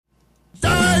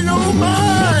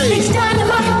Don-O-Mite. It's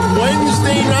Don-O-Mite.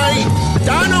 Wednesday night,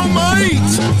 Don-O-Mite.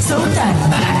 So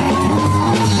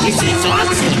Don-O-Mite. This is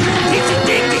awesome. This is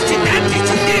this, this is that, this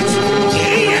is this.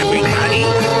 Hey, everybody,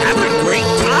 have a great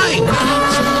time.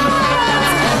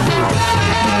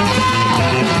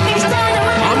 It's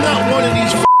Don-O-Mite. I'm not one of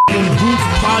these goof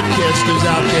podcasters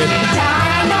out there.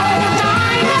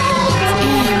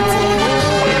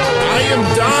 I am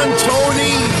Don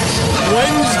Tony.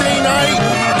 Wednesday night,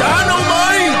 Don-O-Mite.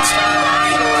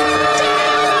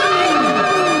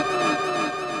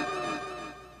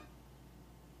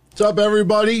 What's up,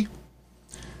 everybody?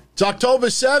 It's October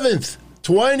 7th,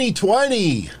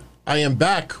 2020. I am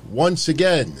back once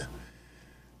again.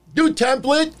 New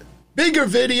template, bigger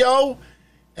video,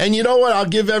 and you know what? I'll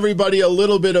give everybody a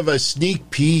little bit of a sneak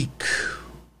peek.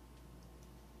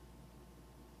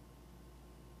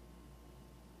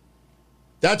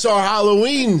 That's our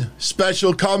Halloween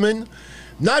special coming.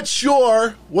 Not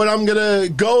sure what I'm going to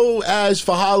go as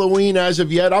for Halloween as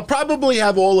of yet. I'll probably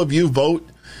have all of you vote.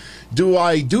 Do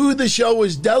I do the show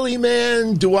as Deli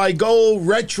Man? Do I go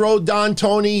retro Don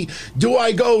Tony? Do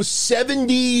I go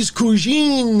 70s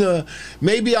cuisine?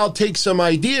 Maybe I'll take some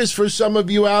ideas for some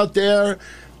of you out there.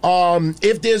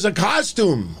 If there's a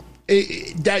costume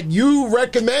that you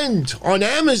recommend on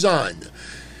Amazon,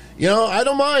 you know, I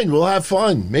don't mind. We'll have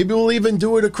fun. Maybe we'll even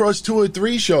do it across 2 or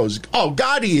 3 shows. Oh,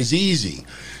 Gotti is easy.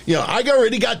 You know, I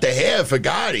already got the hair for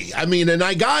Gotti. I mean, and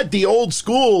I got the old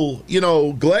school, you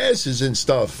know, glasses and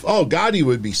stuff. Oh, Gotti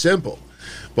would be simple.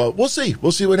 But we'll see.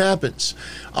 We'll see what happens.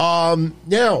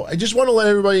 Now, I just want to let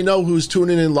everybody know who's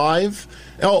tuning in live.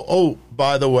 Oh,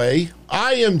 by the way,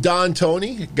 I am Don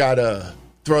Tony. Got to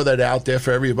throw that out there for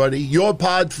everybody. Your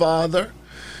podfather.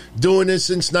 Doing this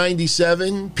since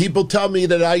 97. People tell me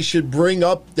that I should bring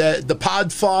up the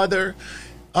Podfather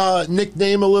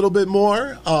nickname a little bit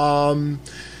more.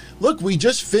 Look, we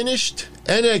just finished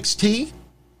NXT.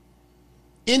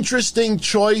 Interesting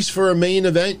choice for a main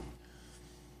event.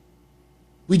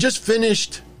 We just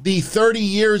finished the 30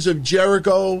 Years of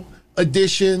Jericho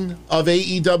edition of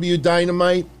AEW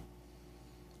Dynamite.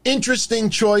 Interesting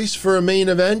choice for a main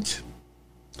event.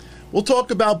 We'll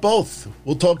talk about both.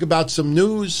 We'll talk about some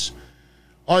news.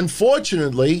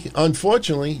 Unfortunately,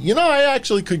 you know, I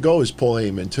actually could go as Paul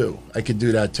Heyman too. I could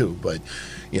do that too. But,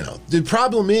 you know, the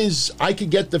problem is I could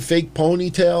get the fake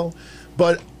ponytail,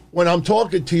 but when I'm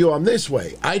talking to you, I'm this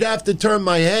way. I'd have to turn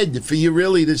my head for you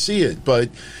really to see it. But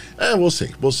we'll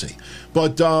see. We'll see.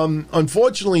 But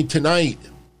unfortunately, tonight,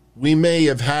 we may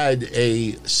have had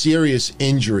a serious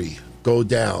injury go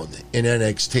down in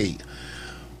NXT.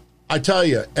 I tell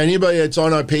you, anybody that's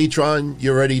on our Patreon,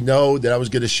 you already know that I was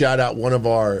going to shout out one of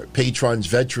our patrons,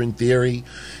 Veteran Theory,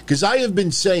 because I have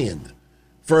been saying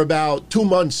for about 2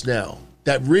 months now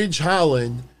that Ridge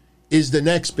Holland is the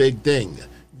next big thing.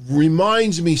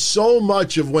 Reminds me so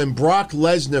much of when Brock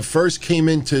Lesnar first came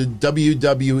into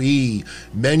WWE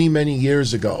many, many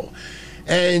years ago.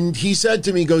 And he said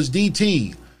to me, he goes,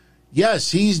 DT,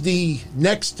 yes, he's the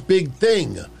next big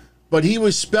thing. But he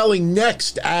was spelling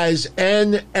next as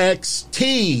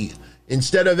NXT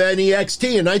instead of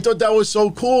NEXT. And I thought that was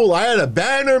so cool. I had a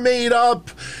banner made up,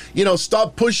 you know,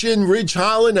 stop pushing Ridge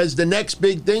Holland as the next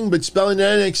big thing, but spelling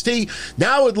NXT.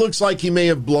 Now it looks like he may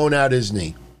have blown out his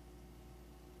knee.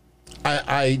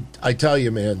 I tell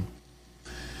you, man,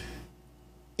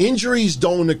 injuries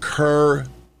don't occur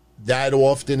that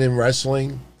often in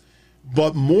wrestling,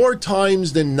 but more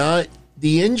times than not,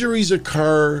 the injuries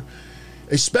occur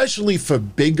especially for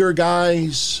bigger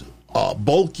guys,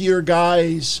 bulkier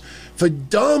guys, for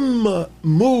dumb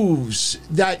moves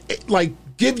that like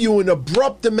give you an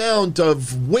abrupt amount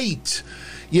of weight.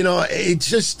 You know, it's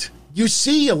just, you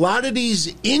see a lot of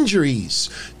these injuries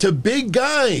to big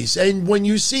guys. And when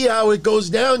you see how it goes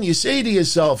down, you say to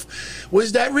yourself,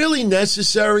 was that really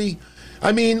necessary?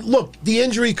 I mean, look, the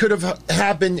injury could have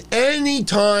happened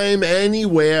anytime,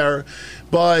 anywhere.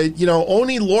 But, you know,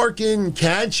 Oney Lorcan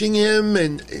catching him,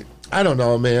 and I don't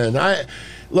know, man.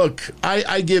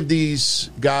 I give these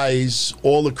guys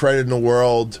all the credit in the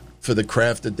world for the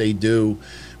craft that they do.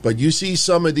 But you see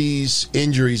some of these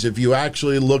injuries, if you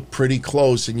actually look pretty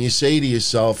close and you say to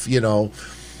yourself, you know,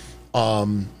 I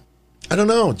don't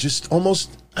know, just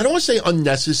almost, I don't want to say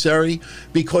unnecessary,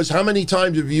 because how many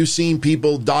times have you seen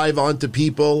people dive onto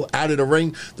people out of the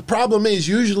ring? The problem is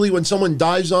usually when someone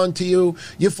dives onto you,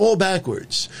 you fall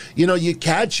backwards. You know, you're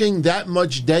catching that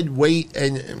much dead weight,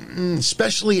 and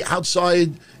especially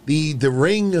outside the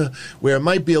ring where it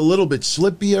might be a little bit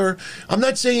slippier. I'm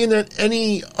not saying that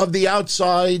any of the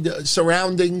outside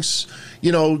surroundings,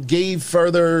 you know, gave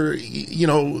further, you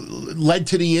know, led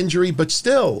to the injury, but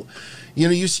still,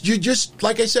 You just,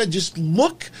 like I said, just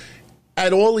look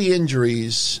at all the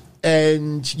injuries,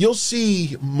 and you'll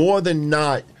see more than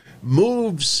not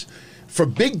moves for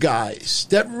big guys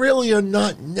that really are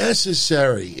not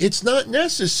necessary. It's not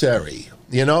necessary.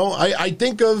 I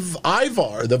think of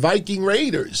Ivar, the Viking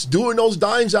Raiders, doing those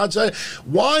dives outside.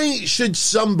 Why should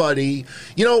somebody,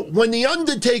 when The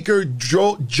Undertaker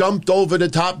jumped over the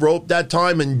top rope that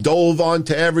time and dove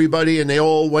onto everybody and they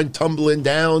all went tumbling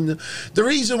down, the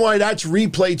reason why that's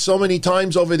replayed so many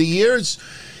times over the years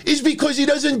is because he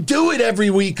doesn't do it every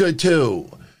week or two.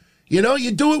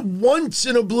 You do it once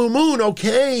in a blue moon,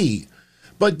 okay.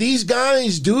 But these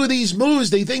guys do these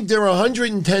moves. They think they're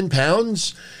 110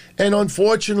 pounds. And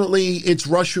unfortunately, it's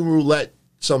Russian roulette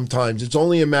sometimes. It's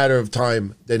only a matter of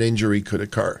time that injury could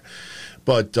occur.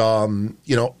 But,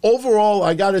 overall,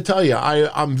 I got to tell you,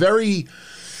 I'm very,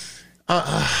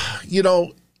 how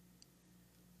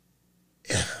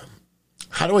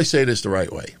do I say this the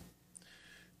right way?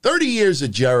 30 years of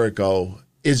Jericho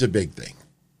is a big thing.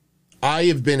 I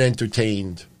have been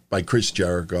entertained by Chris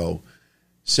Jericho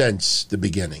since the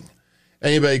beginning.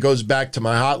 Anybody goes back to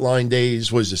my hotline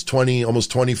days, was this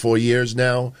almost 24 years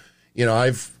now?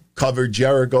 I've covered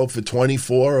Jericho for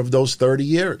 24 of those 30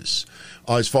 years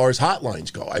as far as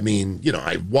hotlines go. I mean,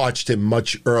 I watched him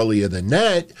much earlier than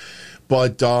that,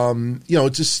 but,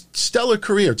 it's a stellar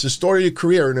career. It's a storied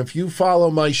career. And if you follow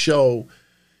my show,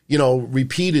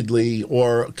 repeatedly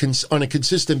or on a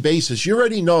consistent basis, you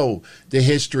already know the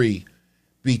history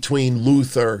between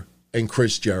Luther and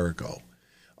Chris Jericho.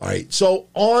 All right, so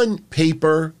on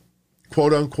paper,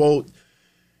 quote unquote,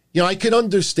 I can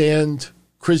understand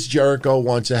Chris Jericho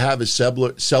wants to have a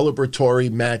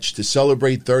celebratory match to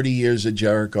celebrate 30 years of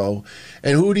Jericho.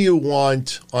 And who do you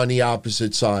want on the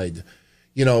opposite side?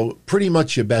 Pretty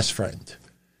much your best friend.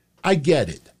 I get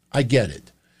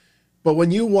it. But when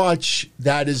you watch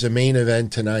that as a main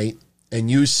event tonight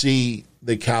and you see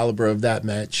the caliber of that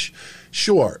match,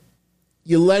 sure,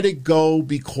 you let it go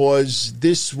because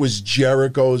this was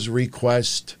Jericho's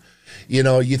request.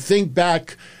 You think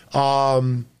back,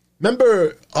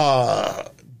 remember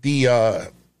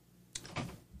the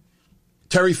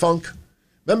Terry Funk?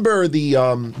 Remember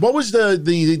what was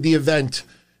the event?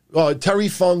 Terry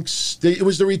Funk's, it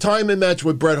was the retirement match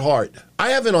with Bret Hart. I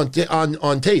have it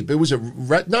on tape. It was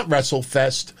not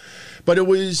WrestleFest, but it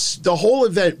was, the whole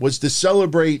event was to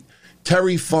celebrate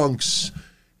Terry Funk's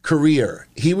career.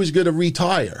 He was going to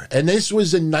retire. And this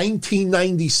was in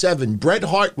 1997. Bret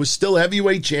Hart was still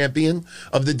heavyweight champion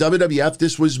of the WWF.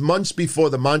 This was months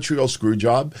before the Montreal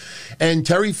Screwjob. And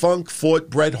Terry Funk fought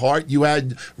Bret Hart. You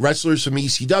had wrestlers from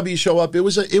ECW show up. It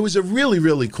was a really,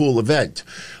 really cool event.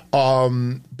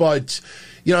 But,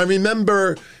 I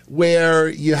remember where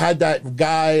you had that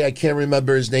guy, I can't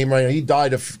remember his name right now. He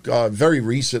died very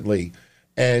recently.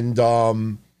 And,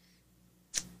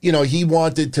 he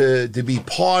wanted to be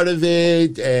part of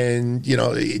it. And,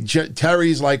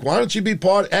 Terry's like, why don't you be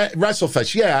part at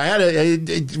WrestleFest? Yeah, I had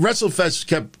WrestleFest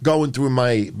kept going through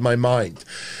my mind,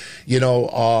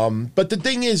 but the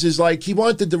thing is like, he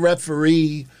wanted the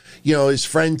referee, his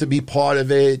friend to be part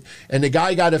of it. And the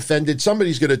guy got offended.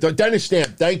 Somebody's going to, Dennis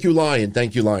Stamp, thank you,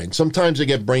 Lion. Sometimes I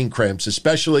get brain cramps,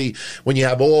 especially when you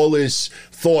have all this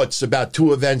thoughts about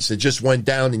two events that just went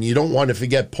down and you don't want to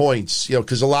forget points,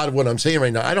 because a lot of what I'm saying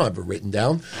right now, I don't have it written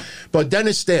down. But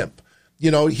Dennis Stamp,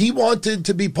 he wanted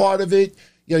to be part of it.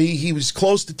 He was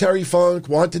close to Terry Funk,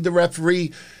 wanted the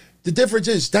referee. The difference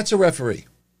is that's a referee,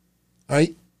 all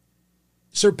right?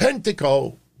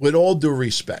 Serpentico, with all due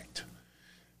respect,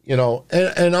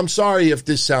 and I'm sorry if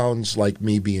this sounds like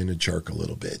me being a jerk a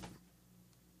little bit.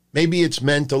 Maybe it's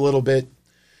meant a little bit.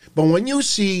 But when you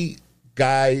see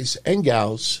guys and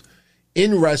gals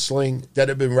in wrestling that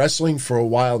have been wrestling for a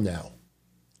while now,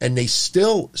 and they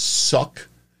still suck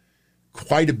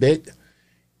quite a bit,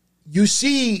 you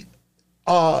see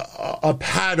a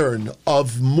pattern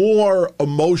of more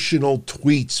emotional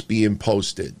tweets being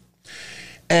posted.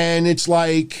 And it's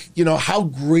like, how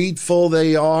grateful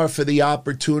they are for the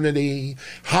opportunity,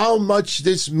 how much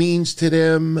this means to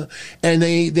them. And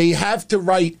they have to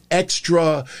write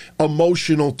extra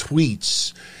emotional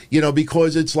tweets,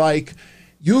 because it's like,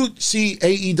 you see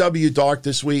AEW Dark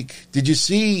this week. Did you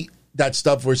see that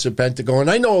stuff where Serpentico?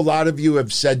 And I know a lot of you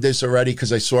have said this already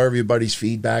because I saw everybody's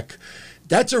feedback.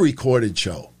 That's a recorded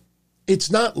show.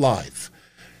 It's not live.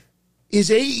 Is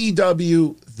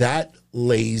AEW that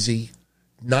lazy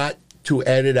not to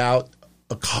edit out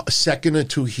a second or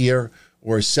two here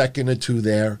or a second or two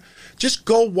there? Just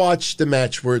go watch the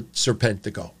match with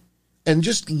Serpentico and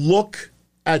just look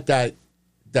at that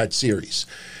series.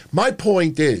 My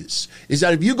point is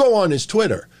that if you go on his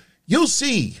Twitter, you'll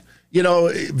see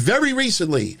very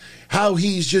recently, how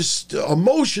he's just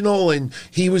emotional and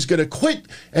he was going to quit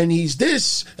and he's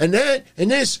this and that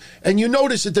and this. And you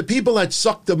notice that the people that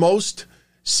suck the most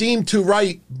seem to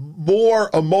write more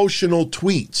emotional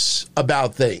tweets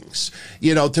about things,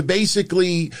 to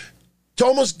basically, to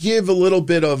almost give a little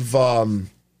bit of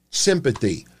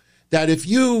sympathy. That if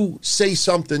you say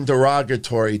something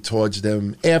derogatory towards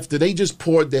them after they just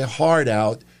poured their heart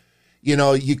out,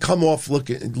 you come off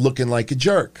looking like a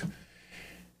jerk.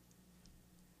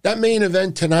 That main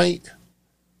event tonight,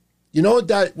 you know what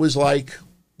that was like?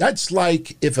 That's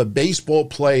like if a baseball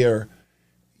player,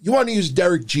 you want to use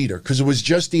Derek Jeter, because it was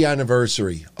just the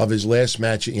anniversary of his last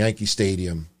match at Yankee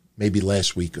Stadium, maybe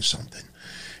last week or something.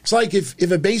 It's like if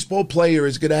a baseball player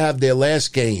is going to have their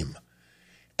last game,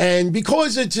 and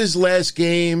because it's his last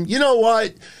game, you know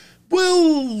what?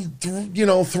 We'll,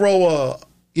 throw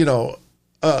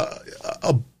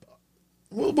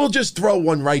we'll just throw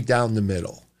one right down the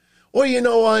middle. Or you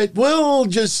know what? We'll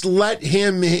just let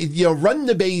him, run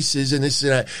the bases and this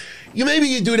and that. Maybe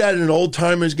you do that in an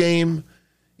old-timers game.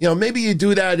 Maybe you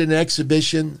do that in an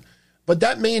exhibition. But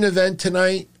that main event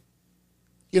tonight,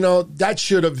 that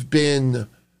should have been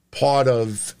part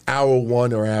of hour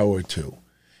 1 or hour 2.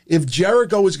 If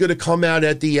Jericho was going to come out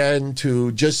at the end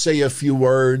to just say a few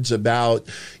words about,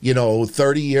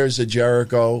 30 years of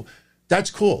Jericho,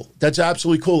 that's cool. That's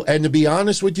absolutely cool. And to be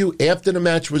honest with you, after the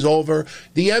match was over,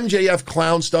 the MJF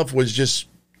clown stuff was just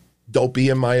dopey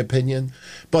in my opinion.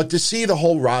 But to see the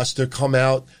whole roster come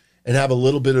out and have a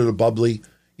little bit of the bubbly,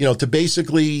 to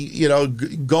basically,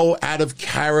 go out of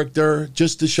character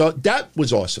just to show, that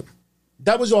was awesome.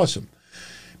 That was awesome.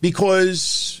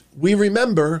 Because we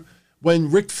remember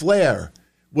when Ric Flair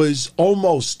was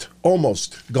almost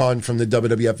gone from the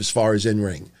WWF as far as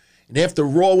in-ring. And after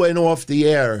Raw went off the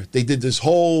air, they did this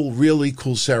whole really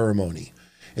cool ceremony.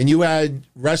 And you had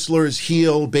wrestlers,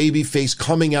 heel, babyface,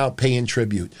 coming out paying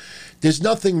tribute. There's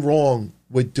nothing wrong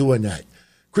with doing that.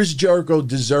 Chris Jericho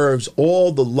deserves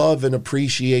all the love and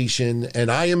appreciation, and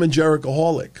I am a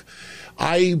Jerichoholic.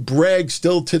 I brag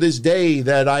still to this day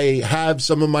that I have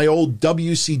some of my old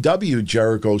WCW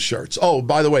Jericho shirts. Oh,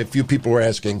 by the way, a few people were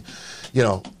asking,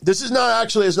 this is not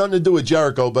actually has nothing to do with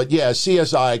Jericho, but yeah,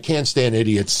 CSI, I can't stand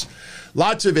idiots.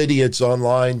 Lots of idiots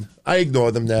online. I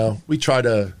ignore them now. We try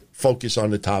to focus on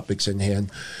the topics in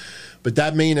hand. But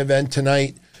that main event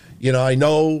tonight, I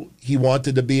know he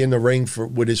wanted to be in the ring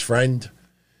with his friend,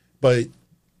 but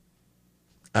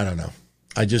I don't know.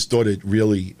 I just thought it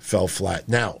really fell flat.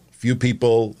 Now, few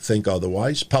people think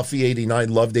otherwise. Puffy89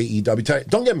 loved AEW.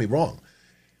 Don't get me wrong.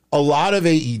 A lot of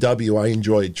AEW I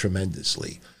enjoyed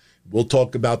tremendously. We'll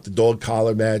talk about the dog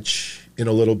collar match in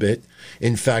a little bit.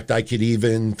 In fact, I could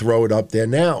even throw it up there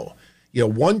now.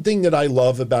 One thing that I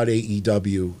love about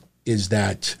AEW is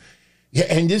that,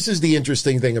 and this is the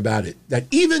interesting thing about it, that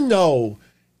even though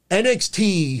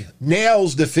NXT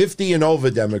nails the 50 and over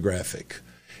demographic,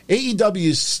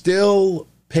 AEW still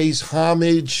pays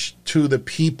homage to the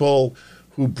people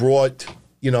who brought,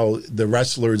 the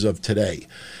wrestlers of today.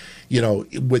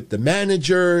 With the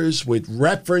managers, with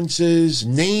references,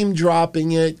 name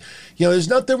dropping it. There's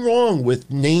nothing wrong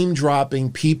with name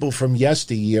dropping people from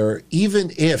yesteryear,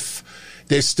 even if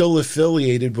they're still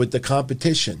affiliated with the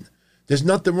competition. There's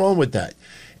nothing wrong with that.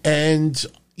 And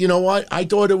you know what? I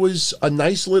thought it was a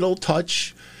nice little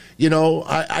touch.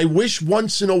 I wish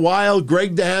once in a while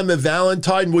Greg the Hammer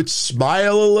Valentine would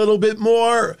smile a little bit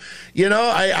more.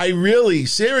 I really,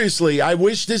 seriously, I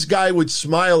wish this guy would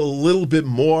smile a little bit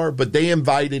more, but they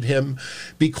invited him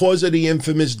because of the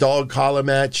infamous dog collar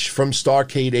match from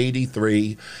Starrcade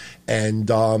 83. And,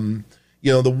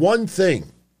 the one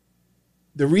thing,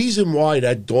 the reason why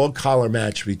that dog collar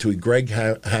match between Greg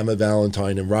Hammer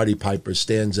Valentine and Roddy Piper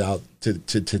stands out to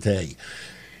today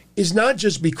is not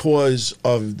just because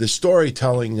of the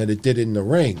storytelling that it did in the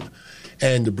ring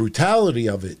and the brutality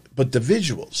of it, but the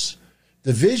visuals.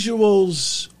 The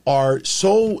visuals are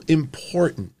so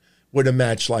important with a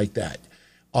match like that.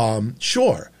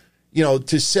 Sure,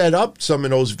 to set up some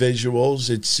of those visuals,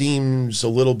 it seems a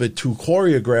little bit too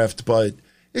choreographed, but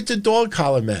it's a dog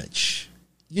collar match.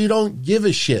 You don't give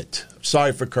a shit.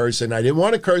 Sorry for cursing. I didn't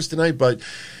want to curse tonight, but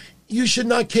you should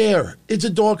not care. It's a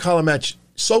dog collar match.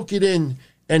 Soak it in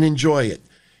and enjoy it.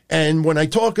 And when I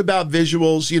talk about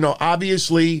visuals,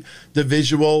 obviously the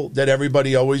visual that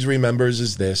everybody always remembers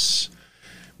is this,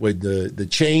 with the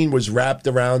chain was wrapped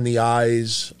around the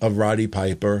eyes of Roddy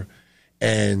Piper.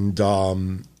 And,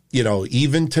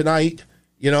 even tonight,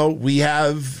 we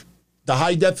have the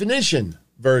high definition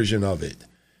version of it.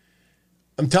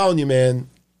 I'm telling you, man,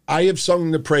 I have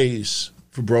sung the praise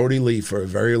for Brody Lee for a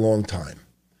very long time.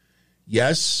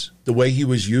 Yes, the way he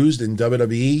was used in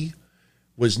WWE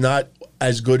was not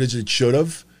as good as it should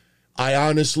have. I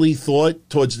honestly thought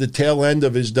towards the tail end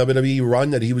of his WWE run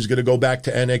that he was going to go back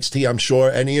to NXT. I'm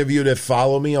sure any of you that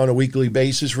follow me on a weekly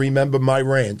basis remember my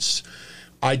rants.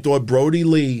 I thought Brody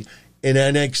Lee in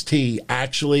NXT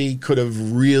actually could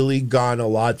have really gone a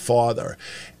lot farther.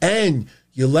 And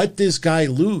you let this guy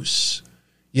loose.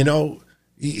 You know,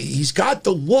 he's got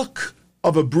the look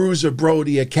of a Bruiser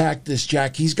Brody, a Cactus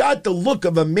Jack. He's got the look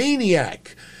of a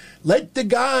maniac. Let the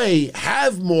guy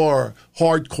have more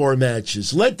hardcore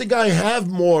matches. Let the guy have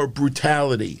more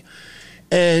brutality.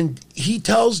 And he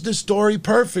tells the story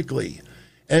perfectly.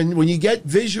 And when you get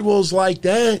visuals like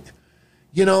that,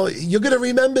 you know, you're going to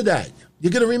remember that.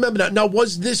 You're going to remember that. Now,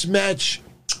 was this match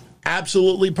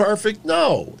absolutely perfect?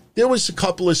 No. There was a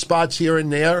couple of spots here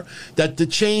and there that the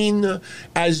chain,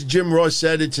 as Jim Ross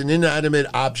said, it's an inanimate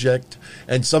object.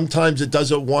 And sometimes it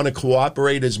doesn't want to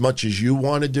cooperate as much as you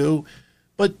want to do.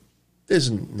 But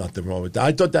there's nothing wrong with that.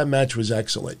 I thought that match was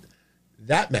excellent.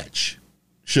 That match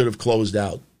should have closed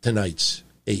out tonight's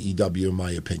AEW, in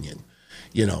my opinion.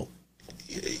 You know,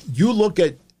 you look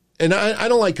at, and I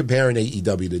don't like comparing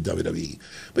AEW to WWE,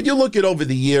 but you look at over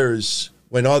the years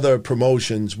when other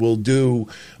promotions will do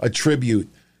a tribute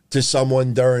to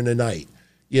someone during the night.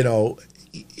 You know,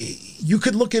 you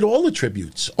could look at all the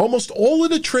tributes, almost all of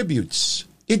the tributes.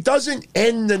 It doesn't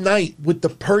end the night with the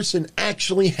person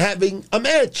actually having a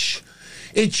match.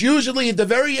 It's usually at the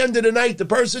very end of the night, the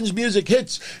person's music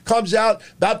hits, comes out,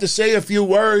 about to say a few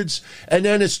words, and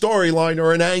then a storyline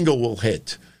or an angle will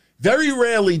hit. Very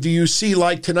rarely do you see,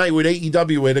 like tonight with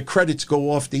AEW, where the credits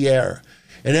go off the air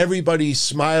and everybody's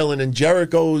smiling and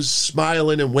Jericho's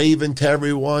smiling and waving to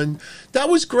everyone. That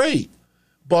was great.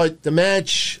 But the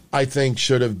match, I think,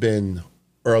 should have been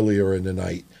earlier in the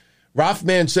night.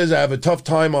 Rothman says, I have a tough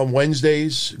time on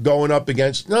Wednesdays going up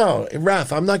against... No,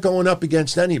 Raph, I'm not going up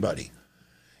against anybody.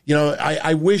 You know,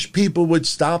 I wish people would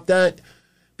stop that,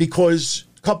 because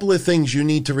a couple of things you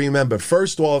need to remember.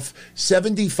 First off,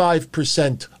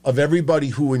 75% of everybody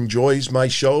who enjoys my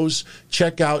shows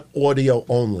check out audio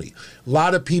only. A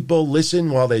lot of people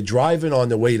listen while they're driving on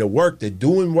the way to work. They're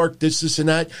doing work, this, and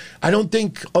that. I don't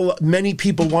think many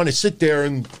people want to sit there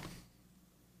and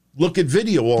look at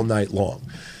video all night long.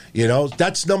 You know,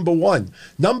 that's number one.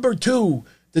 Number two,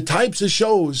 the types of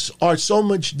shows are so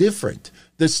much different.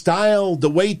 The style, the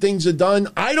way things are done.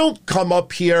 I don't come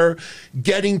up here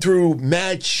getting through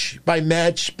match by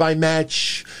match by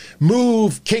match,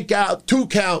 move, kick out, 2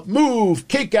 count, move,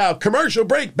 kick out, commercial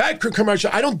break, back to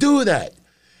commercial. I don't do that.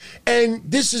 And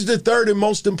this is the third and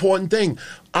most important thing.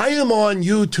 I am on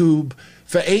YouTube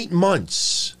for 8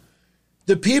 months.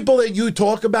 The people that you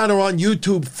talk about are on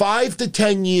YouTube 5 to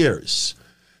 10 years.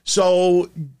 So,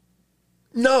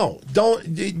 no,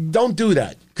 don't do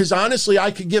that. Because honestly,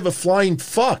 I could give a flying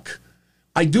fuck.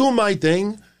 I do my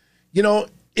thing. You know,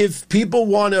 if people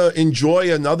want to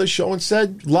enjoy another show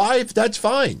instead, live, that's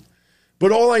fine.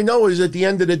 But all I know is at the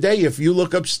end of the day, if you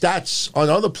look up stats on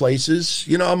other places,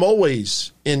 you know, I'm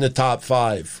always in the top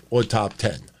 5 or top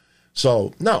 10.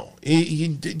 So, no,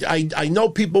 I know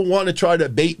people want to try to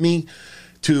bait me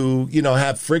to, you know,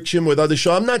 have friction with other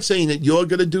shows. I'm not saying that you're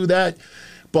going to do that.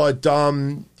 But,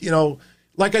 you know,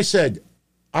 like I said,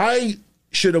 I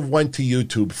should have went to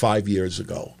YouTube 5 years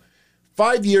ago.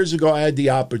 5 years ago, I had the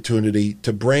opportunity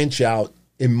to branch out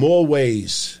in more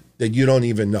ways that you don't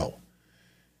even know.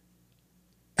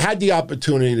 Had the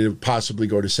opportunity to possibly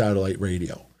go to satellite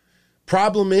radio.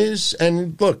 Problem is,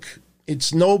 and look,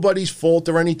 it's nobody's fault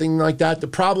or anything like that. The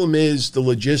problem is the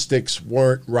logistics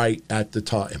weren't right at the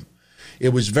time.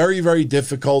 It was very, very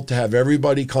difficult to have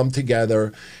everybody come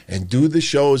together and do the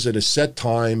shows at a set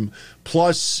time.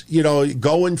 Plus, you know,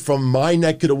 going from my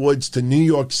neck of the woods to New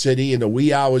York City in the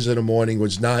wee hours of the morning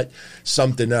was not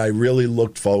something that I really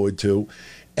looked forward to.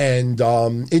 And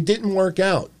it didn't work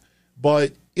out.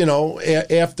 But, you know,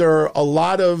 after a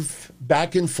lot of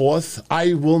back and forth,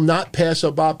 I will not pass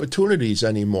up opportunities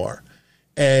anymore.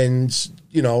 And,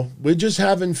 you know, we're just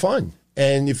having fun.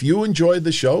 And if you enjoy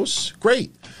the shows,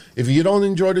 great. If you don't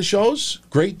enjoy the shows,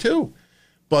 great too.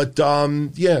 But,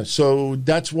 yeah, so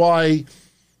that's why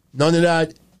none of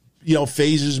that, you know,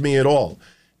 phases me at all.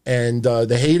 And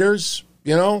the haters,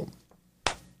 you know,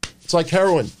 it's like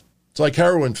heroin. It's like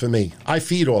heroin for me. I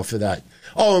feed off of that.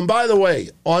 Oh, and by the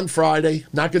way, on Friday,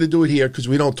 not going to do it here because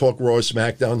we don't talk Raw or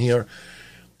SmackDown here.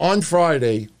 On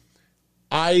Friday,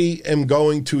 I am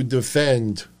going to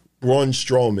defend Braun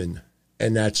Strowman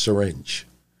and that syringe.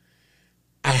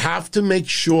 I have to make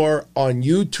sure on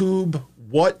YouTube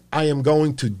what I am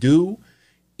going to do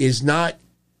is not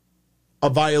a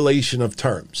violation of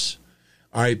terms.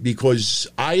 All right, because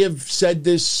I have said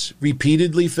this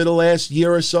repeatedly for the last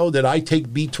year or so that I take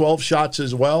B12 shots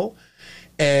as well.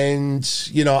 And,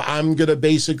 I'm going to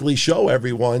basically show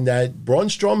everyone that Braun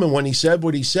Strowman, when he said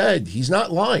what he said, he's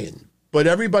not lying. But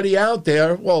everybody out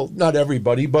there, well, not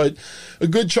everybody, but a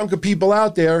good chunk of people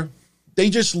out there, they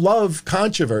just love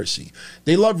controversy.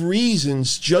 They love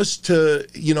reasons just to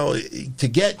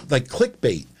get like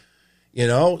clickbait.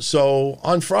 So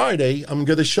on Friday, I'm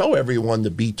going to show everyone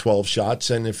the B12 shots.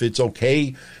 And if it's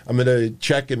okay, I'm going to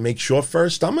check and make sure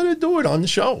first. I'm going to do it on the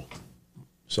show.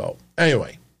 So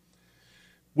anyway,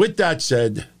 with that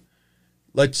said,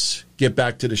 let's get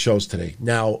back to the shows today.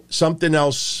 Now, something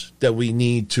else that we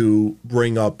need to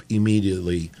bring up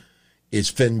immediately is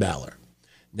Finn Balor.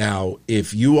 Now,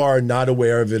 if you are not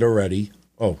aware of it already,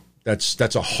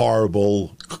 that's a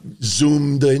horrible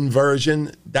zoomed in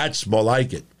version. That's more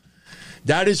like it.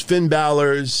 That is Finn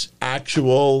Balor's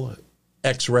actual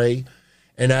X-ray.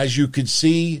 And as you can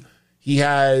see, he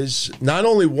has not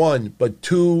only one, but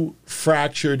two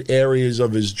fractured areas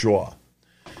of his jaw.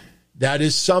 That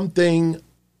is something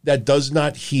that does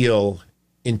not heal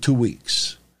in 2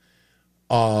 weeks.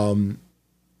 I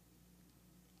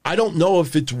don't know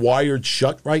if it's wired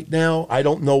shut right now. I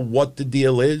don't know what the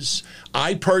deal is.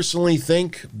 I personally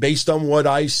think, based on what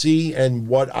I see and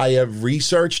what I have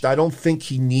researched, I don't think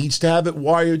he needs to have it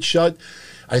wired shut.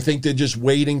 I think they're just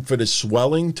waiting for the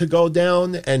swelling to go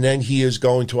down, and then he is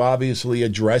going to obviously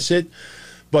address it.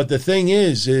 But the thing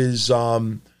is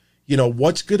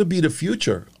what's going to be the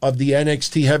future of the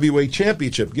NXT Heavyweight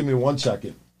Championship? Give me 1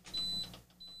 second.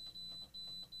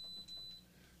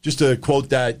 Just to quote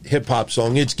that hip-hop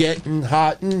song, it's getting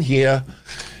hot in here.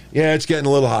 Yeah, it's getting a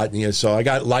little hot in here, so I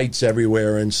got lights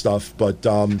everywhere and stuff. But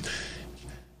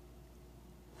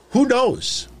who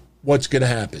knows what's going to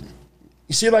happen?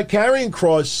 You see, like Karrion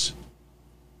Kross,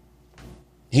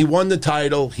 he won the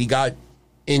title. He got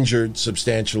injured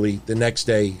substantially. The next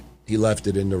day, he left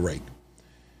it in the ring.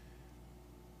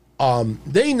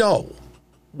 They know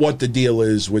what the deal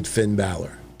is with Finn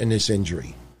Balor and this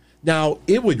injury. Now,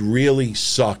 it would really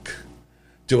suck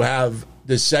to have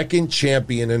the second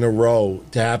champion in a row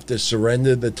to have to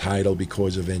surrender the title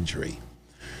because of injury.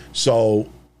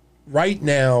 So, right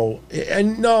now,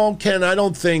 and no, Ken, I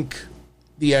don't think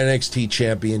the NXT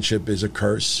championship is a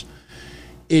curse.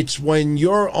 It's when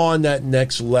you're on that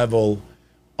next level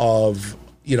of,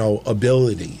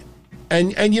 ability.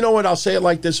 And you know what? I'll say it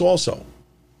like this also.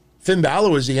 Finn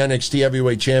Balor was the NXT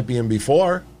heavyweight champion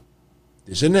before.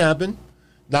 This didn't happen.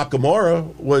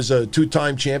 Nakamura was a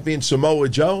two-time champion. Samoa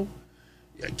Joe,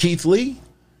 Keith Lee.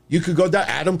 You could go down.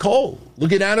 Adam Cole.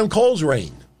 Look at Adam Cole's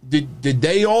reign. Did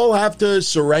they all have to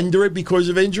surrender it because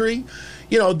of injury?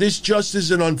 This just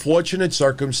is an unfortunate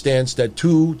circumstance that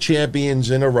two champions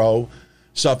in a row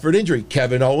suffered injury.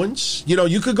 Kevin Owens.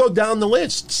 You could go down the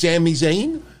list. Sami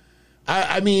Zayn.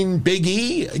 I mean, Big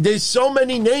E. There's so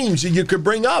many names that you could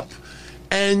bring up.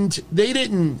 And they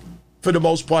didn't, for the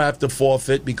most part, have to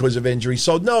forfeit because of injury.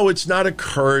 So, no, it's not a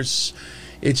curse.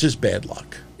 It's just bad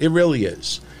luck. It really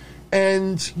is.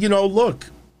 And, look,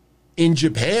 in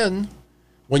Japan,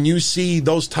 when you see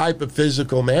those type of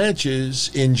physical matches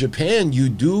in Japan, you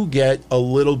do get a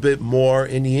little bit more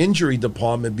in the injury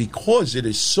department because it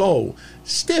is so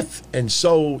stiff and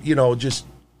so, just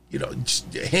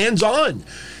hands-on.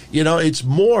 It's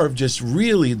more of just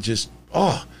really just,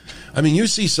 you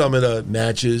see some of the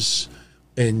matches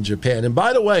in Japan. And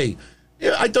by the way,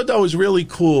 I thought that was really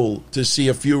cool to see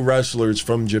a few wrestlers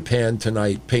from Japan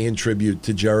tonight paying tribute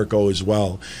to Jericho as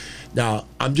well. Now,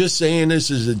 I'm just saying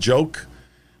this as a joke.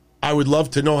 I would love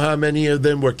to know how many of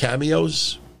them were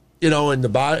cameos, in the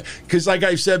body. Because like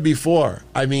I've said before,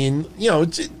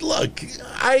 look,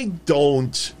 I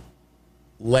don't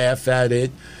laugh at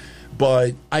it,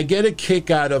 but I get a kick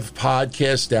out of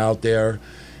podcasts out there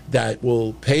that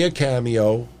will pay a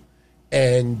cameo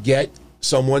and get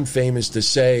someone famous to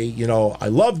say, I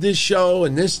love this show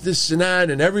and this and that,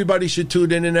 and everybody should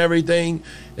tune in and everything.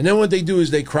 And then what they do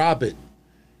is they crop it.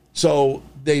 So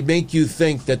they make you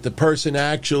think that the person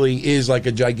actually is like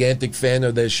a gigantic fan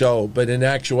of their show. But in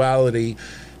actuality,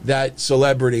 that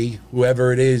celebrity,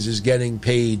 whoever it is getting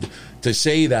paid to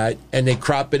say that. And they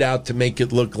crop it out to make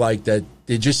it look like that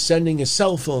they're just sending a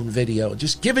cell phone video,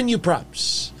 just giving you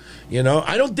props.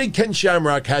 I don't think Ken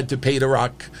Shamrock had to pay The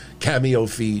Rock cameo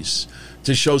fees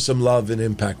to show some love in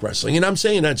Impact Wrestling. And I'm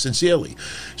saying that sincerely.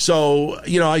 So,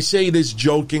 I say this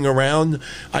joking around.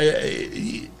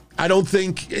 I don't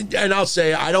think, and I'll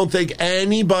say, I don't think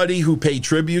anybody who paid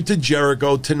tribute to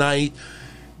Jericho tonight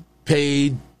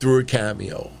paid through a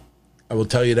cameo. I will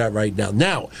tell you that right now.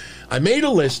 Now, I made a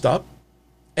list up,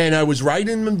 and I was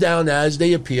writing them down as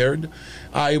they appeared.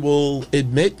 I will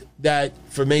admit that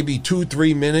for maybe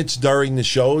 2-3 minutes during the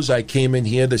shows, I came in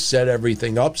here to set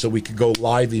everything up so we could go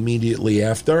live immediately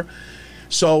after.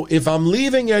 So if I'm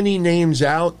leaving any names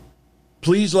out,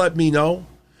 please let me know.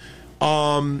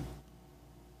 I'm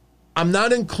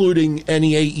not including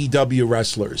any AEW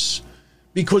wrestlers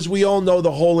because we all know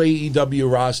the whole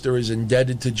AEW roster is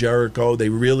indebted to Jericho. They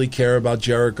really care about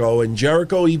Jericho. And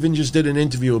Jericho even just did an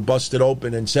interview with Busted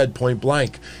Open and said point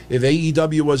blank, if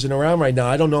AEW wasn't around right now,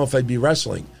 I don't know if I'd be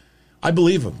wrestling. I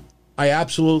believe him. I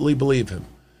absolutely believe him.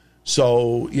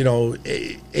 So,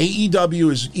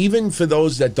 AEW is, even for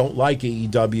those that don't like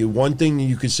AEW, one thing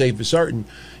you could say for certain,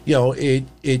 it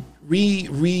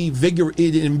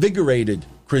invigorated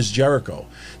Chris Jericho.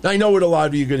 Now, I know what a lot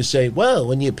of you are going to say, well,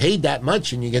 when you paid that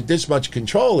much and you get this much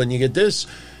control and you get this,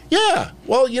 yeah,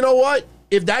 well, you know what?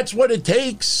 If that's what it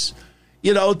takes,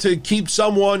 to keep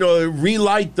someone or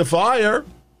relight the fire,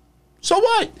 so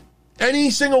what?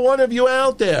 Any single one of you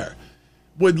out there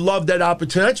would love that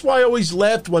opportunity. That's why I always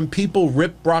laughed when people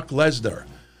rip Brock Lesnar.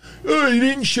 Oh, he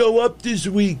didn't show up this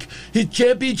week. His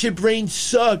championship reign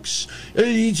sucks.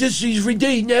 He's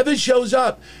ridiculous. He never shows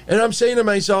up. And I'm saying to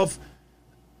myself,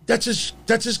 that's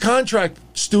his contract,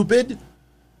 stupid.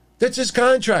 That's his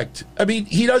contract. I mean,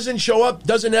 he doesn't show up,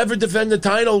 doesn't ever defend the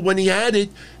title when he had it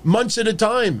months at a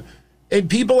time. And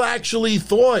people actually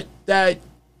thought that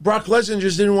Brock Lesnar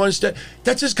just didn't want to stay.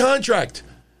 That's his contract.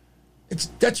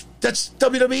 That's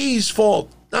WWE's fault,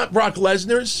 not Brock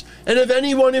Lesnar's. And if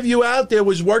any one of you out there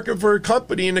was working for a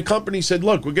company and the company said,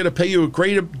 look, we're going to pay you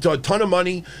a ton of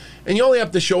money and you only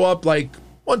have to show up like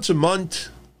once a month,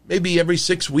 maybe every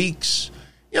 6 weeks,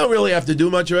 you don't really have to do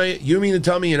much, right? You mean to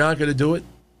tell me you're not going to do it?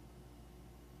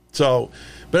 So,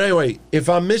 but anyway, if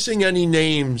I'm missing any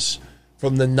names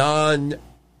from the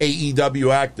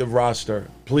non-AEW active roster,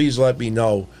 please let me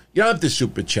know. You don't have to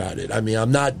super chat it. I mean,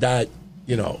 I'm not that,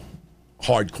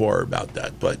 hardcore about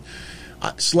that. But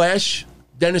Slash,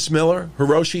 Dennis Miller,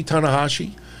 Hiroshi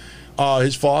Tanahashi,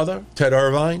 his father, Ted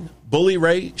Irvine, Bully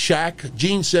Ray, Shaq,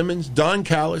 Gene Simmons, Don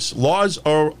Callis, Lars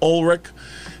Ulrich,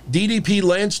 DDP,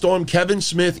 Lance Storm, Kevin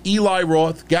Smith, Eli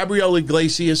Roth, Gabriel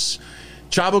Iglesias,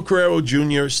 Chavo Guerrero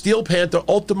Jr., Steel Panther,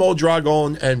 Ultimo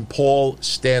Dragon, and Paul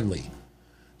Stanley.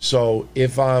 So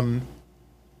if I'm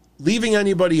leaving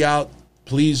anybody out,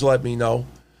 please let me know.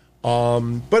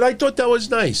 But I thought that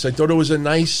was nice. I thought it was a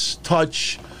nice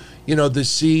touch, to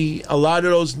see a lot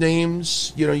of those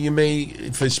names. You may,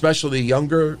 especially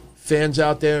younger fans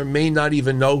out there, may not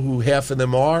even know who half of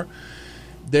them are.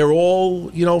 They're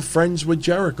all, friends with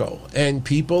Jericho, and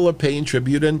people are paying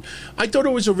tribute. And I thought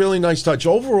it was a really nice touch.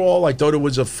 Overall, I thought it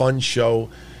was a fun show.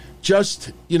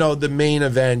 Just, the main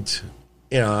event,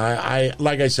 I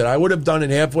like I said, I would have done it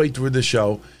halfway through the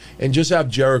show and just have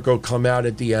Jericho come out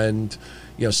at the end,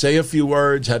 say a few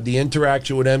words, have the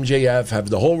interaction with MJF, have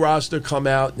the whole roster come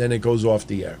out, and then it goes off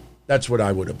the air. That's what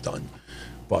I would have done.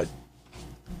 But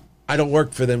I don't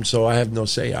work for them, so I have no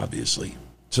say, obviously.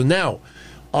 So now,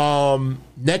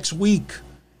 next week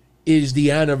is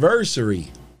the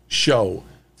anniversary show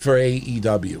for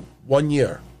AEW. 1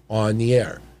 year on the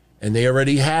air. And they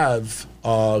already have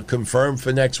confirmed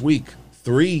for next week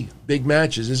 3 big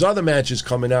matches. There's other matches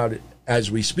coming out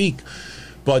as we speak,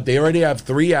 but they already have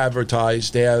 3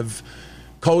 advertised. They have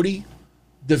Cody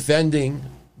defending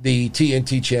the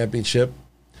TNT Championship.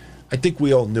 I think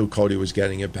we all knew Cody was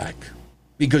getting it back.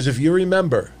 Because if you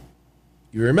remember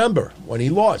when he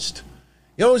lost.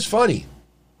 It was funny.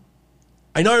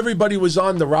 I know everybody was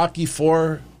on the Rocky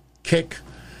IV kick.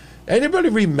 Anybody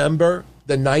remember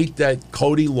the night that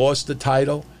Cody lost the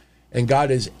title and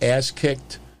got his ass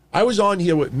kicked? I was on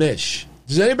here with Mish.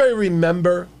 Does anybody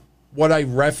remember what I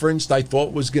referenced I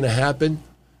thought was going to happen?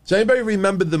 Does anybody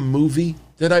remember the movie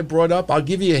that I brought up? I'll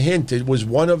give you a hint. It was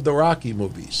one of the Rocky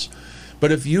movies.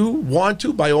 But if you want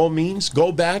to, by all means,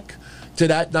 go back to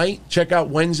that night. Check out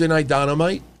Wednesday Night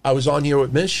Don-O-Mite. I was on here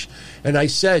with Mish, and I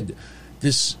said,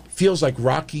 this feels like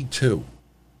Rocky 2.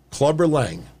 Clubber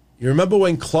Lang. You remember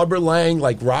when Clubber Lang,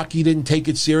 like Rocky didn't take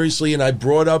it seriously, and I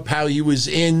brought up how he was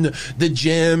in the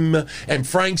gym, and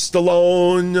Frank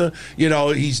Stallone,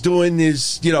 he's doing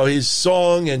his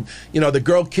song, and, the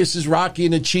girl kisses Rocky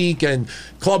in the cheek, and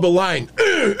Clubber Lang,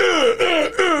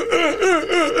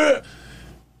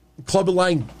 Clubber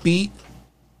Lang beat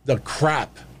the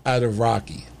crap out of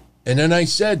Rocky. And then I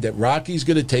said that Rocky's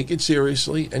going to take it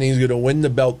seriously, and he's going to win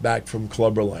the belt back from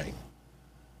Clubber Lang.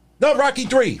 No, Rocky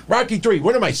 3.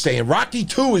 What am I saying? Rocky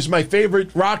 2 is my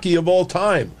favorite Rocky of all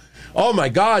time. Oh, my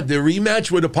God. The rematch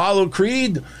with Apollo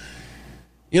Creed.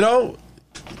 Adrian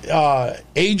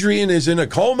is in a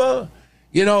coma.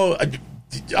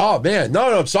 Oh, man.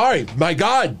 No, I'm sorry. My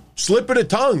God. Slip of the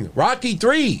tongue. Rocky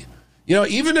 3. You know,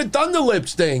 even the Thunder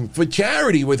Lips thing for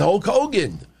charity with Hulk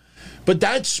Hogan. But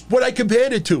that's what I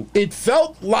compared it to. It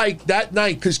felt like that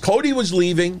night, because Cody was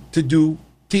leaving to do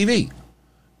TV.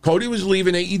 Cody was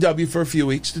leaving AEW for a few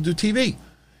weeks to do TV.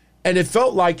 And it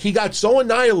felt like he got so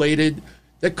annihilated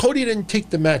that Cody didn't take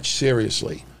the match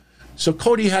seriously. So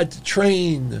Cody had to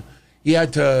train. He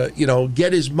had to, you know,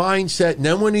 get his mindset. And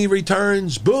then when he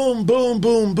returns, boom, boom,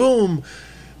 boom, boom.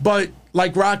 But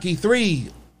like Rocky 3,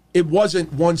 it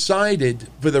wasn't one-sided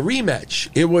for the rematch.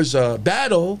 It was a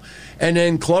battle. And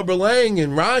then Clubber Lang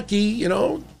and Rocky, you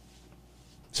know.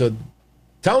 So,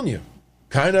 telling you,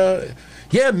 kind of,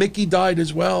 yeah, Mickey died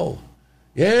as well.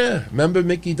 Yeah, remember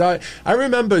Mickey died? I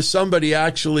remember somebody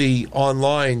actually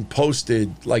online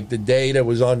posted, like the day that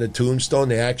was on the tombstone,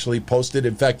 they actually posted.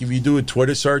 In fact, if you do a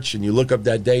Twitter search and you look up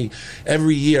that day,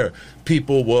 every year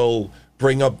people will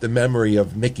bring up the memory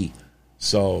of Mickey.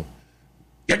 So,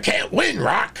 you can't win,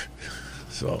 Rock.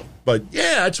 So, but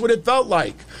yeah, that's what it felt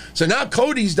like. So now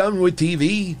Cody's done with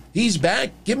TV. He's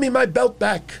back. Give me my belt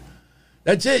back.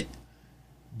 That's it.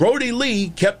 Brody Lee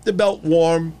kept the belt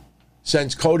warm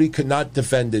since Cody could not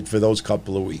defend it for those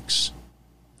couple of weeks.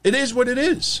 It is what it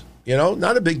is. You know,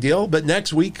 not a big deal. But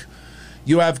next week,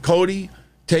 you have Cody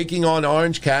taking on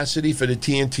Orange Cassidy for the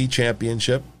TNT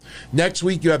Championship. Next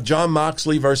week, you have Jon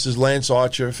Moxley versus Lance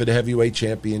Archer for the Heavyweight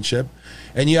Championship.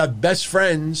 And you have Best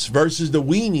Friends versus the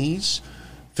Weenies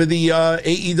for the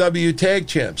AEW Tag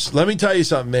Champs. Let me tell you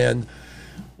something, man.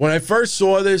 When I first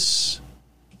saw this,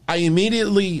 I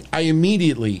immediately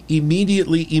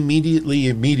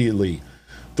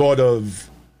thought of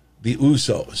the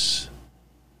Usos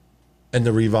and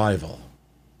the Revival.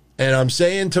 And I'm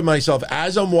saying to myself,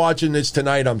 as I'm watching this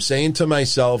tonight, I'm saying to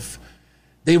myself,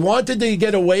 they wanted to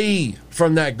get away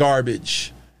from that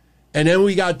garbage. And then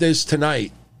we got this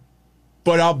tonight.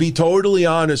 But I'll be totally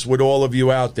honest with all of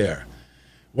you out there.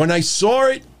 When I saw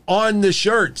it on the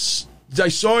shirts, I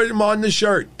saw it on the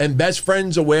shirt, and Best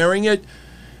Friends are wearing it,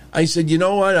 I said, you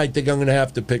know what? I think I'm going to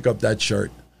have to pick up that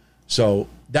shirt. So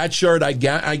that shirt, I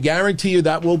guarantee you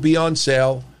that will be on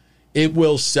sale. It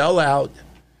will sell out.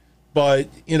 But,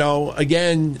 you know,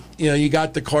 again, you know, you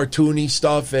got the cartoony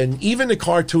stuff, and even the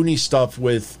cartoony stuff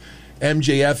with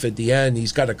MJF at the end,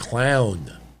 he's got a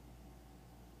clown.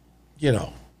 You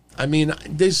know, I mean,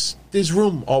 there's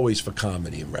room always for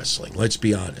comedy in wrestling, let's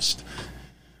be honest.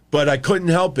 But I couldn't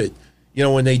help it. You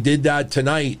know, when they did that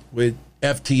tonight with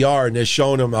FTR, and they're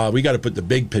showing them, we got to put the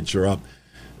big picture up,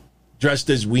 dressed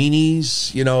as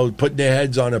weenies, you know, putting their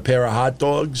heads on a pair of hot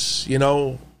dogs, you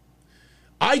know.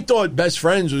 I thought Best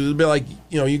Friends would be like,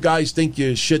 you know, you guys think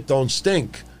your shit don't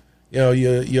stink. You know,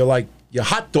 you're like, you're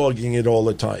hot dogging it all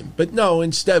the time. But no,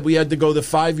 instead we had to go the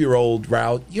 5-year-old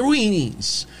route. You're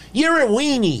weenies. You're a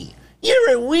weenie.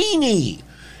 You're a weenie.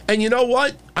 And you know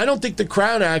what? I don't think the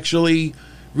crowd actually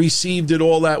received it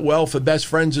all that well for Best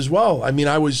Friends as well. I mean,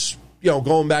 I was, you know,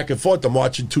 going back and forth. I'm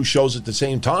watching two shows at the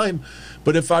same time.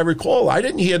 But if I recall, I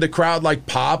didn't hear the crowd like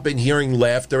pop and hearing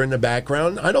laughter in the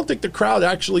background. I don't think the crowd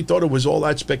actually thought it was all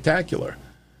that spectacular.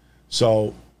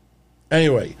 So,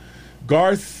 anyway,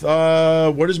 Garth,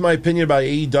 what is my opinion about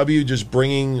AEW just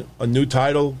bringing a new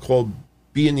title called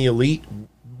Being the Elite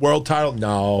World Title?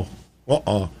 No,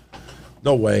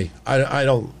 no way. I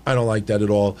don't like that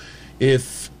at all.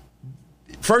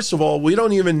 First of all, we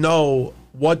don't even know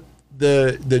what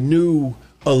the new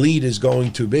Elite is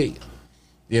going to be.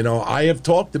 You know, I have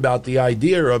talked about the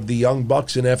idea of the Young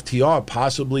Bucks and FTR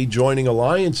possibly joining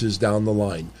alliances down the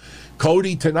line.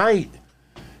 Cody tonight,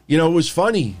 you know, it was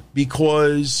funny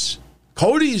because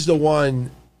Cody's the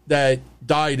one that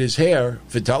dyed his hair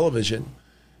for television.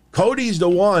 Cody's the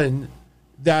one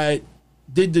that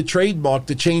did the trademark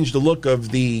to change the look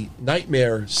of the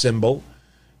nightmare symbol.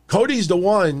 Cody's the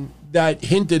one that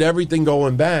hinted everything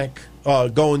going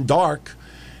dark.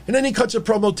 And then he cuts a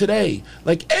promo today.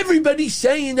 Like, everybody's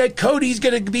saying that Cody's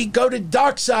going to go to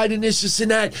dark side and this and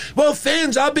that. Well,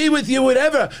 fans, I'll be with you,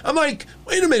 whatever. I'm like,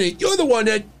 wait a minute. You're the one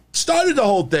that started the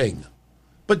whole thing.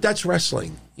 But that's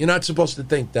wrestling. You're not supposed to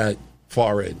think that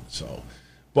far in. So,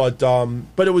 but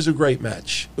it was a great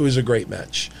match. It was a great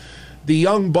match. The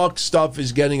Young Bucks stuff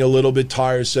is getting a little bit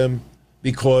tiresome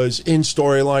because in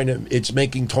storyline, it's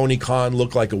making Tony Khan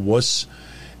look like a wuss.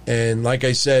 And like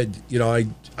I said, you know,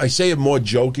 I say it more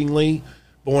jokingly,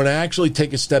 but when I actually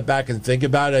take a step back and think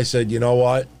about it, I said, you know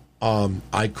what?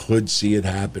 I could see it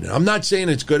happening. I'm not saying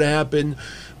it's going to happen,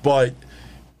 but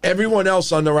everyone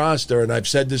else on the roster, and I've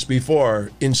said this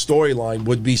before, in storyline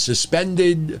would be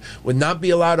suspended, would not be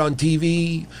allowed on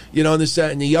TV, you know,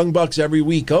 and the Young Bucks every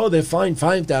week, oh, they're fined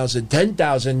 $5,000,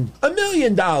 $10,000, $1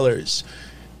 million.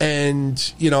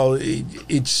 And,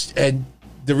 it's and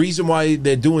the reason why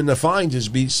they're doing the fines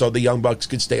is so the Young Bucks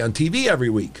could stay on TV every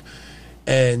week.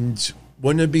 And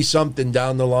wouldn't it be something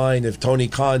down the line if Tony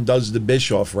Khan does the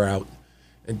Bischoff route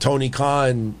and Tony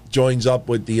Khan joins up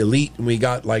with the Elite and we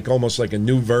got almost like a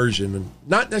new version, and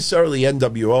not necessarily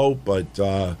NWO, but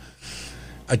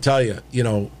I tell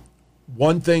you,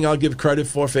 one thing I'll give credit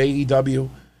for AEW,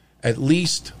 at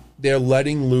least they're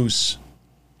letting loose,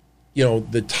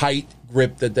 the tight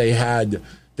grip that they had,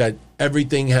 that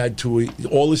everything had to,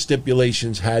 all the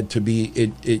stipulations had to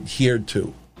be adhered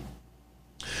to.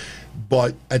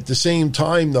 But at the same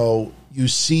time, though, you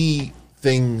see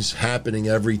things happening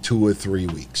every 2 or 3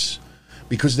 weeks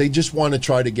because they just want to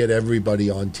try to get everybody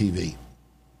on TV.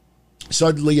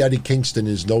 Suddenly, Eddie Kingston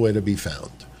is nowhere to be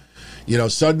found.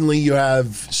 Suddenly you have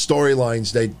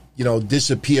storylines that,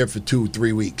 disappear for 2 or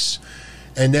 3 weeks.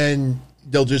 And then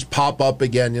they'll just pop up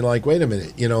again. You're like, wait a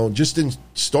minute, just in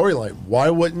storyline, why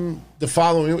wouldn't the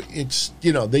following,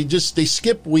 they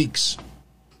skip weeks.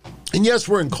 And yes,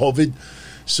 we're in COVID,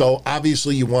 so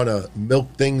obviously you want to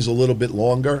milk things a little bit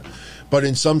longer. But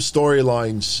in some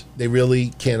storylines, they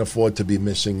really can't afford to be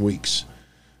missing weeks.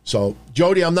 So,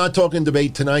 Jody, I'm not talking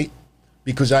debate tonight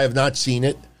because I have not seen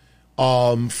it.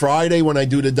 Friday, when I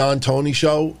do the Don Tony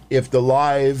show, if the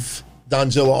live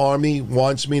Donzilla Army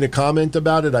wants me to comment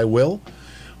about it, I will.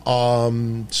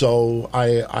 So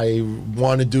I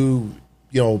want to do,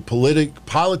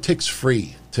 politics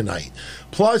free tonight.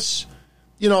 Plus,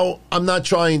 I'm not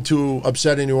trying to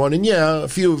upset anyone. And yeah, a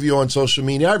few of you on social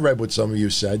media, I read what some of you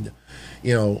said.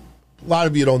 A lot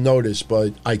of you don't notice,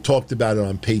 but I talked about it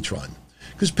on Patreon.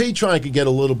 Because Patreon could get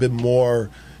a little bit more,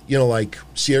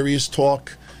 serious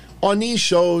talk. On these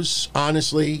shows,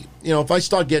 honestly, if I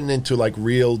start getting into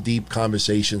real deep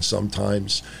conversations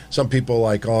sometimes, some people are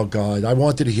like, oh, God, I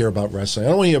wanted to hear about wrestling. I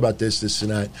don't want to hear about this,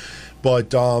 and that. But,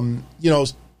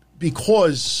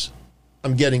 because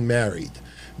I'm getting married,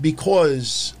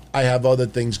 because I have other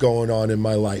things going on in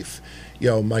my life,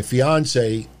 my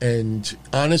fiance, and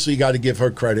honestly, you got to give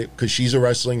her credit because she's a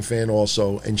wrestling fan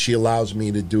also, and she allows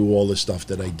me to do all the stuff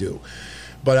that I do.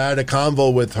 But I had a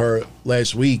convo with her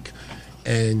last week.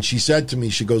 And she said to me,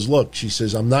 she goes, look, she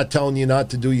says, I'm not telling you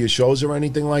not to do your shows or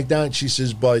anything like that. She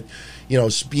says, but,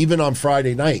 even on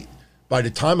Friday night, by the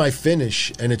time I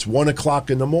finish and it's 1 o'clock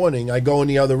in the morning, I go in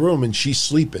the other room and she's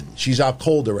sleeping. She's out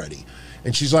cold already.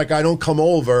 And she's like, I don't come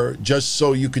over just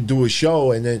so you could do a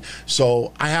show. And then,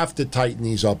 so I have to tighten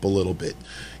these up a little bit,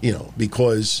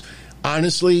 because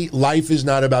honestly, life is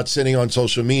not about sitting on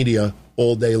social media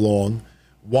all day long,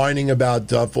 whining about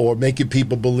stuff or making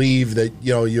people believe that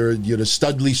you're the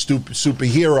studly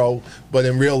superhero, but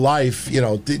in real life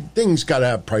things got to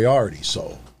have priorities.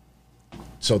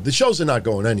 So the shows are not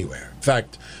going anywhere. In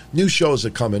fact, new shows are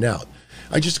coming out.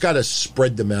 I just got to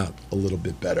spread them out a little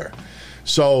bit better.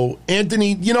 So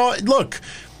Anthony, look,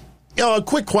 a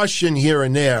quick question here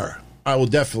and there I will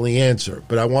definitely answer,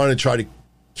 but I want to try to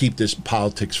keep this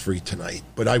politics free tonight.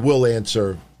 But I will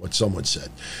answer what someone said.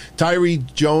 Tyree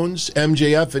Jones,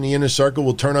 MJF, and the Inner Circle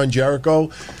will turn on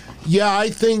Jericho. Yeah, I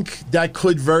think that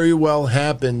could very well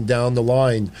happen down the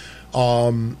line.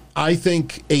 I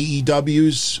think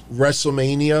AEW's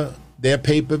WrestleMania, their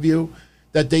pay-per-view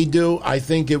that they do, I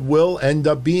think it will end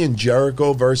up being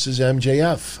Jericho versus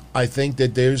MJF. I think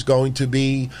that there's going to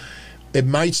be, it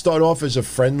might start off as a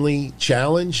friendly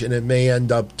challenge, and it may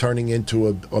end up turning into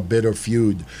a bitter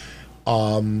feud.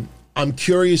 I'm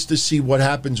curious to see what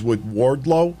happens with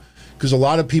Wardlow, because a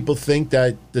lot of people think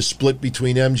that the split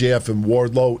between MJF and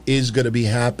Wardlow is going to be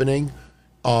happening.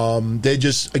 They're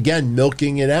just, again,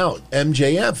 milking it out.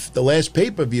 MJF, the last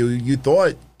pay-per-view, you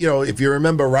thought, if you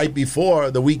remember right before,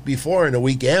 the week before and the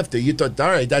week after, you thought, all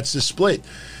right, that's the split.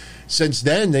 Since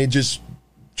then, they're just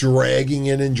dragging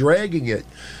it.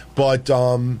 But,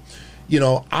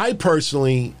 I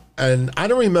personally, and I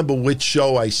don't remember which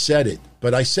show I said it,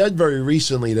 but I said very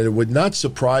recently that it would not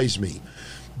surprise me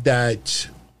that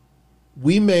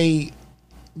we may,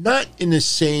 not in the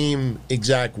same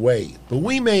exact way, but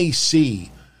we may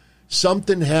see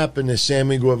something happen to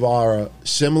Sammy Guevara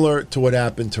similar to what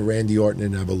happened to Randy Orton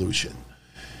in Evolution.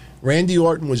 Randy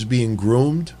Orton was being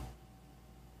groomed,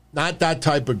 not that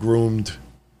type of groomed.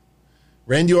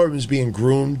 Randy Orton was being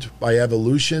groomed by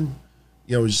Evolution.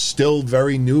 He was still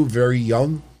very new, very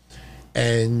young.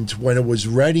 And when it was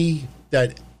ready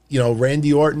that,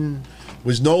 Randy Orton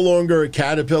was no longer a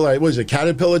caterpillar. It was a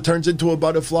caterpillar turns into a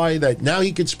butterfly, that now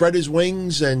he could spread his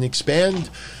wings and expand.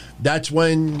 That's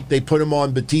when they put him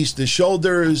on Batista's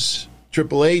shoulders,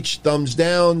 Triple H, thumbs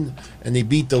down, and they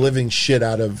beat the living shit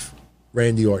out of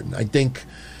Randy Orton. I think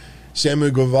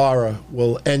Sammy Guevara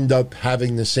will end up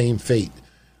having the same fate.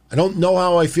 I don't know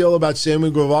how I feel about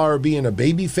Sammy Guevara being a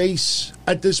babyface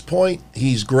at this point.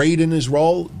 He's great in his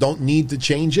role. Don't need to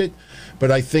change it.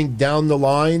 But I think down the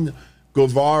line,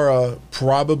 Guevara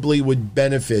probably would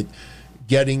benefit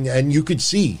getting, and you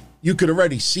could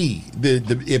already see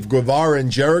if Guevara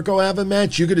and Jericho have a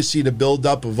match, you're going to see the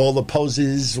build-up of all the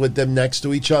poses with them next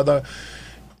to each other.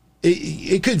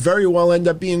 It could very well end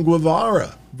up being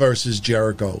Guevara versus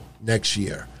Jericho next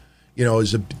year,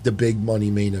 as the big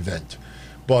money main event.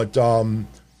 But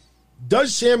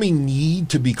does Sammy need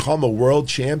to become a world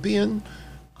champion?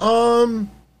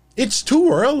 It's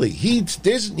too early.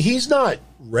 He's not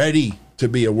ready to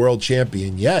be a world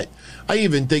champion yet. I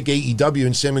even think AEW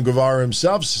and Sammy Guevara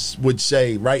himself would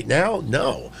say right now,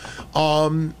 no.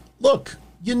 Look,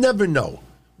 you never know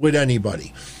with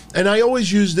anybody. And I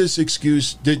always use this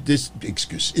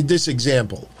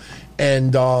example.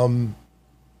 And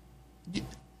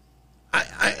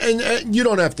and you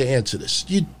don't have to answer this.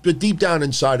 But deep down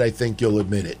inside, I think you'll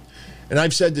admit it. And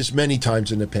I've said this many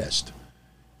times in the past.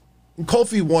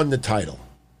 Kofi won the title.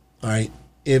 All right.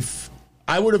 If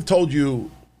I would have told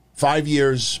you 5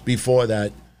 years before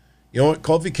that, you know what,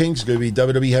 Kofi Kings's going to be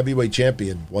WWE Heavyweight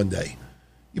Champion one day,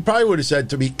 you probably would have said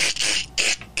to me,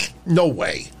 no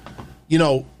way.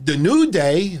 The New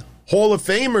Day, Hall of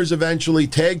Famers eventually,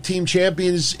 tag team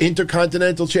champions,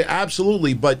 intercontinental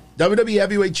absolutely, but WWE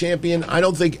Heavyweight Champion, I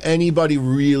don't think anybody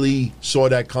really saw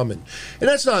that coming. And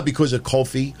that's not because of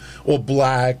Kofi or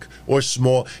Black or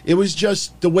Small. It was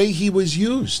just the way he was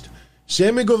used.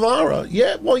 Sammy Guevara,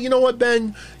 yeah, well, you know what,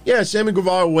 Ben? Yeah, Sammy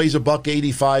Guevara weighs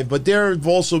 $185, but there have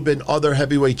also been other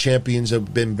heavyweight champions that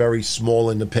have been very small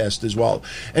in the past as well.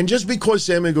 And just because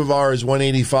Sammy Guevara is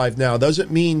 185 now doesn't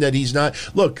mean that he's not.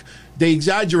 Look, they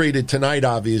exaggerated tonight,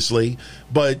 obviously,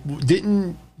 but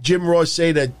didn't Jim Ross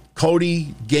say that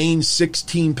Cody gained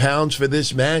 16 pounds for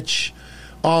this match?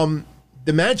 The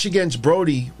match against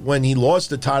Brody when he lost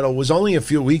the title was only a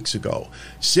few weeks ago.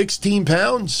 16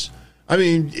 pounds? I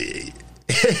mean,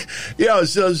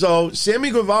 so Sammy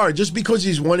Guevara, just because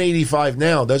he's 185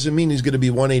 now, doesn't mean he's going to be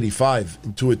 185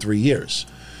 in 2 or 3 years.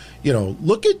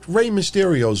 Look at Rey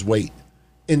Mysterio's weight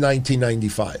in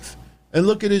 1995 and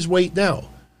look at his weight now.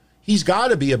 He's got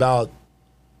to be about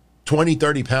 20,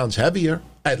 30 pounds heavier,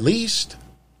 at least.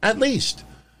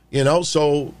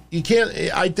 So you can't,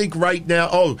 I think right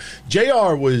now,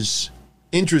 JR was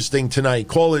interesting tonight,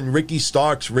 calling Ricky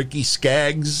Starks Ricky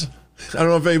Skaggs. I don't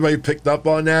know if anybody picked up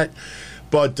on that,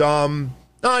 but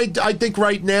I think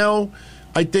right now,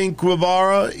 I think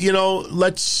Guevara, he's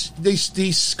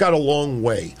got a long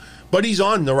way, but he's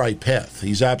on the right path.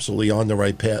 He's absolutely on the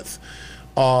right path.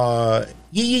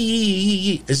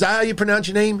 Is that how you pronounce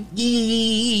your name?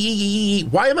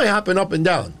 Why am I hopping up and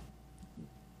down?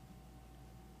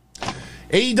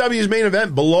 AEW's main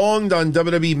event belonged on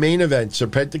WWE main event.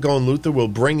 Serpentico and Luther will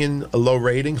bring in a low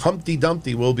rating. Humpty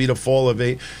Dumpty will be the fall of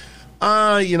a.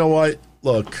 You know what?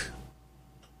 Look,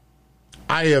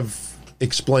 I have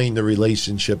explained the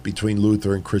relationship between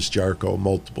Luther and Chris Jericho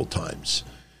multiple times.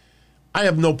 I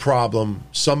have no problem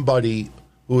somebody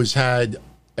who has had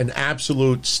an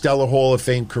absolute stellar Hall of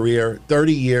Fame career,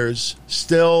 30 years,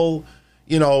 still,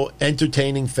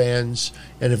 entertaining fans.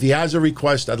 And if he has a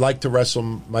request, I'd like to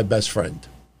wrestle my best friend.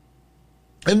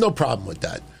 I have no problem with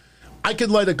that. I could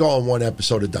let it go on one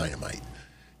episode of Dynamite.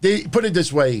 They put it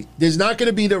this way, there's not going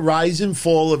to be the rise and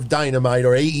fall of Dynamite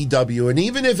or AEW, and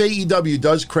even if AEW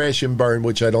does crash and burn,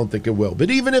 which I don't think it will, but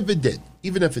even if it did,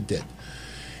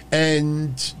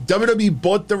 and WWE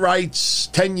bought the rights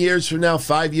 10 years from now,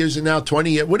 5 years from now,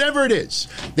 20 years, whatever it is,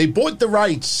 they bought the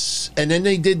rights, and then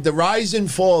they did the rise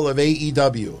and fall of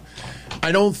AEW.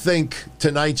 I don't think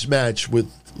tonight's match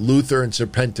with Luther and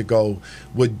Serpentico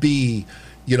would be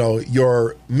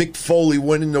your Mick Foley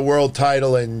winning the world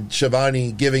title and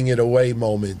Shivani giving it away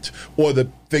moment, or the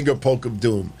finger poke of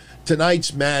doom.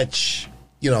 Tonight's match,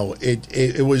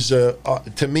 it was,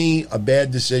 to me, a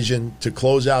bad decision to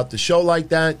close out the show like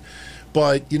that.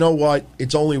 But you know what?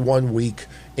 It's only 1 week.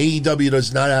 AEW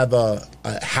does not have a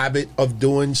habit of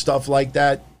doing stuff like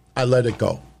that. I let it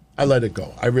go. I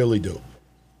really do.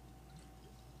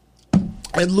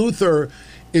 And Luther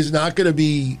is not going to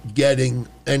be getting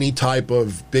any type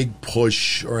of big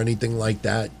push or anything like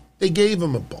that. They gave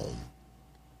him a bone.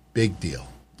 Big deal.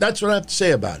 That's what I have to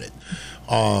say about it.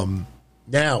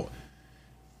 Now,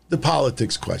 the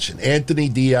politics question. Anthony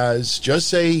Diaz, just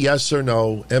say yes or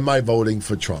no. Am I voting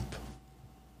for Trump?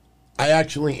 I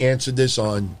actually answered this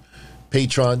on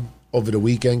Patreon over the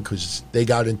weekend because they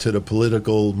got into the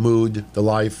political mood, the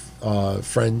live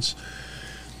friends.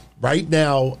 Right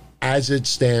now, as it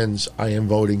stands, I am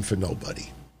voting for nobody.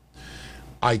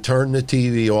 I turn the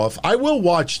TV off. I will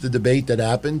watch the debate that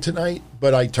happened tonight,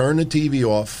 but I turn the TV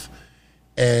off.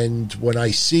 And when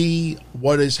I see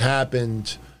what has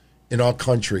happened in our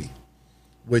country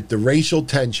with the racial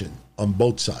tension on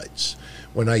both sides,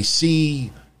 when I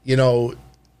see,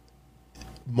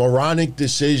 moronic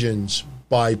decisions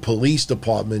by police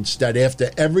departments that after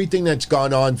everything that's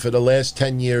gone on for the last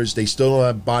 10 years, they still don't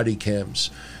have body cams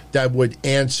that would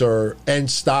answer and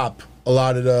stop a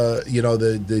lot of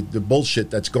the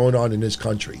bullshit that's going on in this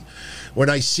country. When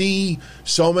I see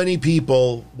so many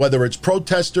people, whether it's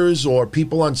protesters or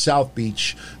people on South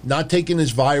Beach, not taking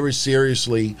this virus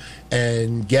seriously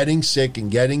and getting sick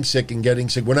and getting sick and getting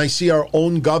sick. When I see our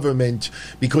own government,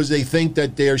 because they think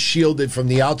that they're shielded from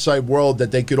the outside world,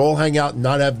 that they could all hang out and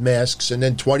not have masks, and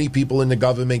then 20 people in the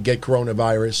government get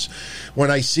coronavirus. When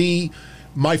I see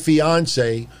my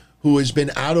fiance, who has been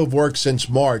out of work since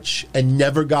March and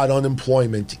never got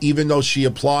unemployment, even though she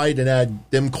applied and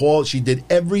had them call. She did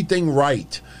everything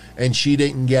right, and she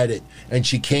didn't get it, and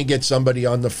she can't get somebody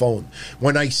on the phone.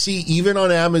 When I see, even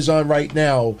on Amazon right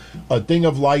now, a thing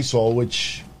of Lysol,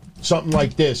 which something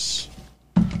like this,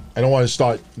 I don't want to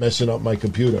start messing up my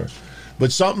computer,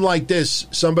 but something like this,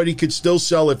 somebody could still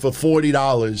sell it for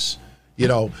 $40.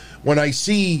 When I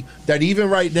see that even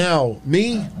right now,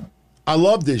 I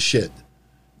love this shit.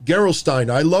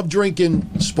 Gerolstein, I love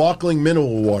drinking sparkling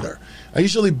mineral water. I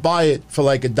usually buy it for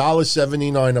like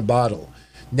 $1.79 a bottle.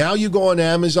 Now you go on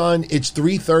Amazon, it's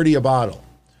 $3.30 a bottle.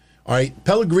 All right,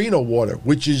 Pellegrino water,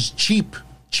 which is cheap.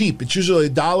 It's usually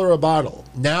 $1 a bottle.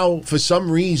 Now, for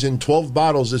some reason, 12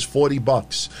 bottles is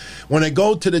 $40. When I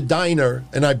go to the diner,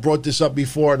 and I brought this up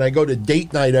before, and I go to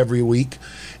date night every week,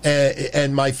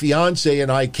 and my fiance and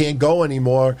I can't go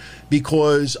anymore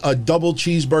because a double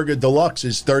cheeseburger deluxe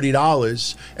is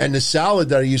 $30, and the salad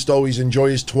that I used to always enjoy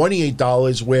is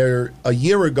 $28, where a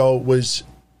year ago it was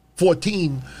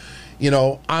 $14.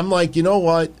 I'm like, you know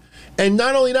what? And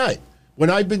not only that, when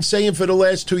I've been saying for the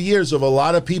last 2 years of a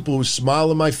lot of people who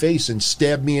smile in my face and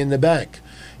stab me in the back,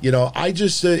 I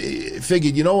just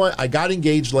figured, you know what? I got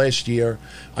engaged last year.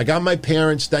 I got my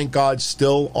parents, thank God,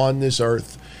 still on this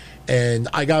earth. And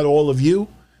I got all of you.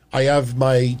 I have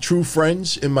my true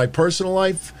friends in my personal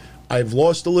life. I've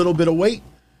lost a little bit of weight.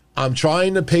 I'm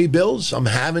trying to pay bills. I'm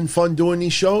having fun doing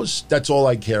these shows. That's all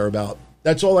I care about.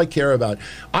 That's all I care about.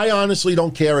 I honestly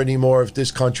don't care anymore if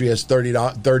this country has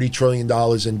 $30 trillion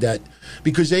in debt,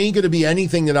 because there ain't going to be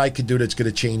anything that I could do that's going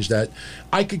to change that.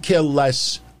 I could care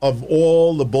less of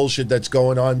all the bullshit that's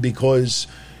going on because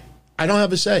I don't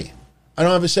have a say. I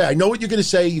don't have a say. I know what you're going to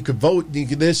say. You could vote, you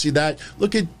could this, you that.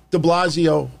 Look at de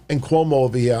Blasio and Cuomo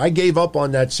over here. I gave up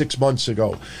on that 6 months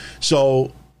ago.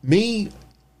 So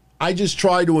I just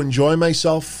try to enjoy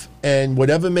myself, and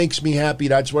whatever makes me happy,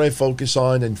 that's what I focus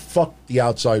on, and fuck the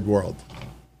outside world.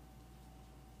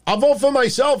 I'll vote for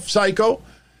myself, psycho.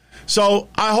 So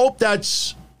I hope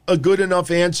that's a good enough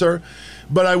answer.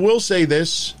 But I will say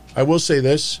this.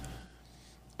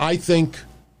 I think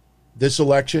this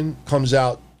election comes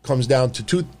down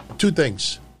to two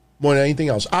things more than anything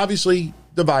else. Obviously,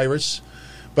 the virus,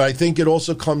 but I think it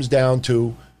also comes down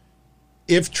to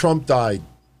if Trump died,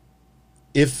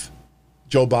 if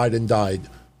Joe Biden died,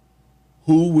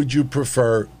 who would you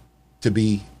prefer to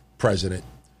be president?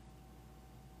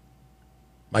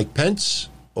 Mike Pence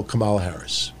or Kamala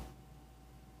Harris?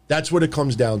 That's what it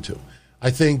comes down to. I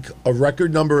think a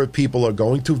record number of people are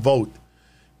going to vote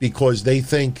because they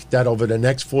think that over the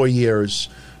next 4 years,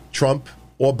 Trump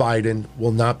or Biden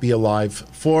will not be alive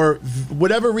for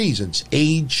whatever reasons,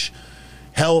 age,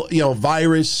 health,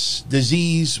 virus,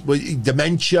 disease,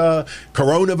 dementia,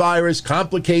 coronavirus,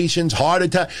 complications, heart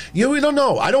attack. We don't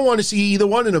know. I don't want to see either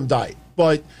one of them die.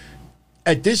 But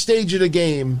at this stage of the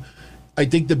game, I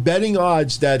think the betting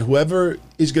odds that whoever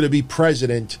is going to be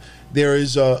president, there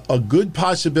is a good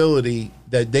possibility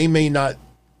that they may not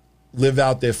live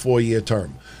out their 4-year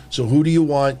term. So who do you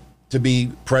want to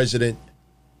be president?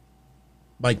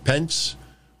 Mike Pence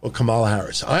or Kamala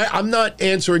Harris? I'm not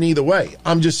answering either way.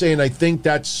 I'm just saying I think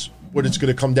that's what it's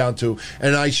going to come down to.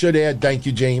 And I should add, thank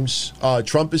you, James,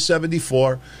 Trump is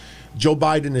 74. Joe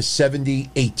Biden is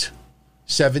 78.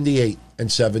 78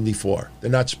 and 74. They're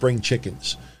not spring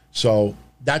chickens. So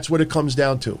that's what it comes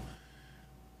down to.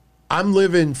 I'm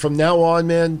living from now on,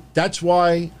 man. That's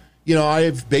why,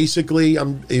 I've basically,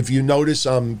 if you notice,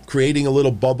 I'm creating a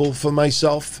little bubble for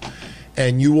myself.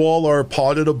 And you all are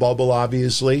part of the bubble,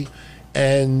 obviously.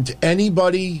 And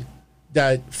anybody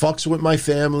that fucks with my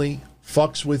family,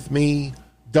 fucks with me,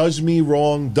 does me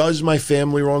wrong, does my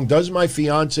family wrong, does my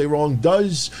fiance wrong,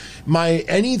 does my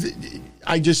anything,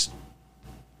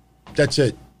 that's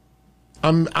it.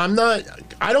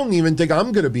 I don't even think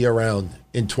I'm going to be around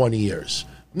in 20 years.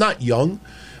 Not young.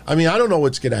 I mean, I don't know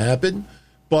what's going to happen,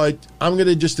 but I'm going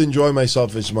to just enjoy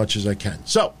myself as much as I can.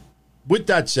 So, with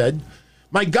that said,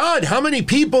 my God, how many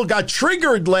people got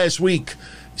triggered last week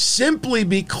simply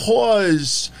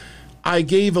because I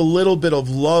gave a little bit of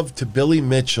love to Billy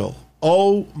Mitchell?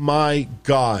 Oh, my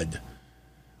God.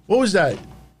 What was that?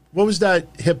 What was that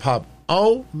hip-hop?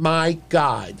 Oh, my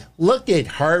God. Look at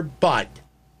her butt.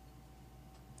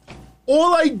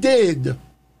 All I did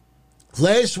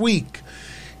last week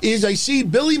is I see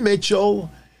Billy Mitchell,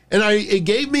 and it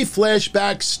gave me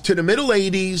flashbacks to the middle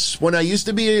 80s when I used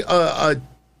to be a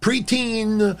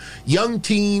preteen, young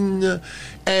teen,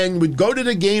 and would go to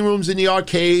the game rooms in the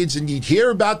arcades, and you'd hear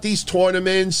about these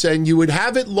tournaments, and you would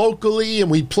have it locally, and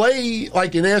we'd play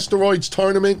like an Asteroids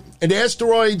tournament. And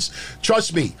Asteroids,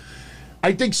 trust me,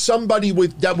 I think somebody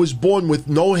that was born with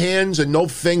no hands and no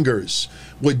fingers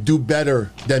would do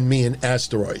better than me in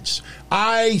Asteroids.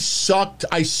 I sucked.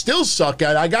 I still suck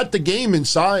at it. I got the game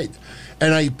inside,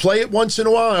 and I play it once in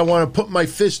a while. I want to put my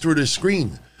fist through the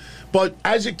screen. But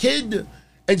as a kid,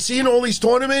 and seeing all these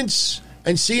tournaments,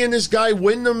 and seeing this guy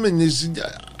win them, and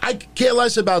I care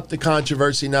less about the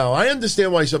controversy now. I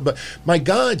understand why but my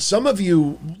God, some of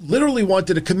you literally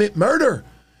wanted to commit murder.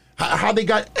 How they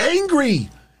got angry.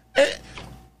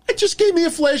 It just gave me a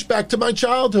flashback to my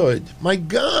childhood. My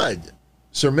God.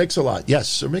 Sir Mix-a-Lot. Yes,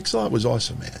 Sir Mix-a-Lot was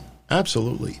awesome, man.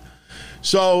 Absolutely.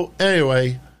 So,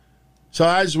 anyway,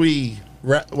 as we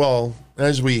wrap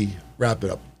it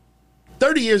up,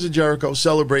 30 years of Jericho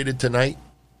celebrated tonight.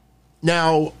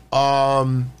 Now,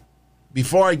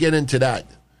 before I get into that,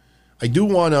 I do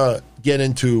want to get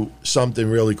into something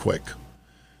really quick,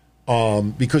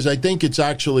 because I think it's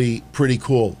actually pretty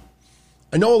cool.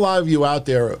 I know a lot of you out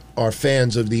there are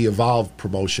fans of the Evolve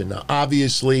promotion. Now,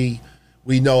 obviously,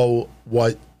 we know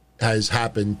what has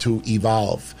happened to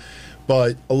Evolve,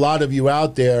 but a lot of you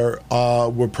out there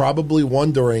were probably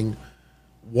wondering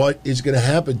what is going to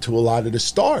happen to a lot of the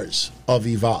stars of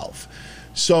Evolve.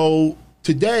 So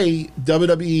today,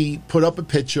 WWE put up a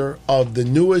picture of the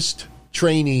newest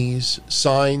trainees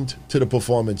signed to the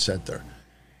Performance Center.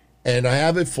 And I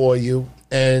have it for you,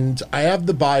 and I have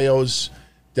the bios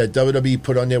that WWE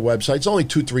put on their website. It's only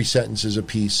 2-3 sentences a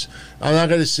piece. I'm not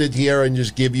going to sit here and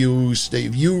just give you,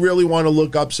 if you really want to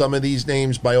look up some of these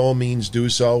names, by all means do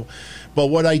so. But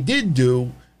what I did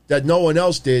do that no one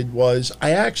else did was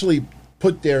I actually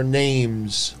put their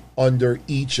names under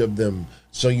each of them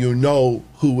so you know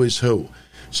who is who.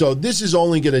 So this is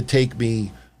only going to take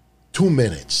me 2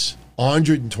 minutes,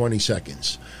 120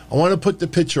 seconds. I want to put the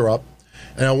picture up,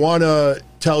 and I want to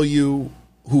tell you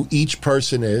who each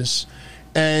person is.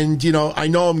 And, I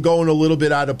know I'm going a little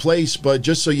bit out of place, but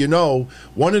just so you know,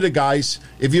 one of the guys,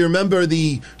 if you remember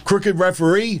the crooked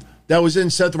referee that was in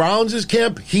Seth Rollins'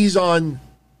 camp, he's on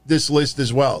this list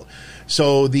as well.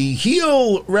 So the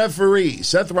heel referee,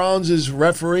 Seth Rollins'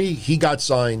 referee, he got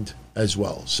signed as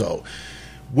well. So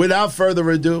without further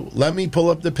ado, let me pull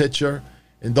up the picture.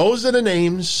 And those are the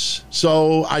names.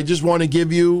 So I just want to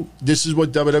give you, this is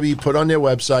what WWE put on their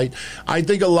website. I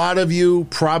think a lot of you,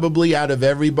 probably out of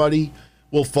everybody,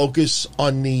 will focus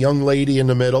on the young lady in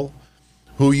the middle,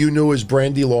 who you knew as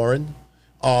Brandi Lauren.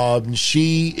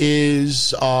 She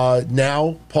is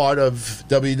now part of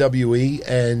WWE,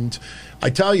 and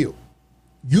I tell you,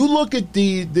 you look at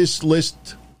this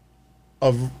list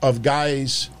of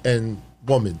guys and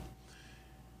women.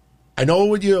 I know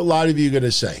what a lot of you are going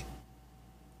to say.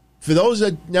 For those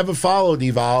that never followed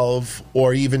Evolve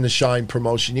or even the Shine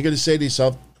promotion, you're going to say to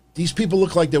yourself, these people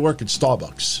look like they work at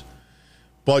Starbucks.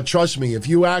 But trust me, if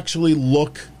you actually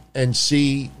look and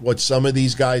see what some of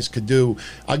these guys could do,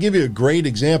 I'll give you a great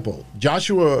example.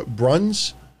 Joshua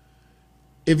Bruns,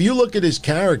 if you look at his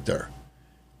character,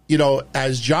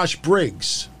 as Josh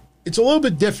Briggs, it's a little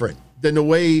bit different than the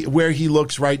way where he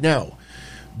looks right now.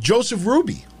 Joseph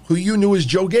Ruby, who you knew as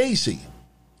Joe Gacy,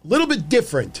 a little bit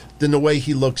different than the way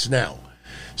he looks now.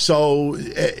 So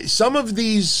some of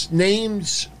these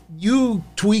names, you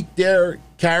tweak their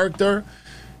character.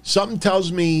 Something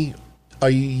tells me a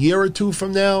year or two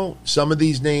from now, some of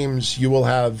these names you will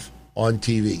have on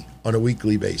TV on a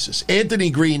weekly basis. Anthony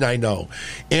Green, I know.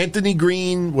 Anthony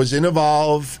Green was in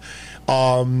Evolve.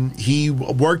 He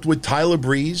worked with Tyler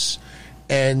Breeze,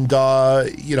 and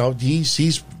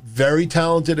he's very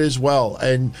talented as well.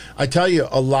 And I tell you,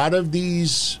 a lot of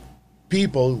these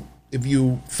people, if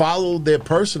you follow their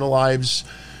personal lives,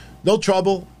 no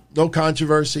trouble, no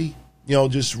controversy.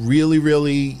 Just really,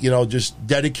 really, just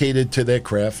dedicated to their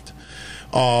craft.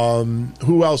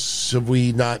 Who else have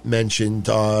we not mentioned?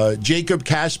 Jacob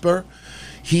Casper.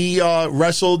 He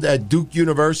wrestled at Duke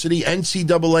University,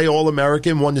 NCAA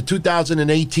All-American, won the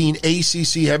 2018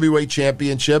 ACC Heavyweight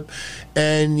Championship,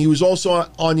 and he was also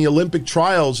on the Olympic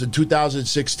trials in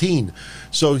 2016.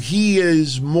 So he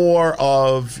is more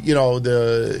of,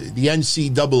 the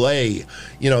NCAA,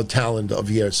 talent of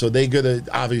here. So they're going to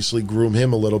obviously groom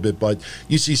him a little bit. But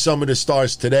you see some of the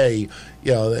stars today,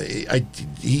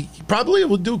 he probably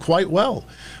will do quite well.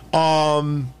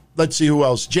 Let's see who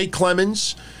else. Jake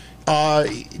Clemens.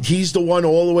 He's the one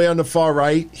all the way on the far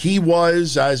right. He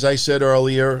was, as I said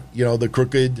earlier, the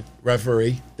crooked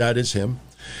referee. That is him.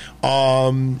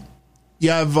 You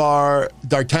have our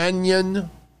D'Artagnan.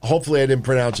 Hopefully I didn't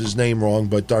pronounce his name wrong,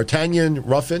 but D'Artagnan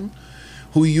Ruffin,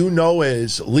 who you know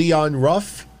as Leon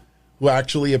Ruff, who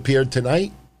actually appeared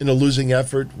tonight in a losing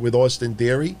effort with Austin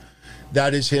Theory.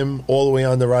 That is him all the way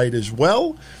on the right as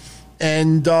well.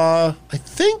 And I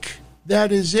think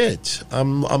that is it.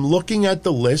 I'm looking at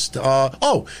the list.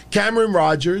 Cameron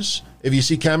Rogers. If you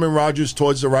see Cameron Rogers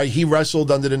towards the right, he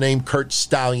wrestled under the name Kurt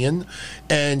Stallion,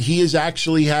 and he has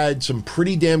actually had some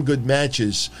pretty damn good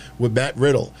matches with Matt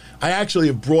Riddle. I actually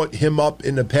have brought him up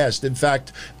in the past. In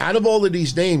fact, out of all of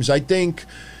these names, I think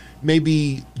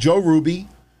maybe Joe Ruby,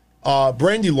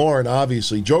 Brandy Lauren,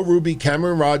 obviously, Joe Ruby,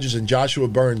 Cameron Rogers, and Joshua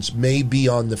Burns may be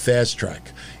on the fast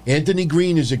track. Anthony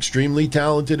Green is extremely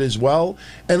talented as well.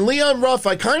 And Leon Ruff,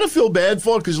 I kind of feel bad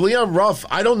for, because Leon Ruff,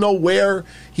 I don't know where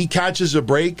he catches a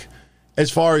break as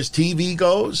far as TV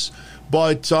goes,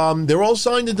 but they're all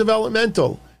signed to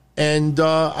developmental. And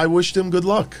I wished him good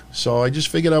luck. So I just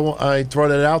figured I'd throw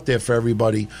that out there for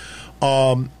everybody.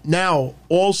 Now,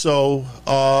 also,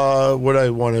 what I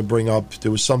want to bring up,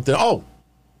 there was something.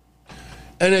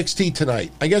 NXT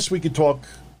tonight. I guess we could talk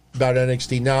about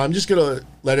NXT now. I'm just going to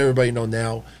let everybody know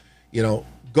now,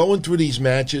 going through these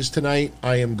matches tonight,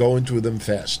 I am going through them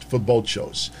fast for both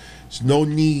shows. There's no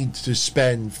need to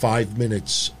spend 5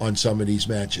 minutes on some of these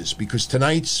matches, because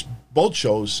tonight's both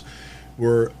shows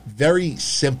were very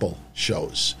simple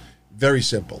shows. Very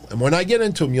simple. And when I get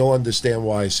into them, you'll understand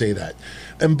why I say that.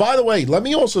 And by the way, let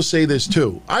me also say this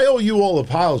too. I owe you all an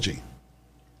apology.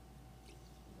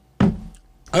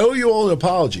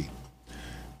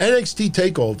 NXT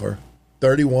TakeOver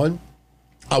 31.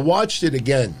 I watched it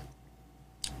again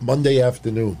Monday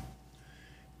afternoon.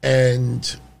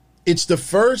 And it's the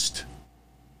first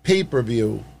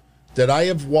pay-per-view that I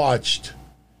have watched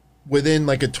within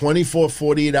like a 24,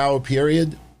 48-hour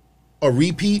period, a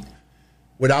repeat,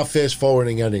 without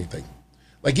fast-forwarding anything.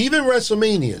 Like even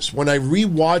WrestleManias, when I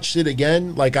rewatched it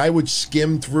again, like I would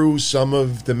skim through some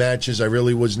of the matches I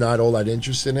really was not all that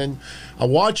interested in. I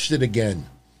watched it again.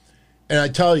 And I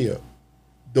tell you,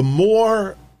 the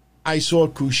more I saw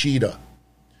Kushida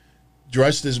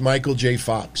dressed as Michael J.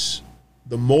 Fox,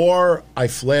 the more I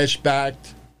flashed back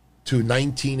to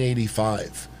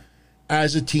 1985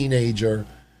 as a teenager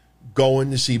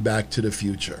going to see Back to the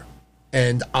Future.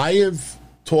 And I have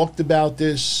talked about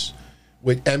this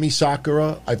with Emi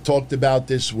Sakura. I've talked about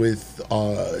this with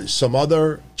some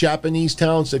other Japanese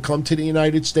talents that come to the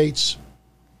United States.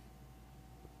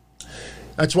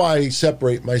 That's why I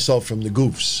separate myself from the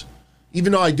goofs,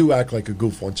 even though I do act like a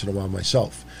goof once in a while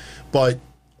myself. But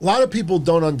a lot of people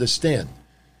don't understand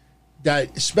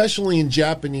that, especially in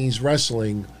Japanese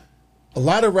wrestling, a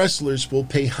lot of wrestlers will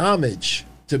pay homage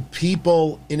to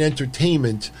people in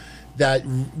entertainment that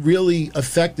really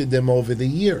affected them over the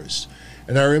years.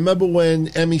 And I remember when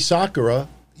Emi Sakura,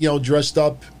 dressed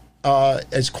up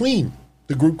as Queen,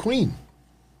 the group Queen.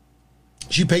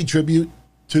 She paid tribute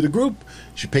to the group.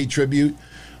 She paid tribute.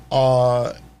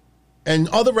 And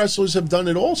other wrestlers have done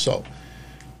it also.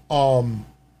 And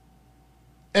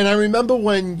I remember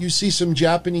when you see some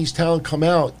Japanese talent come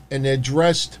out and they're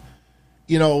dressed,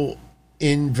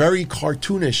 in very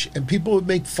cartoonish, and people would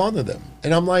make fun of them.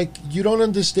 And I'm like, you don't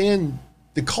understand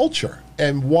the culture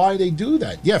and why they do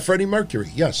that. Yeah, Freddie Mercury.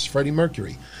 Yes, Freddie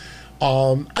Mercury.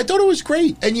 I thought it was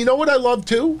great. And you know what I loved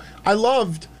too? I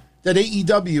loved that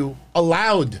AEW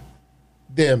allowed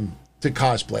them to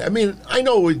cosplay. I mean, I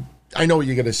know what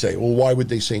you're going to say. Well, why would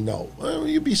they say no? Well,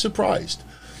 you'd be surprised.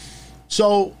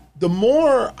 So the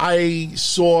more I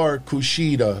saw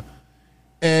Kushida,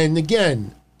 and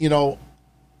again,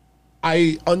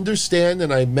 I understand,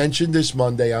 and I mentioned this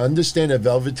Monday, I understand that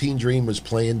Velveteen Dream was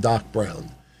playing Doc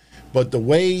Brown. But the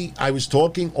way I was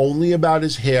talking only about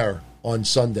his hair on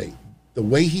Sunday, the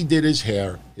way he did his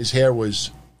hair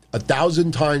was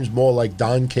 1,000 times more like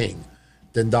Don King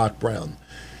than Doc Brown.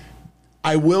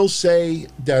 I will say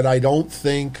that I don't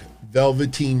think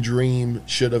Velveteen Dream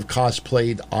should have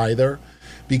cosplayed either,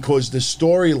 because the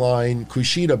storyline,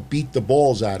 Kushida beat the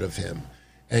balls out of him,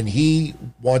 and he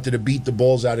wanted to beat the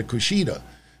balls out of Kushida.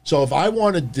 So if I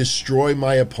want to destroy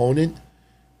my opponent,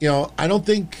 I don't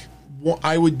think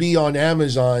I would be on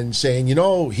Amazon saying,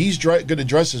 he's going to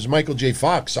dress as Michael J.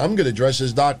 Fox. I'm going to dress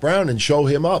as Doc Brown and show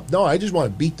him up. No, I just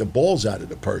want to beat the balls out of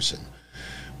the person.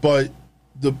 But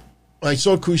I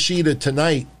saw Kushida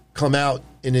tonight come out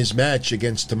in his match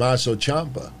against Tommaso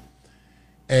Ciampa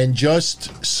and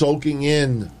just soaking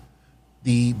in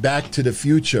the Back to the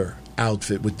Future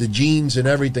outfit with the jeans and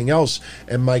everything else.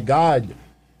 And my God,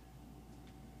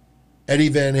 Eddie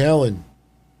Van Halen,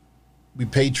 we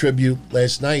paid tribute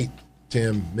last night to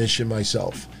him, Mish and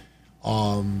myself.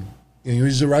 And he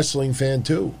was a wrestling fan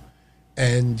too.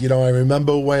 And, I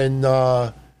remember when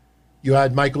you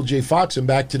had Michael J. Fox in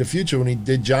Back to the Future when he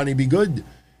did Johnny Be Good.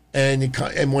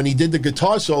 And when he did the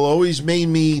guitar solo, always made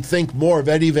me think more of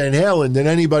Eddie Van Halen than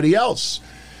anybody else.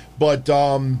 But,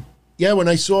 when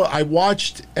I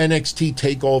watched NXT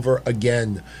TakeOver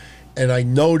again, and I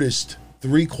noticed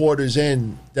 3/4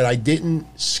 in that I didn't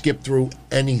skip through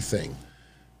anything.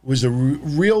 It was a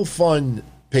real fun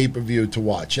pay-per-view to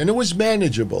watch, and it was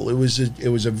manageable. It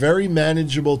was a very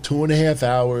manageable 2.5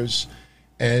 hours,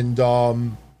 and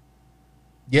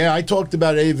I talked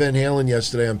about Eddie Van Halen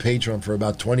yesterday on Patreon for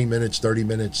about 20 minutes, 30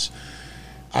 minutes.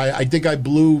 I think I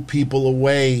blew people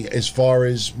away as far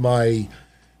as my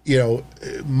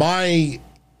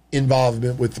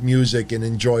involvement with music and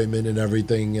enjoyment and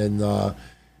everything. And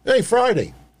hey,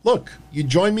 Friday, look, you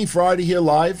join me Friday here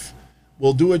live.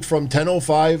 We'll do it from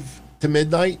 10:05 to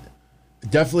midnight.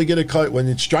 Definitely get a cut. When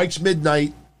it strikes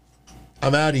midnight,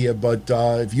 I'm out of here. But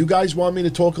if you guys want me to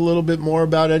talk a little bit more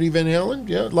about Eddie Van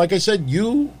Halen, like I said,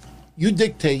 you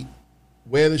dictate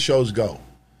where the shows go.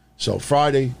 So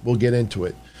Friday, we'll get into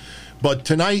it. But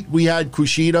tonight, we had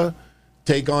Kushida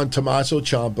take on Tommaso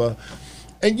Ciampa.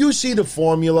 And you see the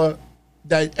formula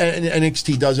that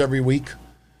NXT does every week.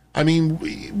 I mean,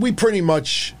 we pretty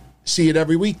much see it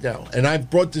every week now. And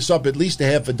I've brought this up at least a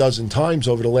half a dozen times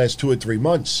over the last 2 or 3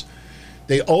 months.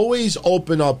 They always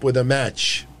open up with a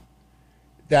match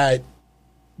that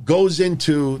goes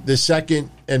into the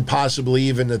second and possibly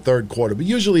even the third quarter, but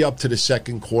usually up to the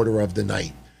second quarter of the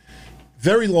night.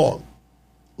 Very long.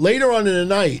 Later on in the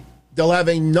night, they'll have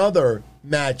another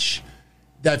match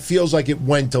that feels like it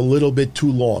went a little bit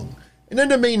too long. And then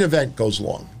the main event goes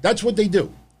long. That's what they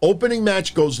do. Opening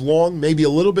match goes long, maybe a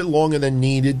little bit longer than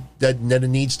it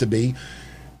needs to be.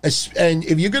 And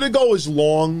if you're going to go as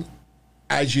long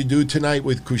as you do tonight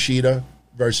with Kushida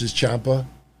versus Ciampa,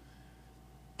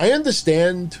 I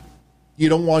understand you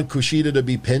don't want Kushida to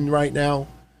be pinned right now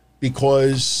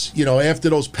because, after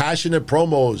those passionate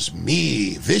promos,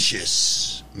 me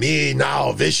vicious, me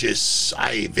now vicious,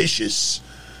 I vicious.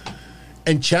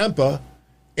 And Ciampa,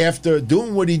 after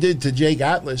doing what he did to Jake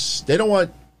Atlas, they don't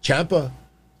want Ciampa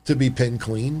to be pinned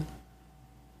clean.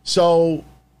 So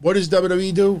what does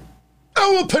WWE do?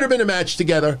 Oh, we'll put them in a match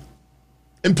together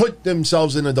and put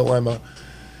themselves in a dilemma.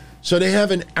 So they have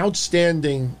an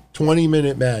outstanding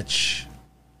 20-minute match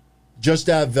just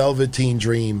to have Velveteen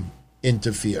Dream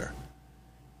interfere.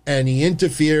 And he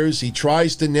interferes. He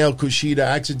tries to nail Kushida,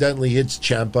 accidentally hits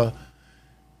Ciampa.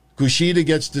 Kushida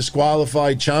gets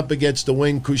disqualified. Ciampa gets the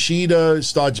win. Kushida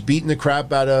starts beating the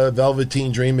crap out of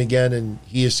Velveteen Dream again, and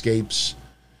he escapes.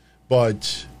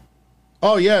 But,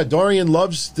 Dorian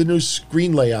loves the new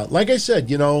screen layout. Like I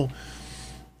said,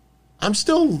 I'm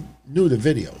still new to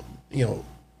video.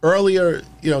 Earlier,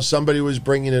 somebody was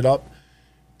bringing it up.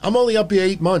 I'm only up here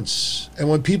 8 months. And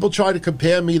when people try to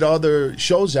compare me to other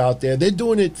shows out there, they're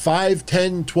doing it 5,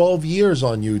 10, 12 years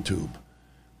on YouTube.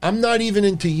 I'm not even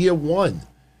into year 1.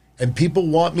 And people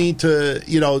want me to,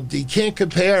 you can't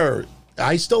compare.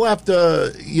 I still have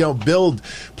to, build.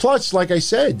 Plus, like I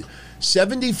said,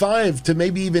 75 to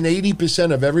maybe even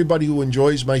 80% of everybody who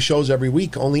enjoys my shows every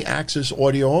week only access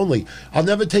audio only. I'll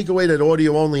never take away that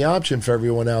audio only option for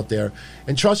everyone out there.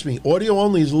 And trust me, audio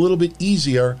only is a little bit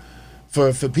easier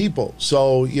for people.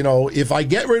 So, if I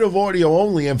get rid of audio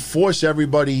only and force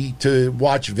everybody to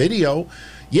watch video,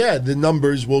 the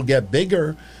numbers will get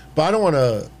bigger. But I don't want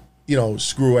to,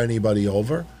 screw anybody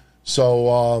over.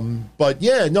 So,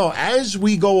 as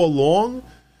we go along,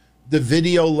 the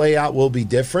video layout will be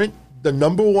different. The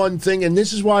number one thing, and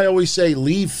this is why I always say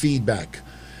leave feedback.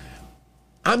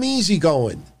 I'm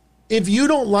easygoing. If you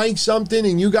don't like something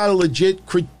and you got a legit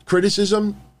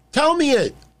criticism, tell me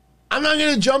it. I'm not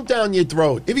going to jump down your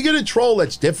throat. If you're going to troll,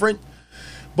 that's different.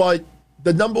 But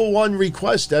the number one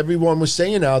request everyone was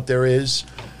saying out there is,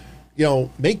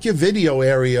 make your video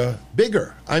area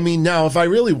bigger. I mean, now, if I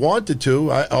really wanted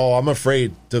to, I'm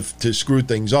afraid to screw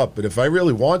things up. But if I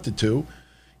really wanted to,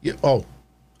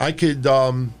 I could,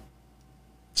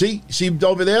 see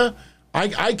over there?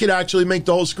 I could actually make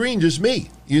the whole screen just me.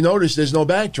 You notice there's no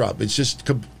backdrop. It's just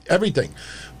everything.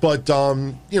 But,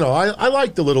 I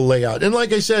like the little layout. And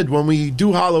like I said, when we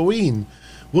do Halloween,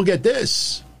 we'll get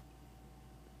this.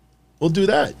 We'll do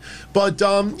that. But,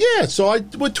 so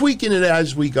we're tweaking it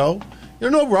as we go.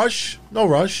 No rush.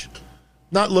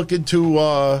 Not looking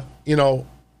to,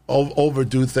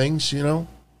 overdo things, You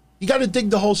got to dig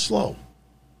the hole slow.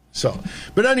 So,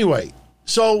 but anyway,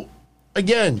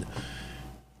 again,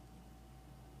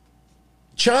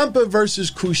 Ciampa versus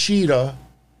Kushida,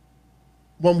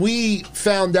 when we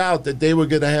found out that they were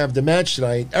going to have the match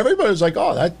tonight, everybody was like,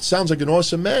 oh, that sounds like an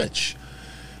awesome match.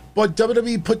 But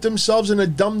WWE put themselves in a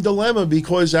dumb dilemma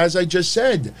because, as I just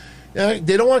said, they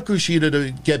don't want Kushida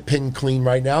to get pinned clean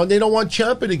right now, and they don't want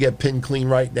Ciampa to get pinned clean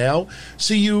right now.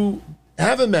 So you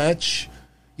have a match,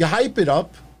 you hype it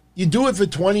up, you do it for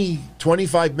 20,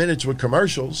 25 minutes with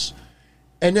commercials,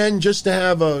 and then just to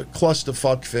have a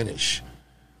clusterfuck finish.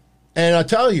 And I'll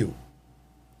tell you,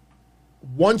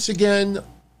 once again,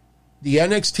 the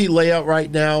NXT layout right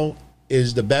now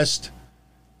is the best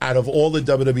out of all the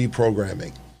WWE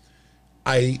programming.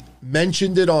 I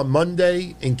mentioned it on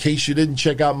Monday. In case you didn't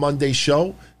check out Monday's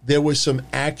show, there was some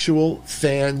actual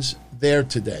fans there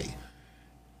today.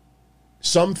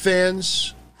 Some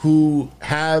fans who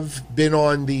have been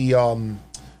on the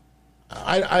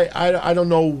I don't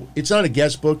know, it's not a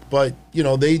guest book, but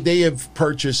they have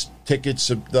purchased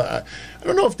tickets. I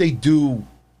don't know if they do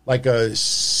like a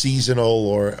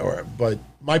seasonal but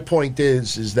my point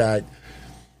is that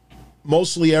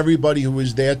mostly everybody who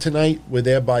was there tonight were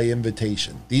there by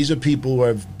invitation. These are people who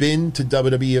have been to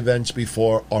WWE events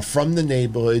before, are from the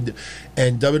neighborhood,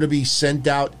 and WWE sent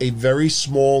out a very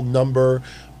small number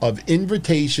of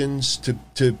invitations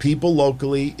to people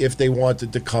locally if they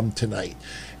wanted to come tonight.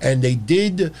 And they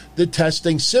did the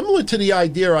testing similar to the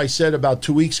idea I said about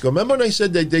 2 weeks ago. Remember when I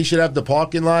said that they should have the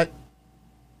parking lot?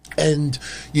 And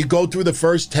you go through the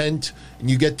first tent and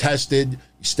you get tested,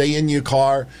 you stay in your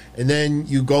car, and then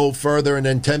you go further, and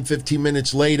then 10, 15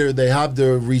 minutes later, they have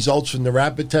the results from the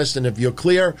rapid test, and if you're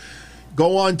clear,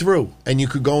 go on through, and you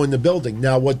could go in the building.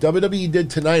 Now, what WWE did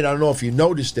tonight, I don't know if you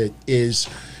noticed it, is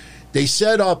they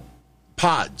set up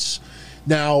pods.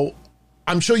 Now,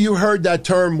 I'm sure you heard that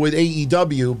term with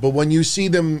AEW, but when you see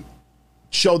them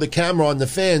show the camera on the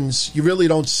fans, you really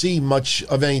don't see much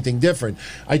of anything different.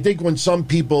 I think when some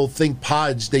people think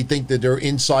pods, they think that they're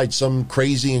inside some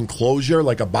crazy enclosure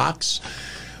like a box.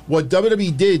 What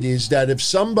WWE did is that if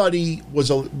somebody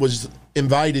was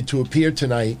invited to appear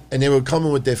tonight and they were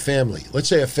coming with their family, let's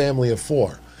say a family of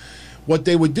 4, what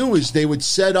they would do is they would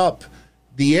set up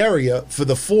the area for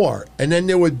the 4, and then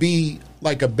there would be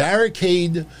like a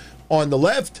barricade on the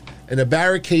left and a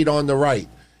barricade on the right.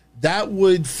 That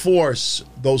would force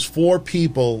those 4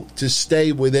 people to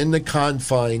stay within the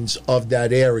confines of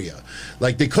that area.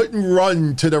 Like they couldn't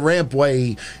run to the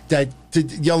rampway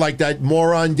like that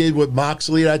moron did with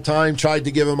Moxley that time, tried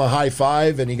to give him a high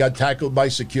five and he got tackled by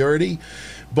security.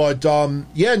 But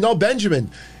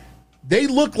Benjamin, they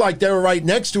looked like they were right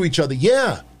next to each other.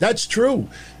 Yeah, that's true.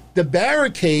 The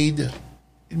barricade,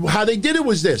 how they did it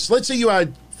was this. Let's say you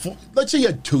had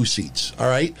 2 seats, all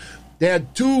right? They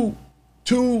had two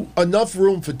enough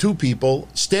room for 2 people,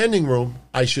 standing room,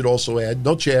 I should also add,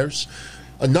 no chairs,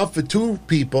 enough for 2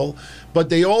 people, but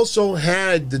they also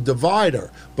had the divider.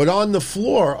 But on the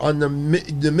floor, on the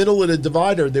middle of the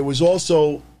divider, there was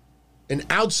also an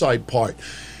outside part.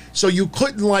 So you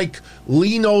couldn't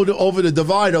lean over the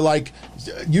divider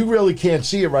you really can't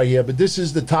see it right here, but this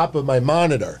is the top of my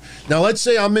monitor. Now let's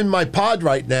say I'm in my pod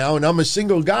right now and I'm a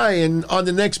single guy, and on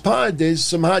the next pod there's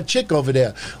some hot chick over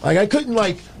there. I couldn't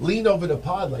lean over the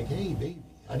pod hey baby,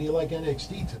 how do you like NXT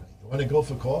tonight? You want to go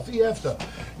for coffee after?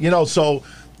 So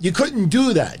you couldn't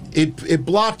do that. It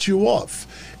blocked you off.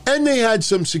 And they had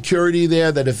some security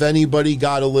there that if anybody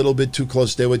got a little bit too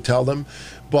close, they would tell them.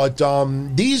 But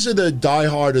these are the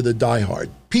diehard of the diehard.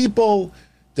 People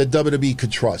that WWE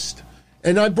could trust.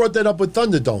 And I brought that up with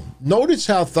Thunderdome. Notice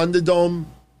how Thunderdome,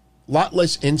 a lot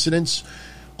less incidents.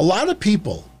 A lot of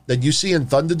people that you see in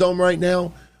Thunderdome right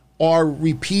now are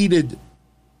repeated,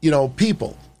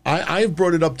 people. I've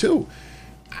brought it up too.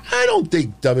 I don't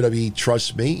think WWE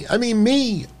trusts me. I mean,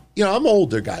 me, I'm an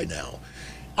older guy now.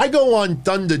 I go on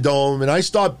Thunderdome and I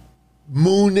start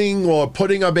mooning or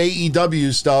putting up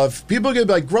AEW stuff. People are going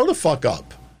to be like, grow the fuck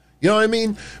up. You know what I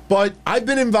mean? But I've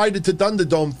been invited to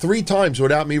Thunderdome 3 times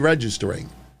without me registering.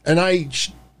 And I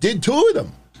did 2 of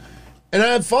them. And I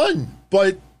had fun.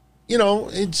 But,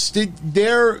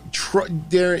 they're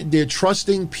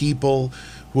trusting people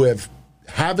who have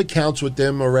have accounts with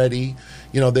them already.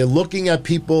 They're looking at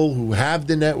people who have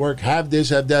the network, have this,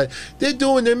 have that.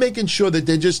 They're making sure that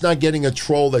they're just not getting a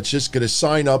troll that's just going to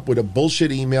sign up with a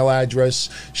bullshit email address,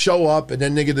 show up, and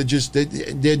then they're going to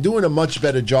they're doing a much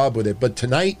better job with it. But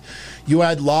tonight, you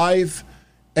had live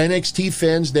NXT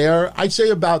fans there. I'd say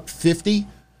about 50. I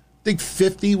think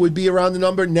 50 would be around the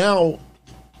number. Now,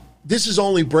 this is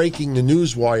only breaking the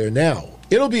news wire now.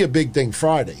 It'll be a big thing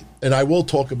Friday, and I will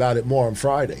talk about it more on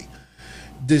Friday.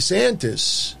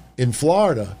 DeSantis in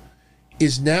Florida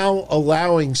is now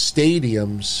allowing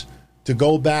stadiums to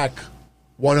go back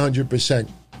 100%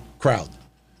 crowd.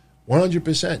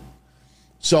 100%.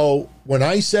 So when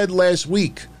I said last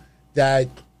week that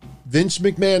Vince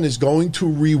McMahon is going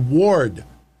to reward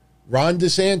Ron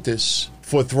DeSantis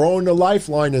for throwing the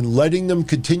lifeline and letting them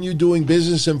continue doing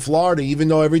business in Florida, even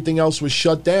though everything else was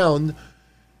shut down,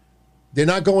 they're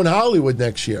not going Hollywood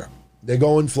next year. They're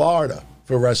going Florida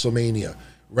for WrestleMania.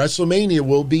 WrestleMania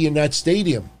will be in that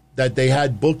stadium that they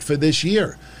had booked for this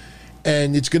year.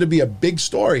 And it's going to be a big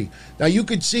story. Now, you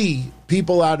could see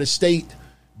people out of state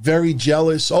very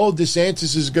jealous. Oh,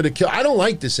 DeSantis is going to kill. I don't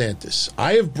like DeSantis.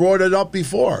 I have brought it up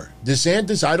before.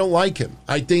 DeSantis, I don't like him.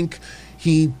 I think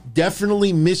he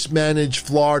definitely mismanaged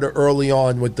Florida early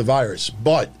on with the virus.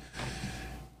 But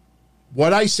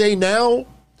what I say now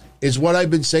is what I've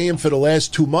been saying for the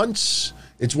last 2 months.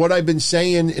 It's what I've been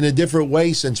saying in a different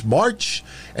way since March,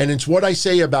 and it's what I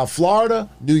say about Florida,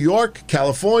 New York,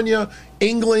 California,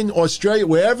 England, Australia,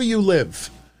 wherever you live.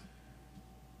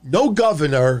 No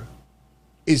governor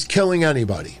is killing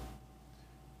anybody.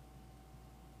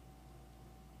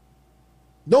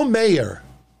 No mayor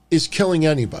is killing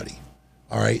anybody,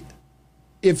 all right?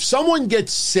 If someone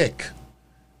gets sick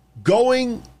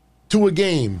going to a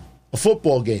game, a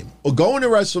football game, or going to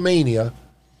WrestleMania,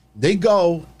 they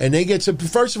go and they get some.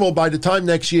 First of all, by the time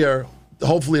next year,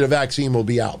 hopefully the vaccine will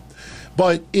be out.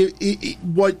 But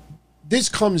what this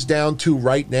comes down to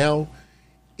right now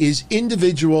is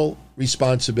individual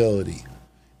responsibility.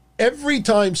 Every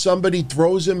time somebody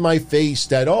throws in my face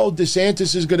that, oh,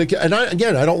 DeSantis is going to kill, and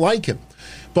I don't like him.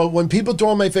 But when people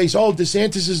throw in my face, oh,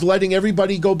 DeSantis is letting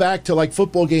everybody go back to like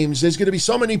football games, there's going to be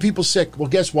so many people sick. Well,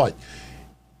 guess what?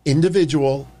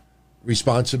 Individual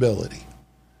responsibility.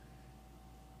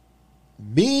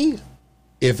 Me,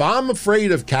 if I'm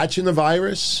afraid of catching the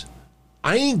virus,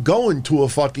 I ain't going to a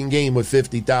fucking game with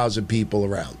 50,000 people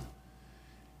around.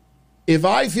 If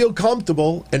I feel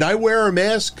comfortable and I wear a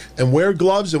mask and wear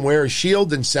gloves and wear a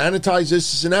shield and sanitize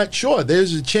this and that, sure,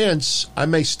 there's a chance I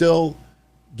may still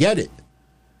get it.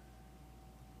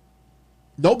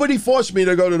 Nobody forced me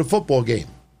to go to the football game.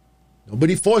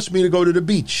 Nobody forced me to go to the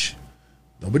beach.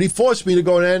 Nobody forced me to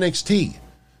go to NXT.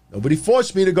 Nobody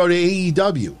forced me to go to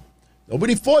AEW.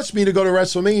 Nobody forced me to go to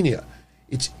WrestleMania.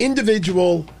 It's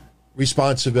individual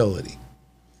responsibility.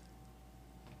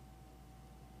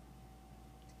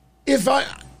 If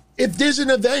there's an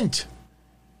event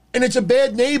and it's a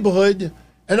bad neighborhood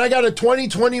and I got a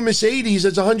 2020 Mercedes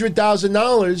that's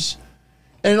 $100,000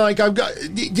 and like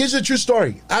here's a true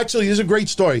story. Actually, here's a great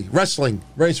story. Wrestling.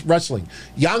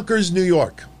 Yonkers, New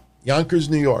York.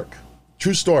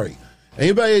 True story.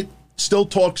 Anybody still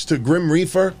talks to Grim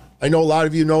Reaper? I know a lot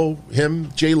of you know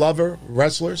him, Jay Lover,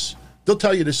 wrestlers. They'll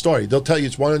tell you the story. They'll tell you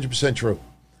it's 100% true.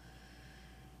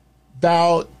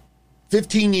 About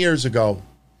 15 years ago,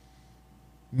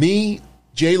 me,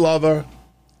 Jay Lover,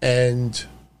 and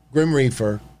Grim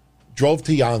Reaper drove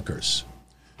to Yonkers.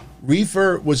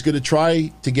 Reefer was going to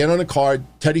try to get on a card.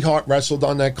 Teddy Hart wrestled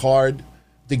on that card.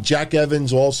 I think Jack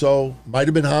Evans also. Might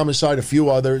have been Homicide, a few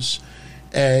others.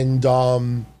 And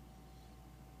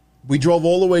we drove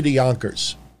all the way to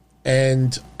Yonkers.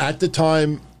 And at the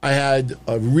time, I had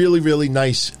a really, really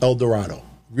nice Eldorado.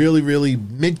 Really, really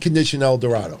mid-condition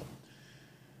Eldorado.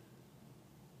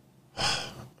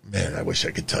 Man, I wish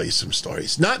I could tell you some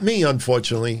stories. Not me,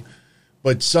 unfortunately,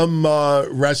 but some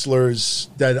wrestlers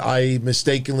that I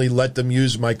mistakenly let them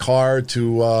use my car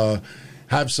to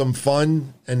have some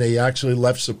fun, and they actually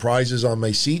left surprises on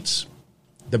my seats,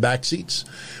 the back seats.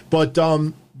 But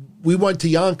we went to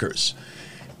Yonkers,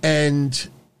 and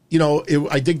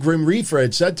I think Grim Reaper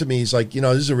had said to me, he's like, this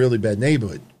is a really bad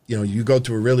neighborhood. You go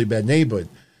to a really bad neighborhood.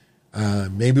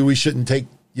 Maybe we shouldn't take,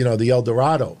 the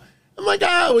Eldorado. I'm like,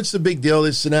 what's the big deal,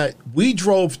 this and that. We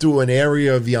drove through an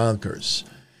area of Yonkers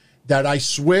that I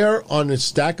swear on a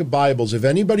stack of Bibles, if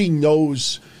anybody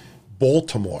knows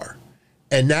Baltimore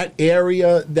and that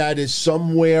area that is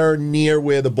somewhere near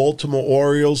where the Baltimore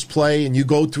Orioles play, and you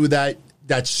go through that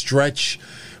stretch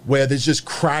where there's just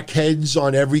crackheads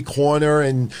on every corner,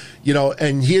 and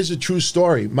here's a true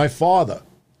story. My father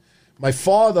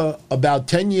about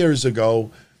 10 years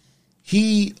ago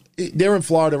they're in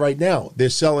Florida right now. They're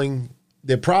selling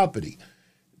their property.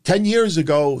 10 years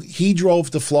ago, he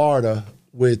drove to Florida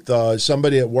with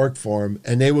somebody that worked for him,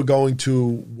 and they were going to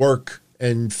work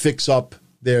and fix up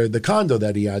the condo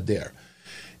that he had there.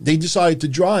 They decided to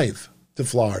drive to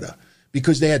Florida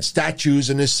because they had statues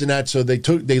and this and that. So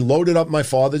they loaded up my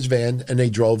father's van and they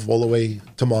drove all the way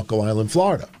to Marco Island,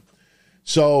 Florida.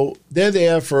 So they're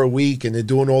there for a week and they're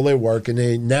doing all their work, and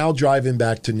they're now driving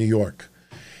back to New York.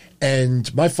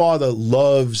 And my father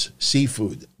loves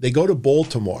seafood. They go to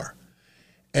Baltimore,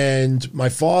 and my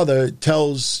father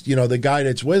tells, the guy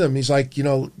that's with him, he's like,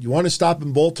 you want to stop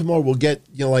in Baltimore? We'll get,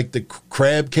 like the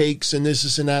crab cakes and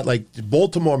this and that. Like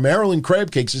Baltimore, Maryland crab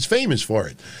cakes is famous for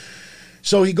it.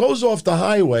 So he goes off the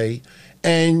highway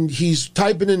and he's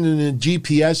typing in a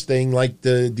GPS thing, like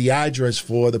the address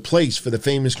for the place for the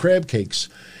famous crab cakes.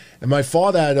 And my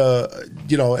father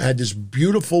had this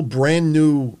beautiful brand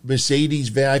new Mercedes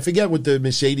van. I forget what the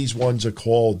Mercedes ones are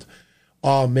called.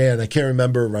 Oh man, I can't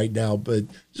remember right now, but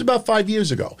it's about 5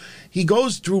 years ago. He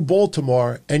goes through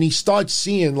Baltimore and he starts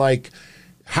seeing like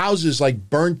houses like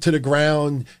burnt to the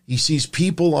ground. He sees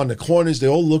people on the corners. They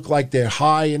all look like they're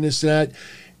high and this and that.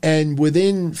 And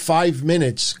within 5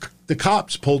 minutes, the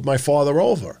cops pulled my father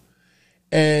over.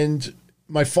 And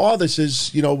my father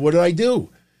says, what did I do?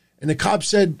 And the cop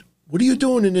said, what are you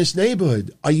doing in this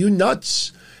neighborhood? Are you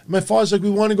nuts? And my father's like, we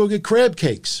want to go get crab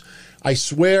cakes. I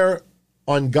swear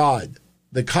on God,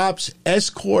 the cops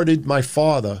escorted my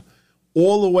father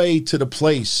all the way to the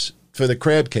place for the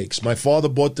crab cakes. My father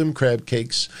bought them crab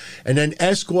cakes and then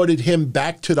escorted him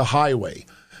back to the highway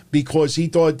because he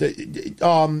thought that,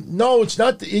 no, it's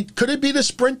not. Could it be the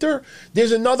Sprinter?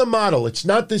 There's another model. It's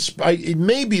not this. It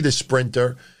may be the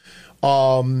Sprinter.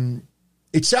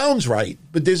 It sounds right,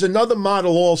 but there's another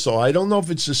model also. I don't know if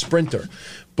it's the Sprinter,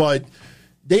 but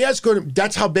they escorted him.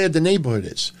 That's how bad the neighborhood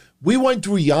is. We went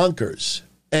through Yonkers,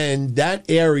 and that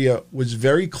area was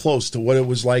very close to what it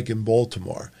was like in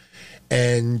Baltimore.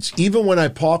 And even when I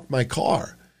parked my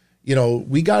car,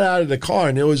 we got out of the car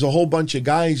and there was a whole bunch of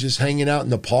guys just hanging out in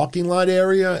the parking lot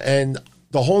area. And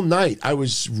the whole night I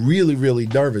was really, really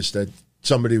nervous that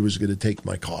somebody was going to take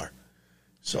my car.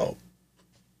 So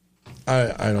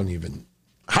I don't even,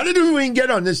 how did we even get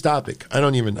on this topic? I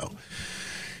don't even know.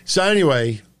 So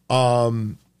anyway,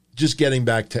 just getting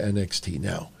back to NXT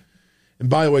now. And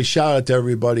by the way, shout out to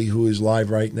everybody who is live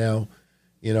right now.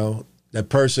 That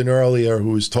person earlier who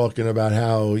was talking about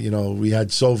how, we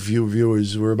had so few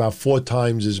viewers. We're about 4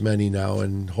 times as many now,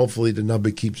 and hopefully the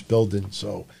number keeps building.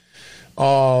 So,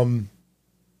 no,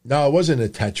 it wasn't a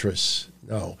Tetris.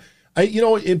 No.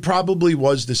 It probably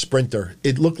was the Sprinter.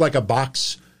 It looked like a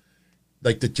box.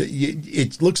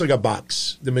 It looks like a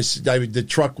box. The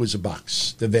truck was a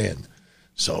box, the van.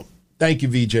 So, thank you,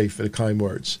 VJ, for the kind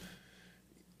words.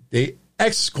 They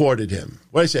escorted him.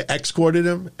 What did I say? Escorted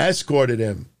him? Escorted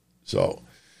him. So,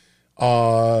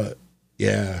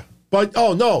 yeah. But,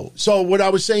 oh, no. So what I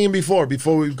was saying before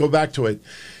we go back to it.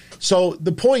 So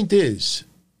the point is,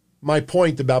 my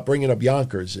point about bringing up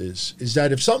Yonkers is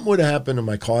that if something would have happened in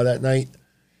my car that night,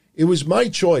 it was my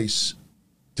choice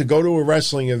to go to a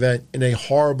wrestling event in a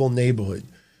horrible neighborhood.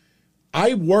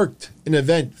 I worked an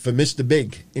event for Mr.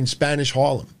 Big in Spanish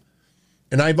Harlem.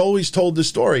 And I've always told the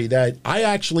story that I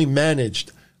actually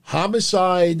managed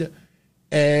Homicide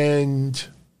and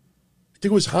I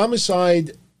think it was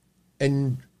Homicide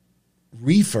and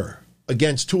Reefer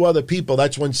against 2 other people.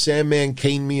 That's when Sandman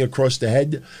caned me across the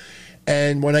head.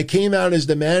 And when I came out as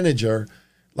the manager,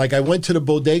 I went to the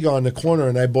bodega on the corner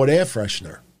and I bought air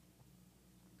freshener.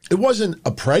 It wasn't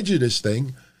a prejudice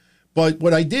thing, but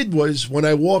what I did was when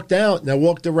I walked out and I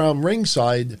walked around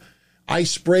ringside, I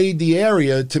sprayed the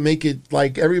area to make it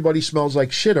like everybody smells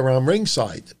like shit around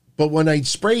ringside. But when I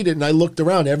sprayed it and I looked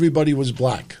around, everybody was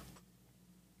black.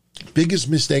 Biggest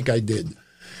mistake I did.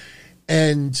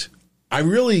 And I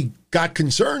really got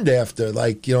concerned after,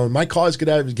 my cars could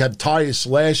have tires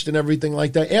slashed and everything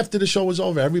like that. After the show was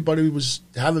over, everybody was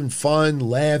having fun,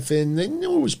 laughing. They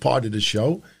knew it was part of the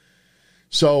show.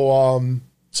 So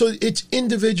it's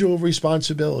individual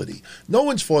responsibility. No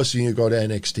one's forcing you to go to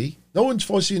NXT. No one's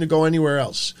forcing you to go anywhere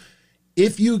else.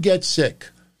 If you get sick,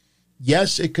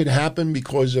 yes, it could happen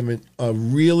because of a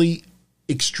really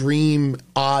extreme,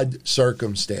 odd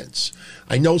circumstance.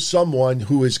 I know someone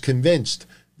who is convinced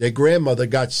their grandmother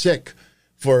got sick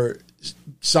for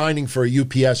signing for a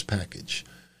UPS package.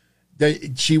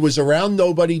 She was around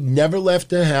nobody, never left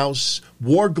the house,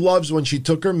 wore gloves when she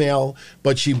took her mail,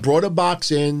 but she brought a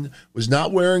box in, was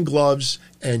not wearing gloves,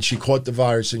 and she caught the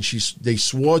virus. And they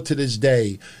swore to this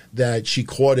day that she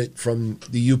caught it from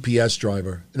the UPS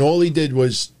driver. And all he did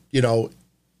was,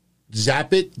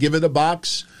 zap it, give her the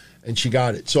box, and she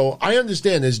got it. So I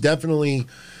understand there's definitely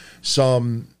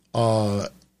some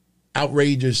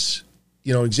outrageous,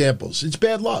 examples. It's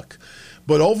bad luck.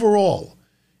 But overall,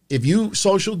 if you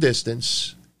social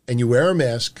distance and you wear a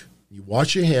mask, you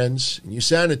wash your hands and you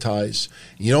sanitize,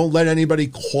 and you don't let anybody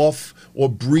cough or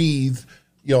breathe,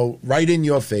 right in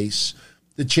your face,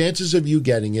 the chances of you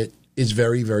getting it is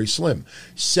very, very slim.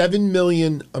 7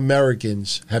 million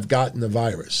Americans have gotten the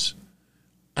virus.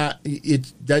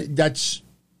 That's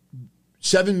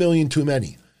 7 million too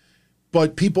many.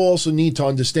 But people also need to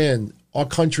understand our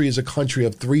country is a country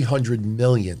of 300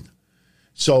 million.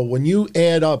 So when you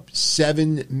add up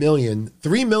 7 million,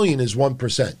 3 million is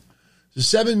 1%. So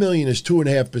 7 million is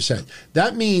 2.5%.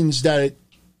 That means that,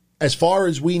 as far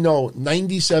as we know,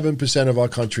 97% of our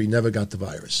country never got the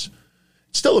virus.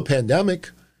 It's still a pandemic.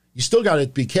 You still got to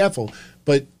be careful.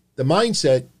 But the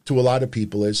mindset to a lot of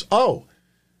people is, oh,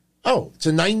 it's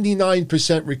a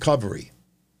 99% recovery.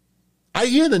 I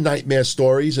hear the nightmare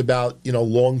stories about,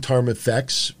 long-term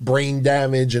effects, brain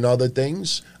damage and other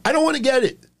things. I don't want to get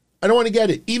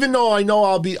it. Even though I know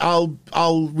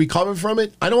I'll recover from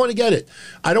it, I don't want to get it.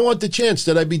 I don't want the chance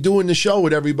that I'd be doing the show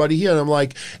with everybody here. And I'm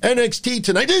like, NXT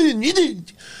tonight,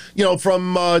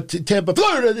 from Tampa,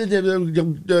 Florida.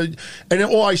 And then,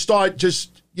 I start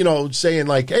just, saying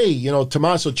like, hey,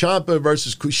 Tommaso Ciampa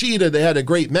versus Kushida, they had a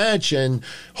great match and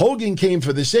Hogan came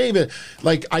for the save.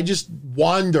 Like, I just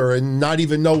wander and not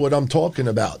even know what I'm talking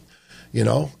about. I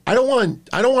don't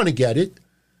want to get it.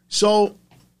 So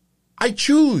I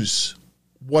choose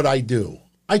what I do.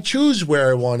 I choose where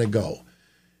I want to go.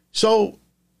 So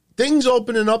things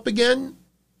opening up again,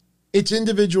 it's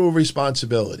individual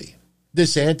responsibility.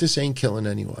 DeSantis ain't killing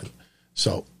anyone.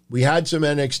 So we had some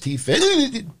NXT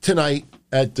fans tonight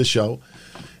at the show,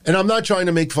 and I'm not trying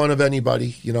to make fun of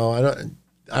anybody.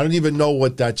 I don't even know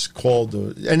what that's called,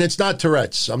 and it's not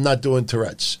Tourette's. I'm not doing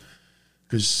Tourette's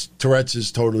because Tourette's is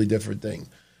a totally different thing.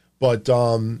 But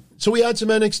so we had some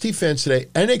NXT fans today.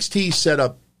 NXT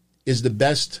setup is the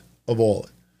best of all.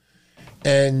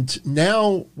 And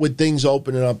now with things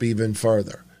opening up even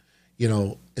further,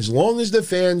 as long as the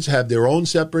fans have their own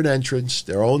separate entrance,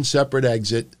 their own separate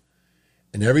exit,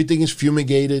 and everything is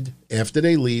fumigated after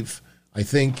they leave, I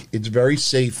think it's very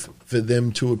safe for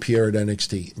them to appear at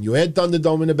NXT. And you add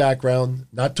Thunderdome in the background,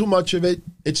 not too much of it.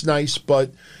 It's nice,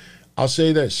 but I'll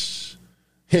say this.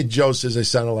 Joe says I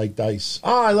sounded like Dice.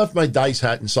 I left my Dice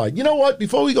hat inside. You know what?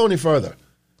 Before we go any further,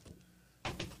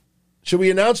 should we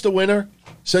announce the winner?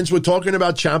 Since we're talking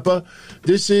about Ciampa,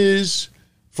 this is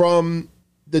from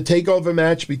the takeover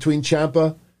match between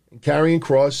Ciampa and Karrion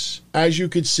Kross. As you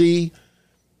can see,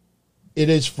 it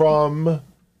is from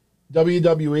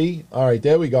WWE. All right,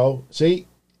 there we go. See?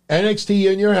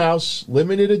 NXT in your house,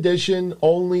 limited edition,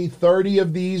 only 30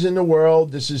 of these in the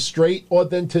world. This is straight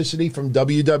authenticity from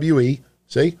WWE.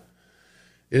 See?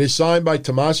 It is signed by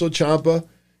Tommaso Ciampa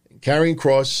and Karrion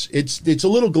Kross. It's a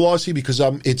little glossy because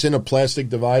it's in a plastic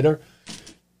divider.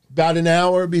 About an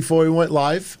hour before we went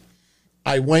live,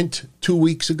 I went 2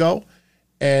 weeks ago,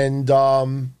 and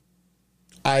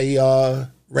I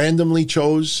randomly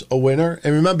chose a winner.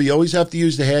 And remember, you always have to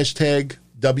use the hashtag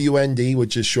WND,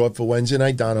 which is short for Wednesday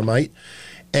Night Don-O-Mite.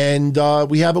 And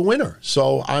we have a winner.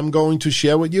 So I'm going to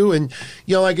share with you. And,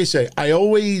 like I say, I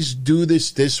always do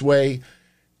this way.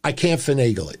 I can't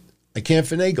finagle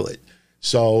it.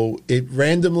 So it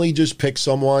randomly just picks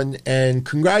someone, and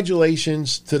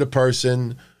congratulations to the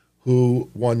person who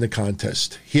won the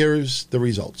contest. Here's the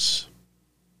results.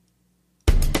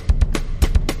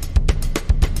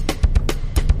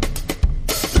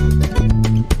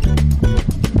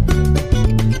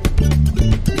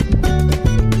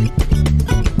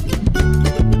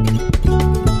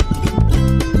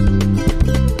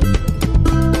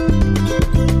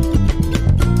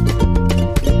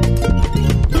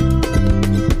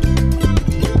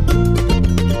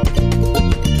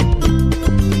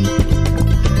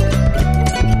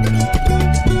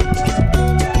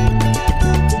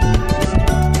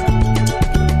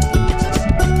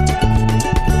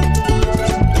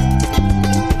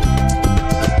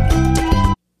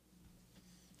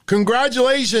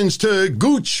 Congratulations to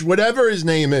Gooch, whatever his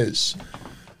name is.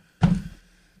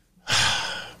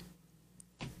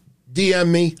 DM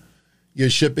me your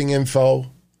shipping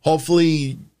info.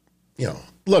 Hopefully,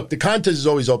 look, the contest is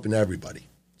always open to everybody.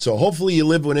 So hopefully you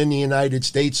live within the United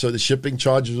States so the shipping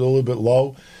charge is a little bit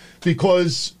low,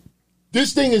 because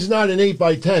this thing is not an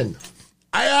 8x10.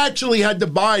 I actually had to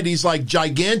buy these like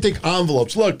gigantic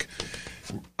envelopes. Look,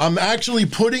 I'm actually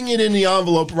putting it in the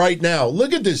envelope right now.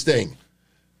 Look at this thing.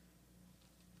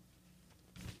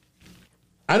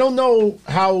 I don't know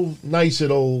how nice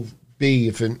it'll be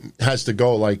if it has to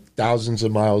go like thousands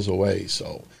of miles away.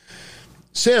 So,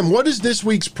 Sam, what is this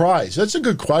week's prize? That's a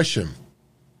good question.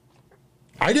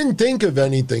 I didn't think of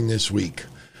anything this week.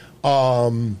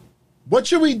 What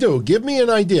should we do? Give me an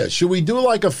idea. Should we do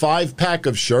like a 5-pack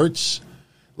of shirts?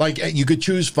 Like you could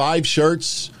choose 5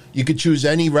 shirts. You could choose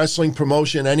any wrestling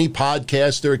promotion, any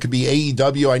podcaster. It could be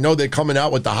AEW. I know they're coming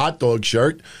out with the hot dog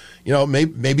shirt. You know,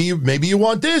 maybe you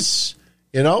want this,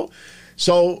 you know?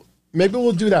 So maybe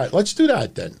we'll do that. Let's do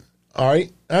that then. All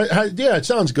right? Yeah, it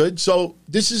sounds good. So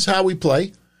this is how we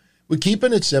play. We're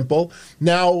keeping it simple.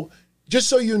 Now, just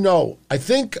so you know, I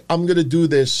think I'm going to do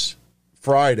this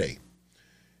Friday.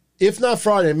 If not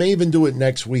Friday, I may even do it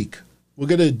next week. We're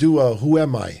going to do a Who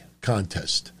Am I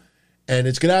contest. And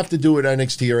it's going to have to do with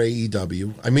NXT or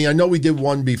AEW. I mean, I know we did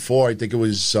one before. I think it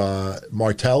was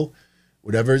Martel,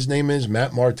 whatever his name is,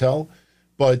 Matt Martel.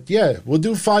 But, yeah, we'll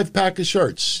do 5-pack of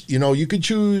shirts. You know, you could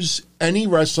choose any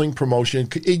wrestling promotion.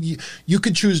 You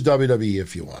could choose WWE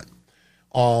if you want.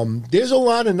 There's a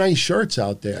lot of nice shirts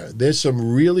out there. There's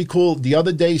some really cool. The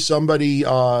other day, somebody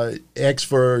asked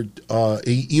for a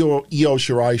Io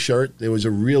Shirai shirt. There was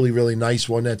a really, really nice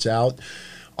one that's out.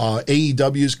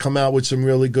 AEW's come out with some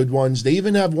really good ones. They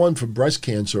even have one for breast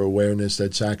cancer awareness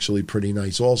that's actually pretty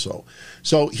nice also.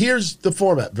 So here's the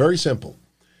format. Very simple.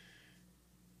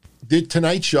 Did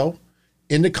tonight's show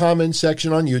in the comments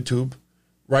section on YouTube.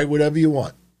 Write whatever you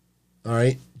want. All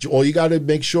right. All you got to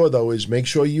make sure, though, is make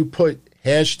sure you put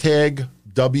hashtag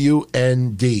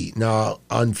WND. Now,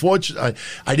 unfortunately,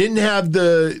 I didn't have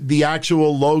the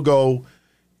actual logo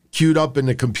queued up in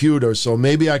the computer, so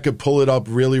maybe I could pull it up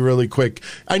really, really quick.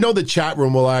 I know the chat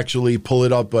room will actually pull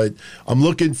it up, but I'm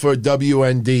looking for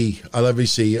WND. Let me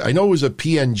see. I know it was a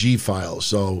PNG file,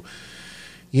 so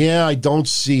yeah, I don't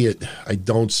see it.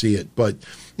 But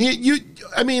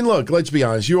I mean, look, let's be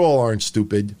honest. You all aren't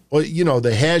stupid. Well, you know,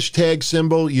 the hashtag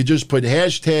symbol, you just put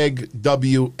hashtag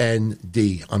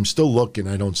WND. I'm still looking.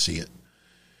 I don't see it.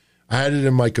 I had it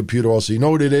in my computer also. You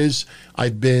know what it is?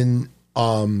 I've been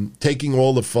taking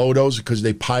all the photos because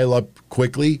they pile up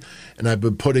quickly, and I've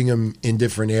been putting them in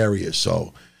different areas.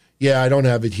 So, yeah, I don't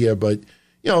have it here, but,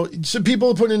 you know, some people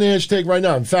are putting the hashtag right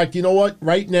now. In fact, you know what?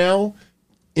 Right now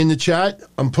in the chat,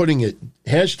 I'm putting it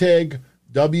hashtag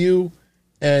WND.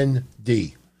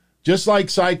 Just like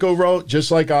Psycho wrote,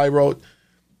 just like I wrote.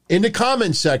 In the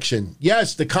comment section,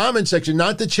 yes, the comment section,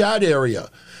 not the chat area,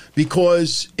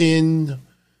 because in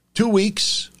 2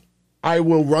 weeks, I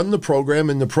will run the program,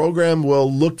 and the program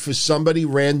will look for somebody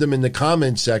random in the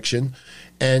comment section,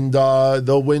 and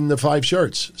they'll win the 5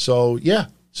 shirts. So, yeah,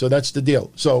 so that's the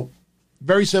deal. So,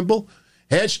 very simple.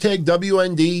 Hashtag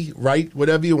WND, write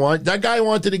whatever you want. That guy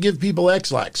wanted to give people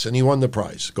X-Lax, and he won the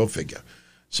prize. Go figure.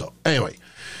 So, anyway.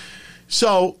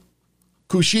 So,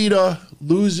 Kushida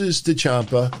loses to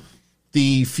Ciampa.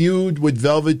 The feud with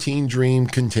Velveteen Dream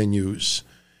continues.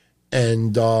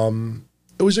 And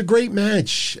it was a great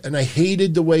match, and I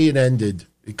hated the way it ended.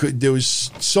 There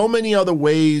was so many other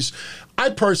ways.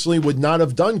 I personally would not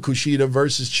have done Kushida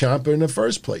versus Ciampa in the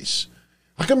first place.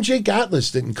 How come Jake Atlas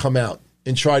didn't come out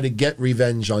and try to get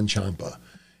revenge on Ciampa?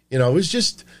 You know, it was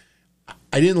just,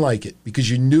 I didn't like it because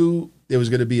you knew there was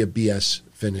going to be a BS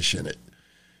finish in it.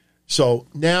 So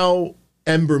now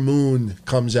Ember Moon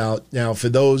comes out. Now, for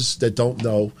those that don't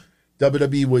know,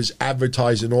 WWE was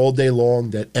advertising all day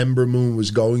long that Ember Moon was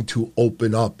going to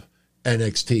open up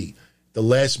NXT. The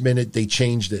last minute, they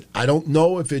changed it. I don't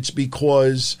know if it's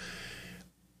because,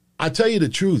 I'll tell you the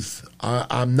truth,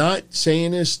 I'm not saying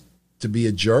this to be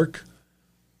a jerk.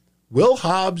 Will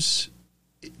Hobbs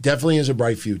definitely has a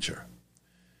bright future.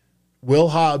 Will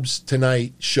Hobbs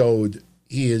tonight showed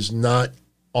he is not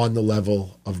on the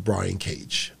level of Brian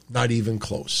Cage. Not even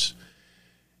close.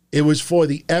 It was for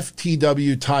the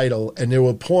FTW title, and there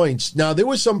were points. Now, there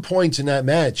were some points in that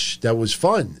match that was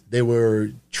fun. They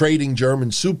were trading German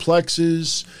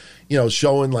suplexes, you know,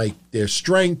 showing, like, their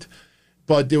strength.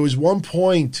 But there was one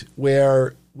point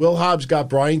where Will Hobbs got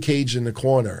Brian Cage in the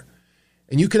corner,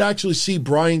 and you could actually see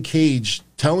Brian Cage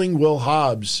telling Will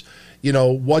Hobbs, you know,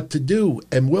 what to do.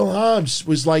 And Will Hobbs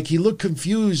was like, he looked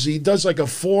confused. He does, like, a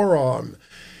forearm.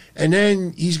 And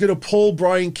then he's going to pull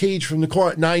Brian Cage from the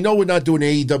corner. Now, I know we're not doing an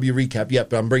AEW recap yet,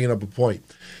 but I'm bringing up a point.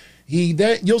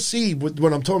 You'll see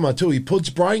what I'm talking about, too. He puts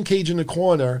Brian Cage in the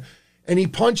corner, and he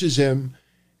punches him.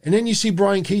 And then you see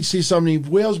Brian Cage see something. He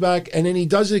wails back, and then he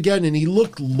does it again, and he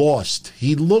looked lost.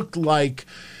 He looked like,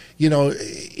 you know,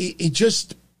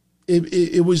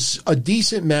 it was a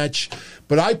decent match.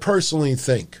 But I personally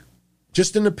think,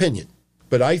 just an opinion,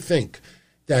 but I think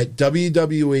that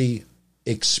WWE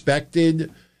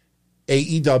expected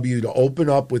AEW to open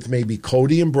up with maybe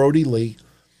Cody and Brody Lee,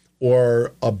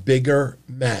 or a bigger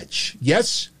match.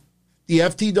 Yes, the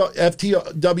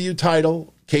FTW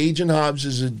title, Cage and Hobbs,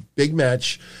 is a big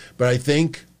match, but I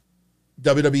think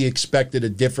WWE expected a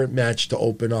different match to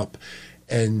open up.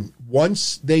 And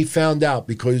once they found out,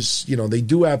 because, they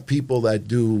do have people that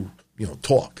do,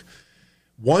 talk.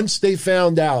 Once they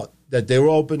found out that they were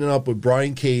opening up with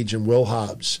Brian Cage and Will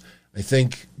Hobbs, I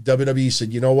think WWE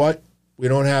said, you know what? We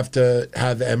don't have to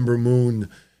have Ember Moon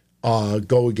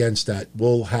go against that.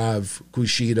 We'll have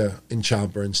Kushida and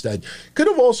Ciampa instead. Could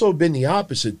have also been the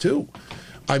opposite, too.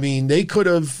 I mean, they could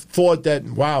have thought that,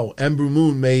 wow, Ember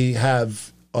Moon may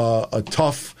have a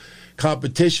tough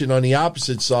competition on the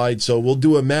opposite side, so we'll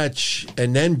do a match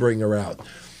and then bring her out.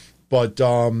 But,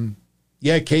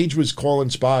 Cage was calling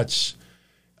spots.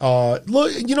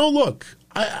 Look,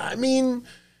 I mean,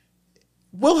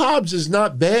 Will Hobbs is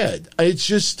not bad. It's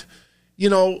just,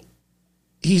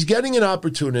 he's getting an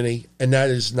opportunity, and that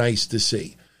is nice to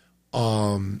see.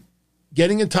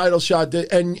 Getting a title shot,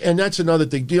 and that's another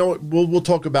thing. We'll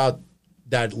talk about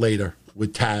that later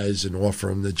with Taz and offer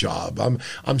him the job.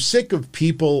 I'm sick of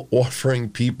people offering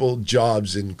people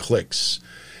jobs in cliques.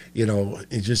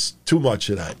 It's just too much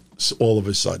of that all of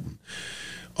a sudden.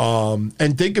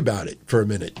 And think about it for a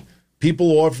minute.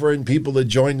 People offering people to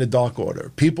join the Dark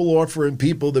Order. People offering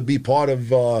people to be part of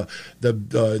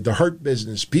the Hurt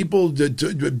Business. People to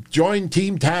join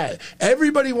Team Taz.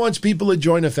 Everybody wants people to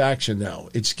join a faction now.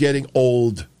 It's getting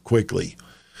old quickly.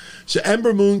 So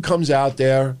Ember Moon comes out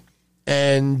there,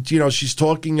 and, she's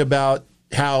talking about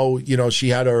how, she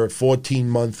had her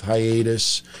 14-month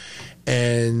hiatus,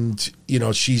 and,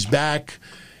 she's back.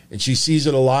 And she sees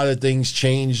that a lot of things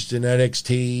changed in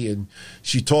NXT. And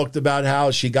she talked about how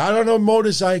she got on a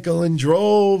motorcycle and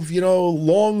drove,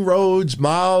 long roads,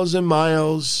 miles and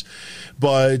miles.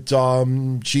 But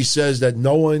she says that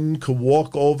no one could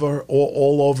walk over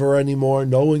all over her anymore.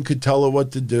 No one could tell her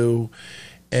what to do.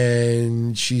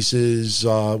 And she says,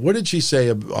 what did she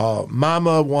say?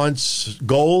 Mama wants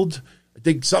gold. I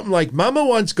think something like Mama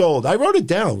wants gold. I wrote it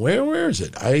down. Where is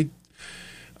it?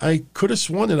 I could have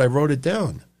sworn that I wrote it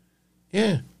down.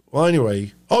 Yeah. Well,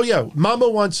 anyway. Oh, yeah. Mama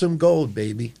wants some gold,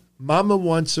 baby. Mama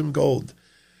wants some gold.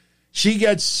 She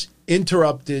gets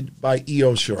interrupted by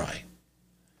Io Shirai.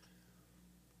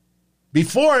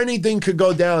 Before anything could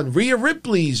go down, Rhea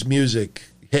Ripley's music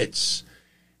hits.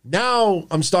 Now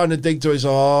I'm starting to think to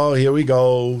myself, oh, here we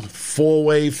go.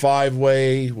 4-way,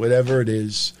 5-way, whatever it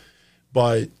is.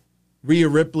 But Rhea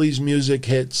Ripley's music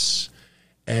hits.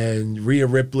 And Rhea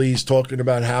Ripley's talking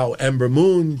about how Ember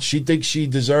Moon, she thinks she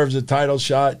deserves a title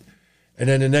shot. And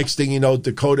then the next thing you know,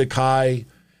 Dakota Kai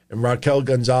and Raquel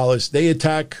Gonzalez, they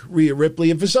attack Rhea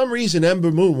Ripley. And for some reason,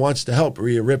 Ember Moon wants to help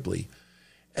Rhea Ripley.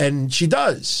 And she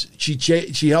does.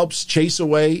 She helps chase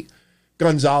away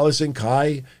Gonzalez and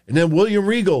Kai. And then William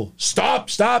Regal, stop.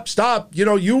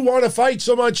 You want to fight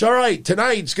so much. All right,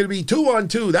 tonight it's going to be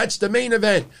 2-on-2. That's the main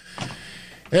event.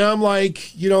 And I'm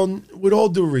like, with all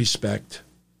due respect,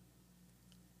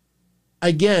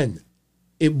 again,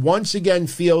 it once again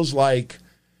feels like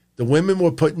the women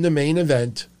were put in the main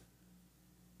event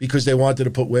because they wanted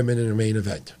to put women in the main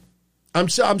event. I'm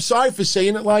sorry for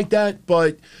saying it like that,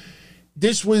 but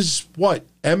this was what?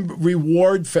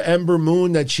 Reward for Ember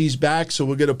Moon that she's back, so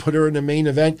we're going to put her in the main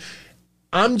event.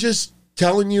 I'm just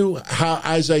telling you how,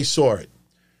 as I saw it.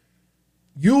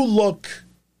 You look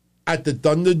at the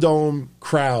Thunderdome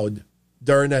crowd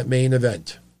during that main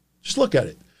event. Just look at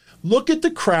it. Look at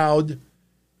the crowd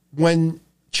when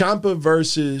Ciampa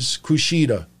versus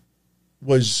Kushida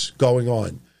was going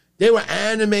on. They were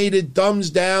animated, thumbs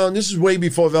down. This is way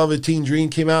before Velveteen Dream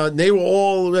came out. And they were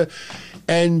all...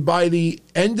 And by the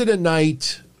end of the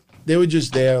night, they were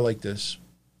just there like this.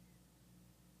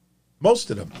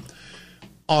 Most of them.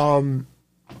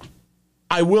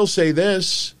 I will say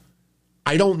this.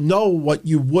 I don't know what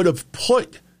you would have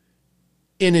put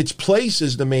in its place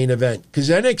as the main event. Because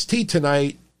NXT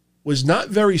tonight was not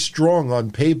very strong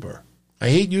on paper. I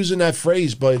hate using that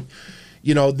phrase, but,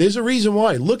 there's a reason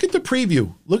why. Look at the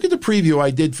preview. Look at the preview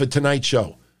I did for tonight's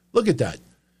show. Look at that.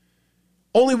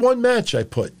 Only one match I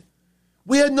put.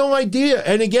 We had no idea.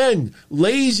 And again,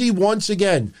 lazy once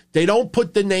again. They don't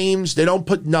put the names. They don't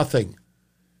put nothing.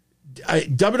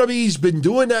 WWE's been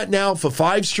doing that now for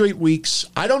 5 straight weeks.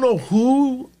 I don't know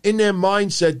who in their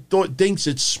mindset thinks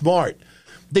it's smart.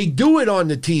 They do it on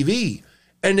the TV.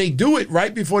 And they do it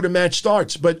right before the match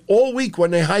starts. But all week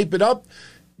when they hype it up,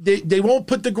 they won't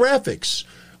put the graphics.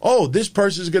 Oh, this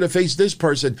person's going to face this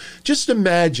person. Just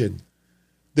imagine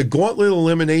the Gauntlet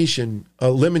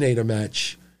Eliminator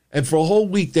match. And for a whole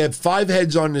week, they had 5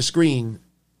 heads on the screen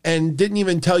and didn't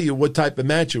even tell you what type of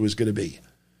match it was going to be.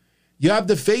 You have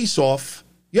the face-off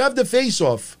You have the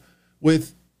face-off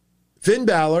with Finn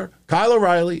Balor, Kyle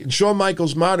O'Reilly, and Shawn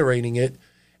Michaels moderating it.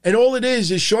 And all it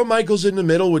is Shawn Michaels in the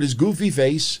middle with his goofy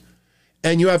face.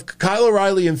 And you have Kyle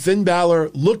O'Reilly and Finn Balor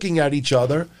looking at each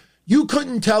other. You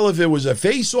couldn't tell if it was a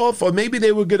face-off or maybe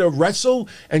they were going to wrestle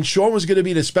and Shawn was going to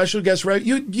be the special guest.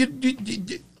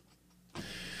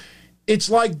 It's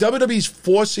like WWE's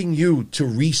forcing you to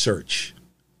research.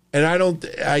 And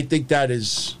I think that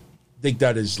is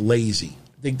lazy.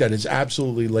 I think that is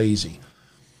absolutely lazy.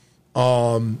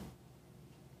 So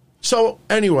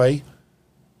anyway,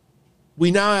 we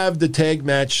now have the tag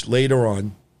match later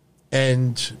on,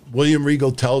 and William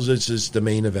Regal tells us it's the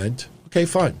main event. Okay,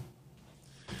 fine.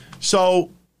 So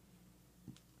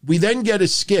we then get a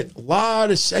skit, a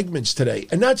lot of segments today,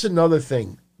 and that's another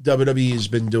thing WWE has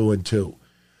been doing too.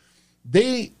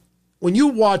 When you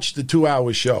watch the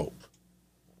 2-hour show,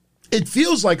 it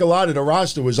feels like a lot of the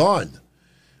roster was on,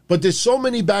 but there's so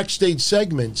many backstage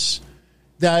segments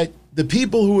that the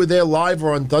people who were there live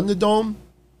or on Thunderdome,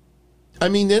 I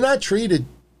mean, they're not treated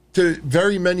to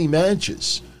very many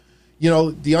matches. You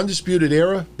know, the Undisputed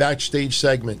Era backstage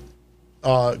segment,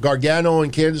 Gargano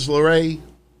and Candice LeRae,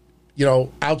 you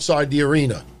know, outside the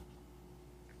arena.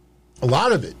 A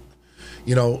lot of it.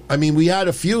 You know, I mean, we had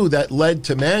a few that led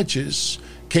to matches.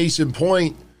 Case in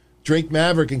point, Drake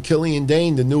Maverick and Killian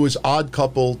Dane, the newest Odd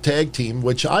Couple tag team,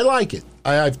 which I like it.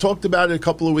 I've talked about it a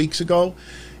couple of weeks ago.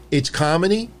 It's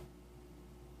comedy.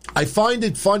 I find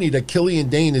it funny that Killian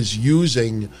Dane is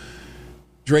using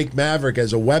Drake Maverick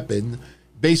as a weapon,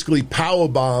 basically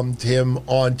powerbombed him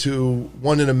onto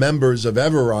one of the members of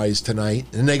Everrise tonight,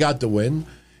 and they got the win.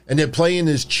 And they're playing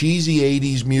this cheesy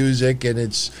 80s music, and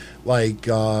it's like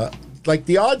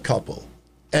the Odd Couple.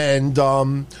 And,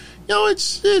 you know,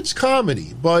 it's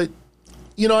comedy, but,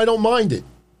 you know, I don't mind it.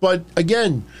 But,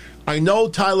 again, I know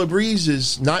Tyler Breeze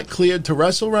is not cleared to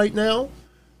wrestle right now,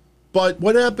 but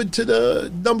what happened to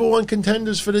the number one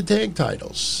contenders for the tag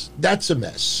titles? That's a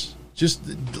mess. Just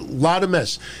a lot of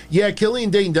mess. Yeah, Killian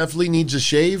Dane definitely needs a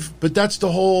shave, but that's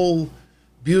the whole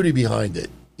beauty behind it.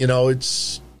 You know,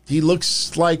 he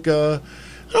looks like I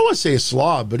don't want to say a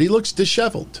slob, but he looks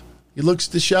disheveled. He looks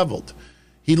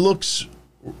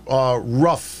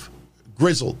rough,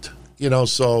 grizzled, you know,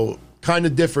 so kind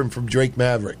of different from Drake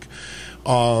Maverick.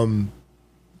 Adam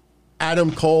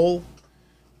Cole,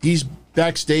 he's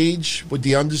backstage with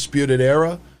the Undisputed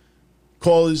Era.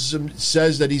 Cole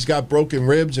says that he's got broken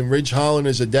ribs and Ridge Holland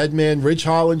is a dead man. Ridge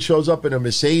Holland shows up in a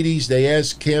Mercedes. They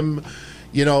ask him,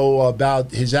 you know,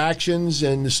 about his actions,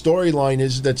 and the storyline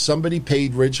is that somebody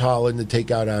paid Ridge Holland to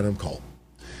take out Adam Cole.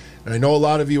 And I know a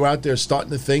lot of you out there are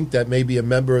starting to think that maybe a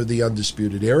member of the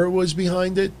Undisputed Era was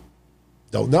behind it.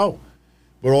 Don't know.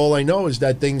 But all I know is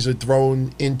that things are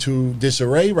thrown into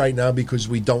disarray right now because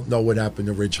we don't know what happened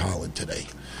to Ridge Holland today.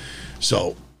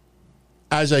 So,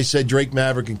 as I said, Drake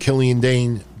Maverick and Killian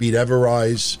Dane beat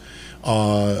Everrise.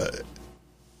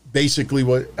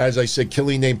 Basically, as I said,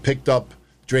 Killian Dane picked up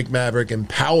Drake Maverick and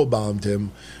powerbombed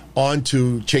him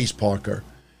onto Chase Parker.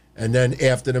 And then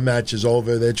after the match is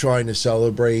over, they're trying to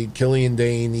celebrate. Killian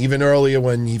Dane, even earlier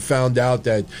when he found out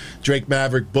that Drake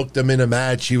Maverick booked him in a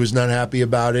match, he was not happy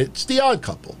about it. It's the Odd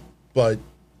Couple, but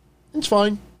it's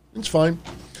fine. It's fine.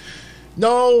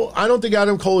 No, I don't think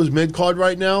Adam Cole is mid-card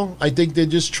right now. I think they're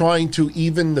just trying to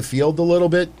even the field a little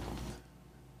bit.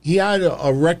 He had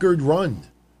a record run.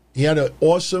 He had an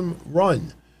awesome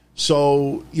run.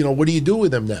 So, you know, what do you do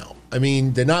with him now? I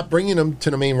mean, they're not bringing him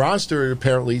to the main roster, it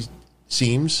apparently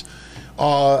seems.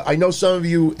 I know some of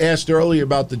you asked earlier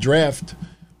about the draft.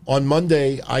 On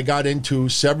Monday, I got into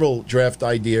several draft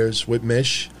ideas with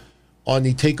Mish. On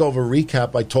the TakeOver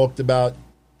recap, I talked about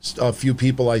a few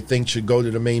people I think should go to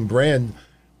the main brand.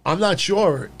 I'm not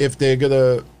sure if they're going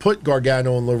to put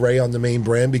Gargano and LeRae on the main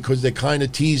brand because they're kind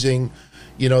of teasing,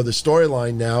 you know, the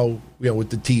storyline now, you know,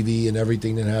 with the TV and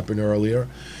everything that happened earlier.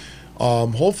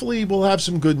 Hopefully we'll have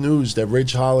some good news that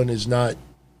Ridge Holland is not,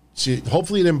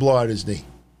 hopefully he didn't blow out his knee.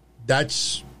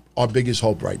 That's our biggest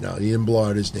hope right now. He didn't blow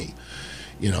out his knee.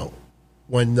 You know,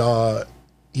 when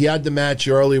he had the match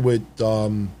early with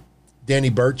Danny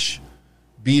Burch,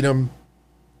 beat him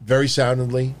very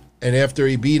soundly, and after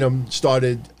he beat him,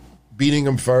 started beating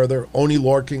him further. Oney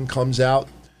Lorcan comes out.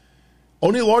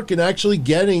 Oney Lorcan actually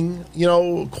getting, you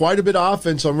know, quite a bit of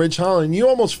offense on Ridge Holland. You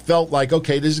almost felt like,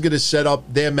 okay, this is going to set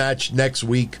up their match next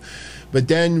week. But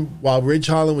then, while Ridge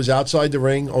Holland was outside the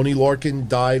ring, Oney Lorcan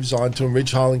dives onto him.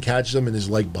 Ridge Holland catches him, and his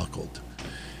leg buckled.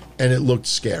 And it looked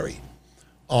scary.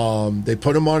 They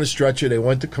put him on a stretcher. They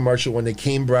went to commercial. When they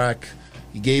came back,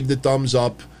 he gave the thumbs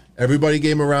up. Everybody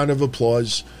gave him a round of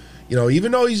applause.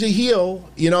 even though he's a heel,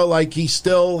 like he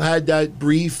still had that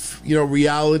brief,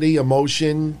 reality,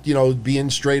 emotion, being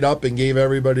straight up and gave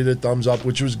everybody the thumbs up,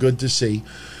 which was good to see.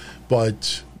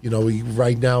 But,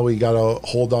 right now we got to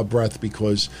hold our breath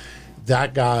because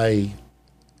that guy,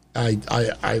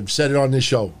 I've said it on this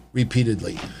show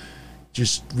repeatedly,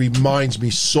 just reminds me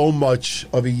so much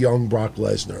of a young Brock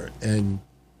Lesnar, and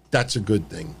that's a good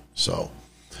thing. So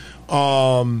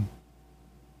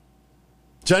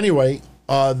anyway,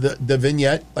 the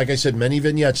vignette, like I said, many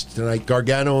vignettes tonight.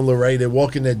 Gargano and LeRae, they're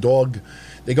walking their dog.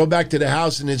 They go back to the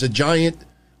house, and there's a giant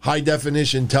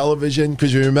high-definition television,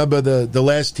 because you remember the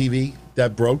last TV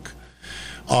that broke.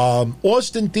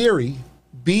 Austin Theory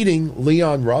beating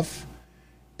Leon Ruff.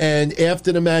 And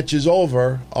after the match is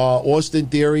over, Austin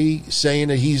Theory saying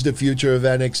that he's the future of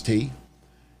NXT.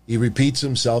 He repeats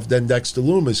himself. Then Dexter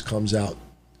Lumis comes out.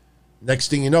 Next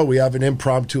thing you know, we have an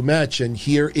impromptu match. And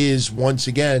here is, once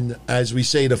again, as we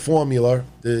say, the formula,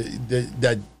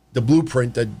 the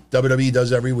blueprint that WWE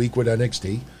does every week with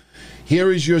NXT.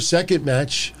 Here is your second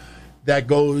match that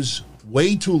goes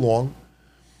way too long.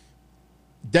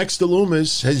 Dexter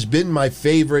Lumis has been my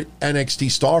favorite NXT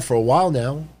star for a while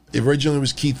now. Originally it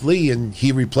was Keith Lee, and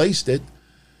he replaced it.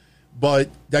 But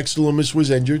Dexter Lumis was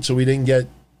injured, so we didn't get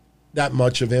that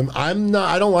much of him. I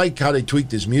don't like how they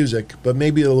tweaked his music, but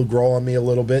maybe it'll grow on me a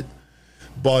little bit.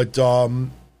 But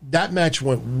that match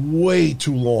went way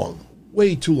too long.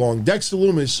 Way too long. Dexter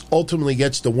Lumis ultimately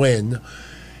gets the win.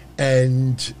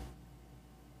 And,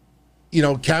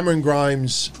 Cameron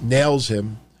Grimes nails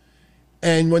him.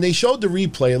 And when they showed the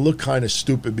replay, it looked kind of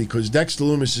stupid because Dexter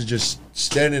Lumis is just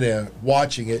standing there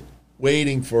watching it,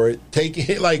 waiting for it, taking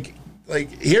it like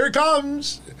here it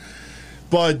comes.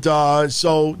 But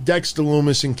so Dexter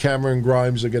Lumis and Cameron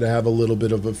Grimes are going to have a little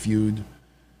bit of a feud,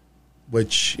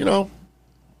 which,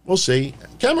 we'll see.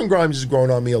 Cameron Grimes has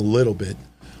grown on me a little bit.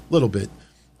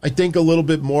 I think a little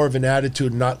bit more of an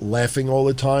attitude, not laughing all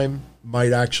the time,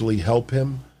 might actually help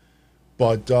him.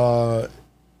 But,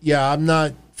 yeah, I'm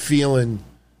not feeling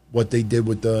what they did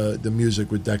with the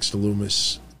music with Dexter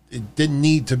Lumis. It didn't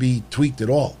need to be tweaked at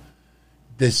all.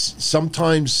 This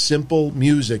sometimes simple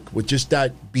music with just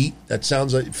that beat that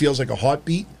feels like a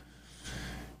heartbeat.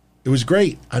 It was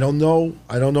great. I don't know,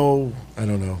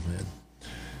 man.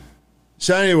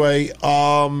 So anyway,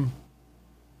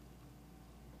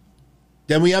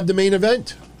 then we have the main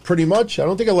event, pretty much. I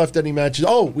don't think I left any matches.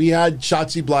 Oh, we had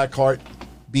Shotzi Blackheart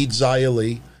beat Xia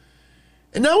Li.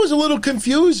 And that was a little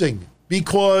confusing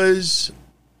because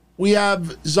we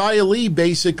have Xia Li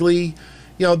basically,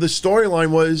 the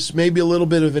storyline was maybe a little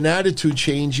bit of an attitude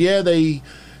change. Yeah, they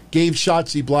gave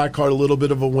Shotzi Blackheart a little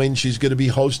bit of a win. She's going to be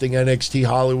hosting NXT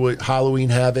Halloween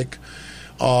Havoc.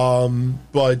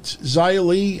 But Xia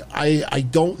Li, I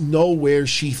don't know where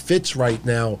she fits right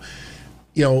now.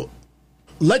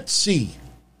 Let's see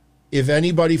if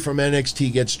anybody from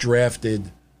NXT gets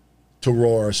drafted to Raw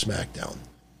or SmackDown.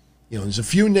 There's a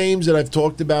few names that I've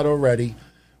talked about already,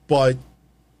 but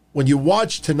when you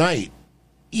watch tonight,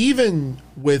 even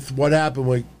with what happened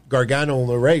with Gargano and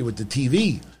LeRae with the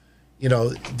TV,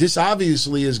 this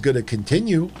obviously is going to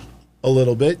continue a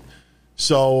little bit.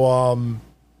 So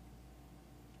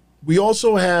we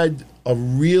also had a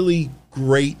really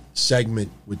great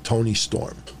segment with Toni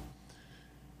Storm.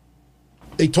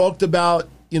 They talked about,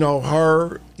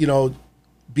 her,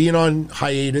 being on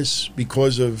hiatus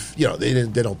because of, they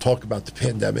don't talk about the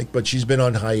pandemic, but she's been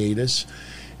on hiatus,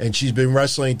 and she's been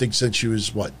wrestling, I think, since she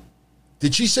was,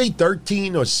 did she say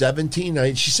 13 or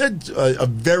 17? She said a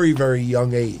very, very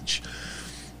young age.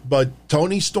 But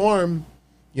Toni Storm,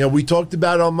 we talked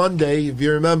about on Monday, if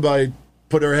you remember, I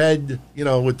put her head,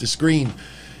 with the screen.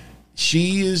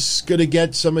 She is going to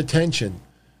get some attention,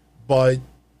 but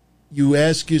you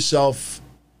ask yourself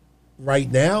right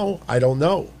now, I don't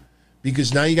know.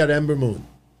 Because now you got Ember Moon,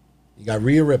 you got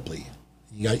Rhea Ripley,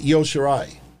 you got Io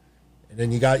Shirai, and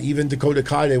then you got even Dakota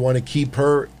Kai. They want to keep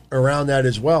her around that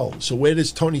as well. So where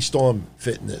does Toni Storm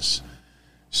fit in this?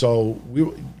 So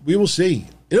we will see.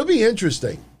 It'll be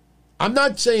interesting. I'm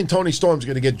not saying Toni Storm's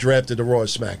going to get drafted to Raw or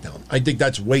SmackDown. I think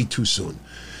that's way too soon.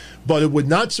 But it would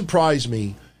not surprise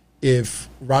me if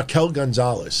Raquel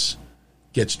Gonzalez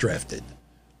gets drafted.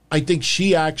 I think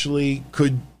she actually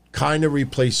could kind of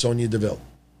replace Sonya Deville.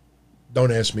 Don't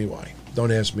ask me why.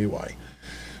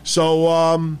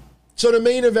 So, so the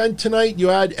main event tonight, you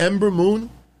had Ember Moon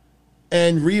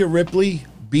and Rhea Ripley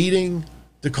beating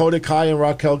Dakota Kai and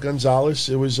Raquel Gonzalez.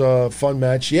 It was a fun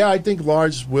match. Yeah, I think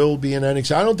Lars will be in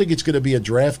NXT. I don't think it's going to be a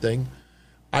draft thing.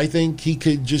 I think he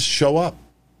could just show up.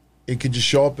 It could just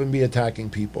show up and be attacking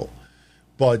people.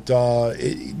 But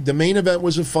the main event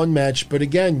was a fun match. But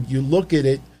again, you look at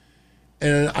it,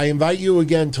 And I invite you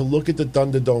again to look at the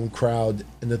Thunderdome crowd.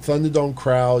 And the Thunderdome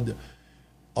crowd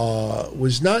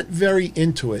was not very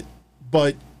into it.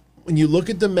 But when you look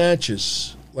at the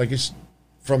matches, like it's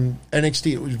from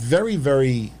NXT, it was very,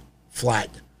 very flat.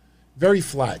 Very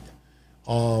flat.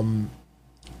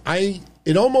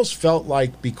 It almost felt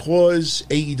like because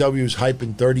AEW was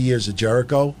hyping 30 years of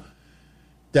Jericho,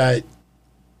 that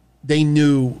they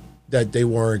knew that they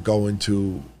weren't going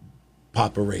to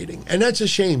pop a rating. And that's a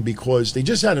shame because they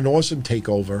just had an awesome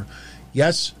takeover.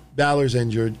 Yes, Balor's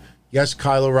injured. Yes,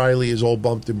 Kyle O'Reilly is all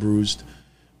bumped and bruised.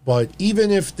 But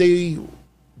even if they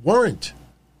weren't,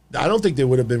 I don't think they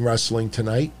would have been wrestling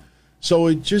tonight. So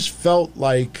it just felt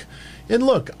like, and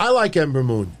look, I like Ember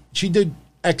Moon. She did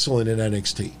excellent in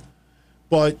NXT.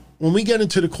 But when we get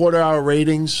into the quarter-hour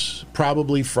ratings,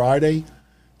 probably Friday,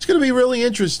 it's going to be really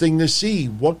interesting to see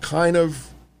what kind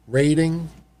of rating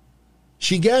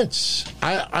she gets.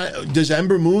 Does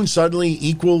Ember Moon suddenly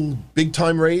equal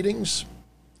big-time ratings?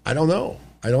 I don't know.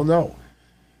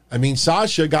 I mean,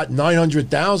 Sasha got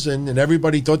 900,000, and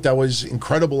everybody thought that was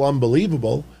incredible,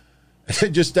 unbelievable.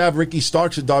 Just to have Ricky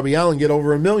Starks and Darby Allin get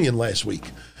over 1 million last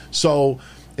week. So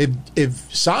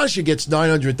if Sasha gets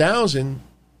 900,000,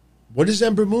 what does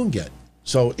Ember Moon get?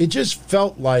 So it just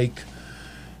felt like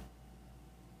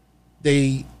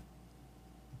they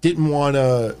didn't want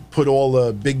to put all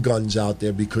the big guns out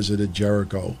there because of the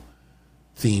Jericho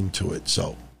theme to it.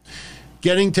 So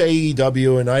getting to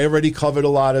AEW, and I already covered a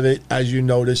lot of it, as you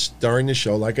noticed during the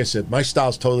show. Like I said, my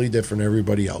style's totally different than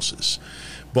everybody else's.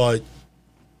 But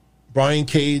Brian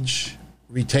Cage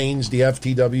retains the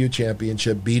FTW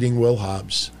championship, beating Will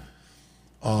Hobbs.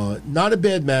 Not a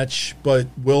bad match, but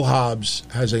Will Hobbs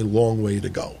has a long way to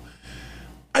go.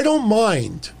 I don't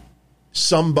mind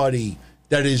somebody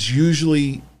that is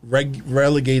usually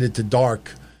relegated to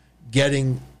dark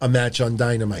getting a match on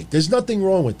Dynamite. There's nothing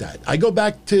wrong with that. I go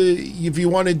back to, if you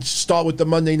want to start with the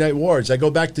Monday Night Wars, I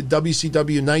go back to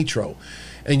WCW Nitro,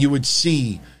 and you would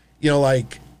see,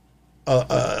 like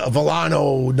a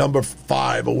Volano number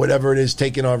 5 or whatever it is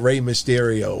taking on Rey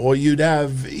Mysterio, or you'd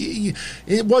have,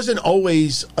 it wasn't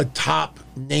always a top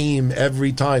name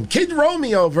every time. Kid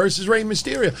Romeo versus Rey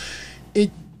Mysterio.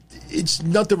 It's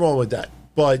nothing wrong with that,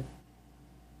 but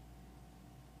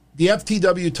the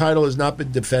FTW title has not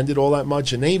been defended all that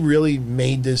much, and they really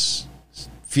made this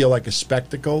feel like a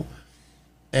spectacle.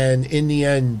 And in the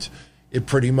end, it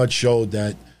pretty much showed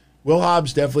that Will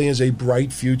Hobbs definitely has a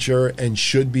bright future and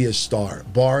should be a star,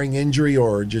 barring injury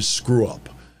or just screw up.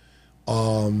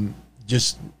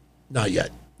 Just not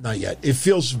yet. It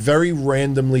feels very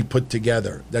randomly put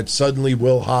together that suddenly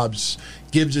Will Hobbs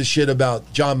gives a shit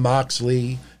about Jon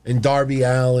Moxley and Darby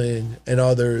Allin and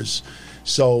others.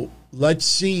 So let's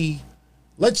see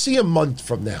a month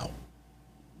from now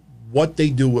what they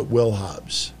do with Will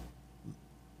Hobbs.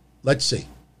 Let's see.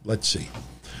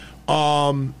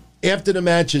 After the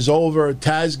match is over,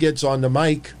 Taz gets on the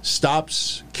mic,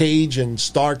 stops Cage and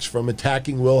Starks from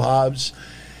attacking Will Hobbs,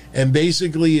 and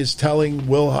basically is telling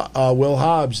Will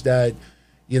Hobbs that,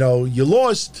 you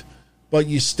lost, but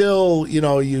you still,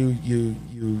 you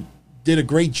did a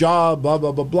great job, blah,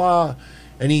 blah, blah, blah.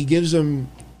 And he gives him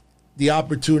the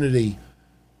opportunity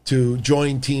to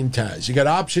join Team Taz. You got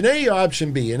option A or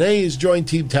option B. And A is join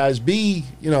Team Taz. B,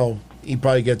 he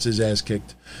probably gets his ass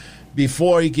kicked.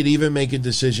 Before he could even make a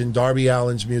decision, Darby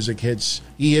Allin's music hits.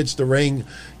 He hits the ring.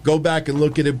 Go back and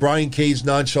look at it. Brian Cage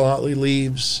nonchalantly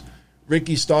leaves.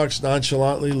 Ricky Starks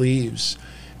nonchalantly leaves.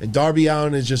 And Darby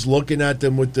Allin is just looking at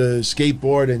them with the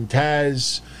skateboard, and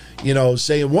Taz,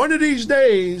 saying, one of these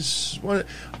days.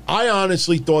 I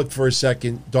honestly thought for a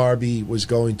second Darby was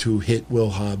going to hit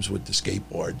Will Hobbs with the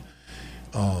skateboard.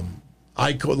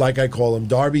 I call him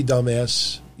Darby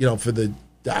Dumbass, for the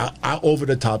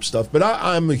over-the-top stuff. But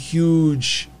I'm a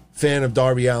huge fan of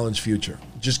Darby Allin's future.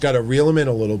 Just got to reel him in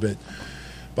a little bit.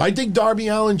 But I think Darby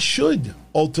Allin should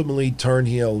ultimately turn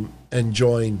heel and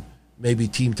join maybe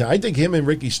Team Taz. I think him and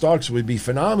Ricky Starks would be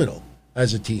phenomenal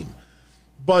as a team.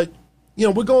 But,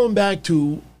 we're going back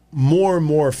to more and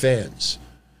more fans.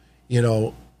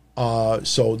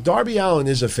 So Darby Allin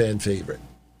is a fan favorite.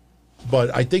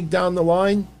 But I think down the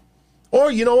line,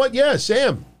 or you know what? Yeah,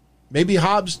 Sam. Maybe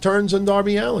Hobbs turns on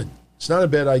Darby Allin. It's not a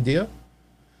bad idea.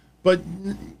 But,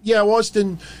 yeah,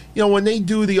 Austin, when they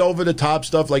do the over-the-top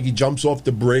stuff, like he jumps off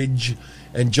the bridge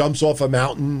and jumps off a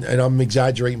mountain, and I'm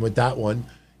exaggerating with that one,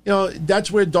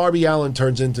 that's where Darby Allin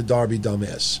turns into Darby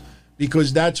Dumbass.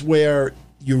 Because that's where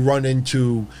you run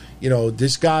into,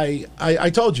 this guy. I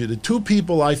told you, the two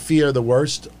people I fear the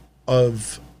worst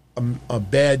of a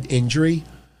bad injury,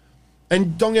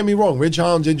 and don't get me wrong, Ridge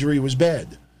Holland's injury was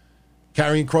bad.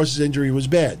 Karrion Kross's injury was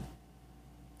bad.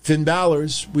 Finn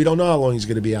Balor's, we don't know how long he's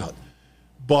going to be out.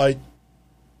 But,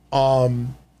 I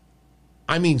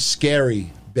mean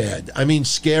scary bad. I mean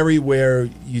scary where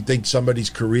you think somebody's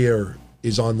career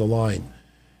is on the line.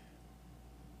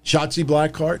 Shotzi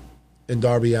Blackheart and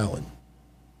Darby Allin.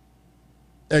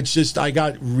 It's just, I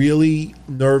got really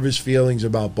nervous feelings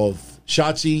about both.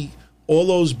 Shotzi, all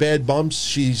those bad bumps,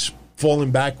 she's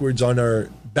falling backwards on her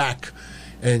back,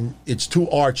 and it's too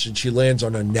arched, and she lands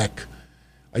on her neck.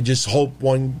 I just hope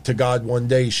to God one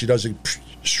day she doesn't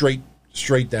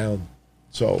straight down.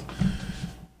 So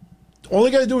all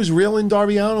you got to do is reel in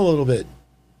Darby Allin a little bit.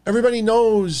 Everybody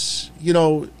knows,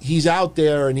 he's out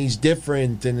there and he's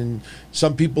different, and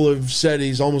some people have said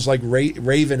he's almost like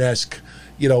Raven-esque,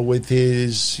 with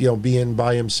his, being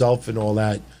by himself and all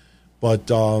that. But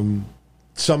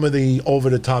some of the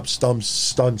over-the-top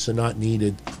stunts are not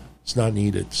needed. It's not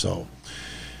needed. So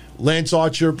Lance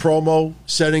Archer promo,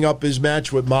 setting up his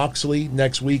match with Moxley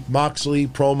next week. Moxley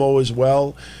promo as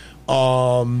well.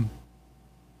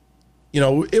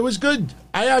 It was good.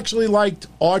 I actually liked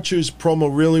Archer's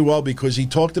promo really well because he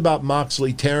talked about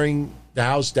Moxley tearing the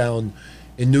house down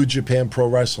in New Japan Pro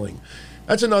Wrestling.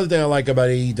 That's another thing I like about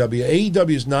AEW.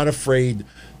 AEW is not afraid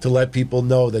to let people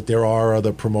know that there are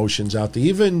other promotions out there.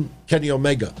 Even Kenny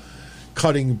Omega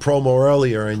cutting promo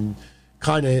earlier and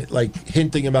kind of like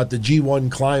hinting about the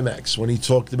G1 climax when he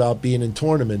talked about being in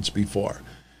tournaments before.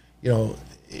 The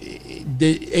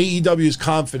AEW is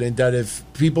confident that if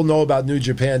people know about New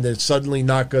Japan, they're suddenly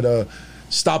not going to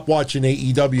stop watching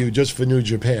AEW just for New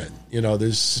Japan.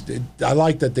 I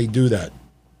like that they do that.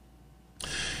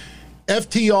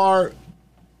 FTR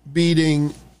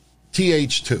beating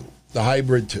TH2, the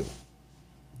Hybrid 2.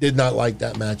 Did not like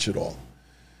that match at all.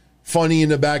 Funny in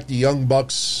the back, the Young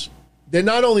Bucks, they're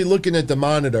not only looking at the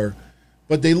monitor,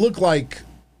 but they look like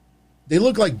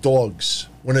dogs.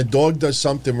 When a dog does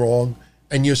something wrong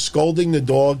and you're scolding the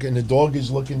dog and the dog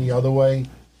is looking the other way,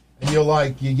 and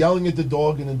you're yelling at the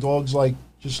dog and the dog's like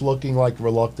just looking like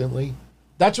reluctantly.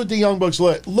 That's what the Young Bucks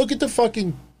look. Look at the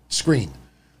fucking screen.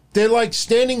 They're like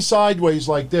standing sideways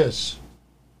like this.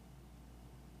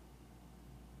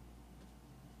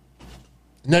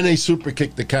 And then they super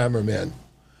kick the cameraman.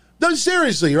 No,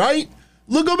 seriously, right?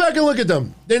 Go back and look at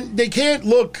them. Then they can't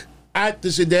look at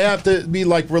this. They have to be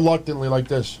like reluctantly like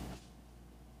this.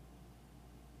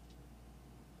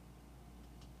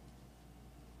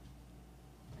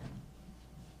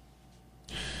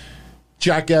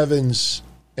 Jack Evans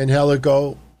and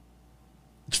Helico.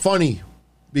 It's funny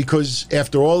because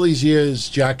after all these years,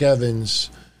 Jack Evans,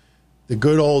 the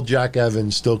good old Jack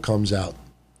Evans, still comes out.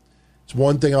 It's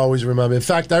one thing I always remember. In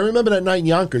fact, I remember that night in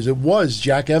Yonkers, it was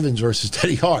Jack Evans versus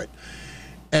Teddy Hart.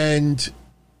 And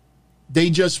they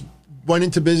just went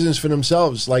into business for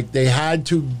themselves. Like, they had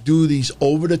to do these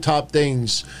over-the-top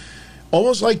things,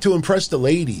 almost like to impress the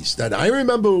ladies. That I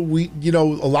remember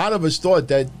a lot of us thought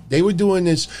that they were doing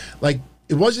this, like,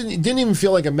 it didn't even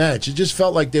feel like a match. It just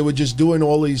felt like they were just doing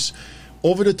all these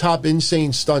over-the-top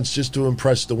insane stunts just to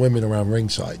impress the women around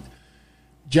ringside.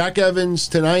 Jack Evans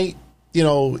tonight,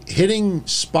 hitting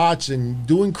spots and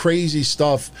doing crazy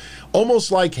stuff,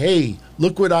 almost like, hey,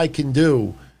 look what I can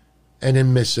do, and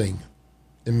then missing.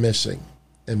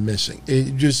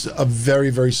 It just a very,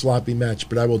 very sloppy match.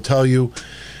 But I will tell you,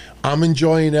 I'm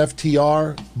enjoying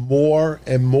FTR more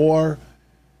and more.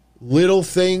 Little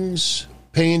things,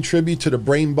 paying tribute to the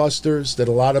Brainbusters that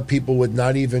a lot of people would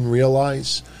not even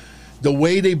realize. The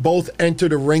way they both enter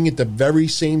the ring at the very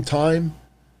same time,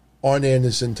 Arn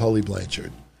Anderson, Tully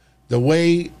Blanchard. The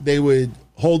way they would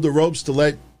hold the ropes to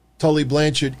let Tully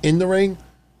Blanchard in the ring,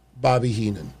 Bobby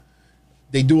Heenan.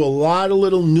 They do a lot of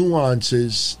little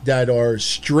nuances that are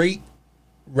straight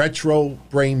retro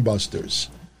brainbusters.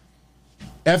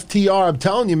 FTR, I'm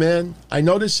telling you, man, I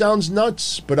know this sounds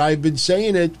nuts, but I've been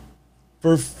saying it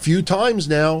for a few times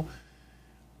now.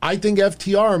 I think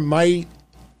FTR might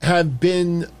have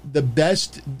been the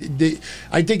best.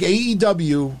 I think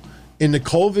AEW in the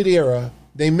COVID era,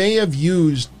 they may have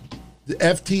used the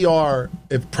FTR,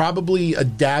 have probably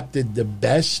adapted the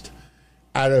best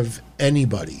out of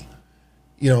anybody.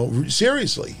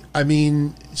 Seriously. I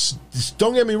mean,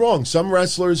 don't get me wrong. Some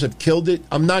wrestlers have killed it.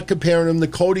 I'm not comparing them to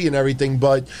Cody and everything,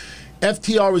 but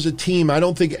FTR was a team. I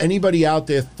don't think anybody out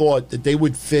there thought that they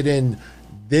would fit in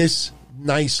this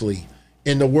nicely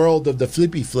in the world of the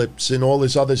flippy flips and all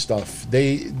this other stuff.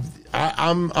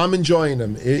 I'm enjoying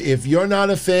them. If you're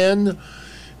not a fan,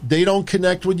 they don't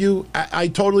connect with you. I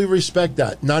totally respect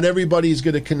that. Not everybody is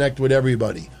going to connect with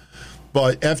everybody,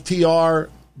 but FTR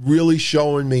really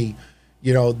showing me,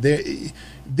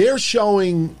 they're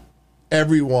showing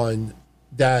everyone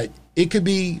that it could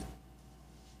be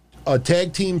a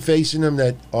tag team facing them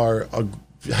that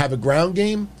have a ground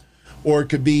game, or it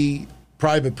could be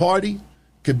Private Party,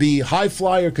 could be High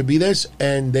Flyer, could be this,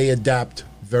 and they adapt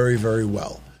very, very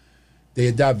well. They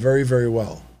adapt very, very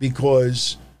well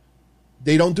because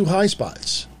they don't do high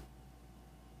spots.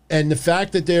 And the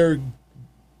fact that they're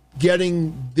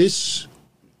getting this,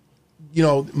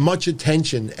 much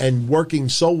attention and working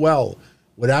so well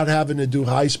without having to do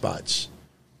high spots,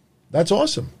 that's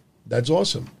awesome. That's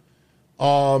awesome.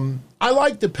 I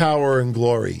like the Power and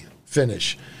Glory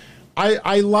finish.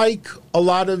 I like a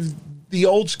lot of the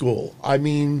old school. I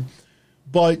mean,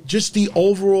 but just the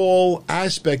overall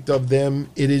aspect of them,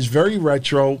 it is very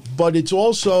retro, but it's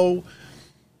also,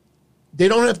 they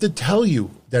don't have to tell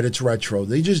you that it's retro.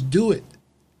 They just do it.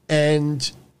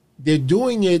 And they're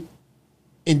doing it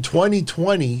in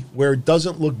 2020 where it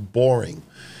doesn't look boring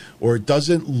or it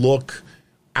doesn't look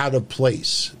out of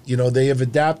place. They have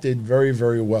adapted very,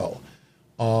 very well.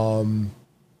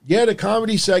 The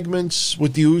comedy segments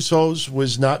with the Usos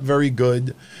was not very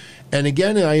good. And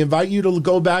again, I invite you to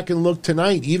go back and look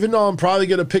tonight. Even though I'm probably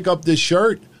going to pick up this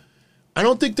shirt, I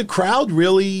don't think the crowd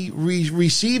really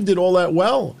received it all that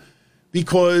well.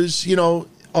 Because,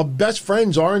 of Best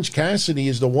Friends, Orange Cassidy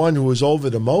is the one who was over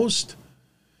the most.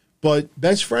 But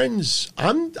Best Friends,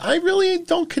 I really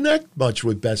don't connect much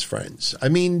with Best Friends. I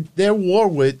mean, their war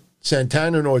with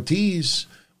Santana and Ortiz,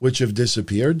 which have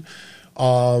disappeared,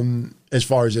 as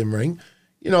far as in-ring,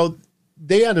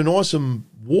 they had an awesome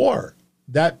war.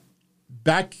 That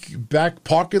back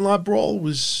parking lot brawl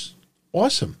was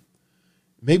awesome.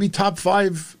 Maybe top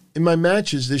 5 in my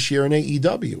matches this year in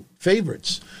AEW,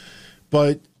 favorites.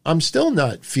 But I'm still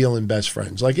not feeling Best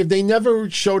Friends. Like, if they never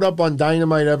showed up on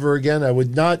Dynamite ever again, I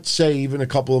would not say even a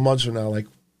couple of months from now, like,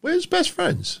 where's Best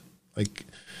Friends? Like,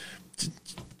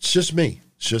 it's just me.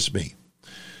 It's just me.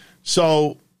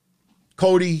 So,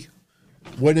 Cody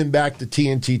winning back the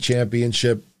TNT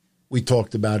Championship, we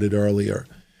talked about it earlier.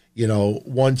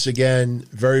 Once again,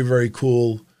 very, very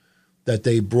cool that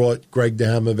they brought Greg the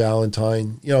Hammer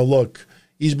Valentine. Look,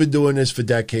 he's been doing this for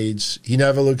decades. He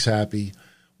never looks happy.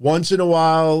 Once in a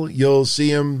while, you'll see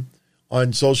him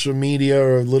on social media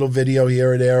or a little video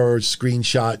here or there or a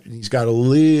screenshot. And he's got a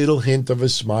little hint of a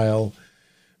smile.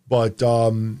 But,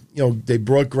 they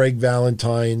brought Greg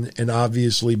Valentine, and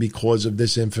obviously because of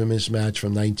this infamous match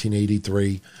from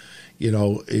 1983,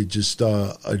 it just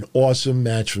an awesome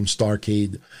match from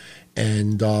Starrcade.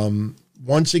 And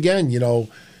once again,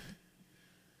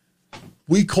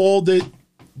 we called it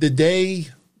the day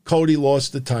Cody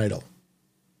lost the title.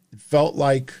 It felt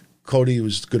like Cody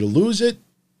was going to lose it,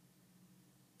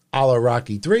 a la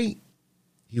Rocky III.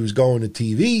 He was going to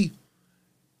TV.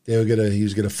 He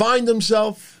was going to find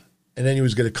himself, and then he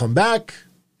was going to come back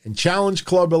and challenge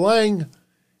Clubber Lang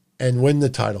and win the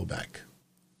title back.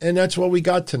 And that's what we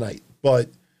got tonight. But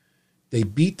they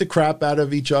beat the crap out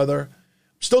of each other.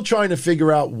 Still trying to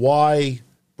figure out why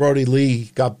Brody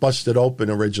Lee got busted open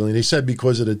originally. They said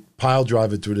because of the pile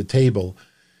driver through the table.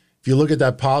 If you look at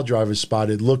that pile driver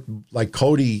spot, it looked like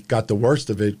Cody got the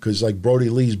worst of it because like Brody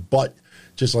Lee's butt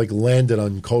just like landed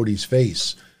on Cody's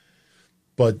face.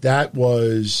 But that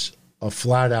was a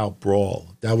flat-out brawl.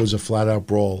 That was a flat-out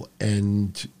brawl.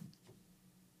 And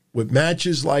with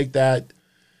matches like that,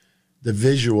 the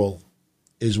visual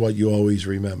is what you always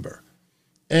remember.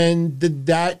 And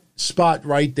that spot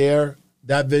right there,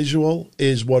 that visual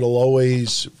is what will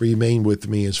always remain with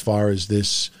me as far as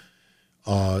this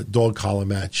dog collar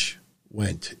match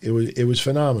went. It was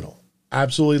phenomenal.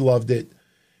 Absolutely loved it.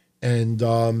 And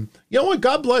you know what?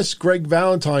 God bless Greg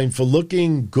Valentine for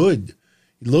looking good.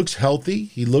 He looks healthy.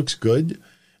 He looks good.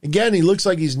 Again, he looks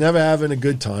like he's never having a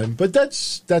good time, but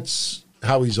that's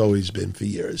how he's always been for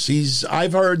years.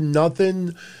 I've heard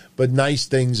nothing but nice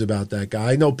things about that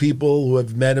guy. I know people who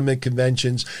have met him at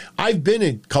conventions. I've been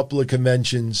at a couple of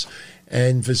conventions,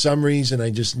 and for some reason, I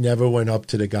just never went up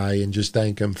to the guy and just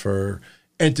thank him for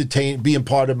being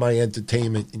part of my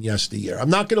entertainment in yesteryear. I'm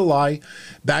not going to lie.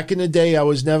 Back in the day, I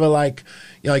was never like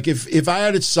if I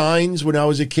had signs when I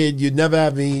was a kid, you'd never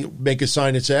have me make a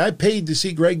sign and say, I paid to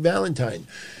see Greg Valentine.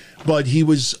 But he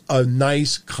was a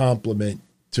nice compliment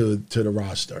to the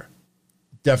roster.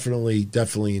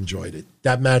 Definitely enjoyed it.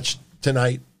 That match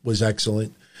tonight was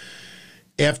excellent.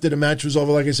 After the match was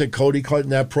over, like I said, Cody cut in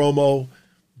that promo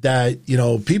that,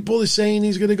 people are saying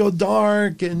he's going to go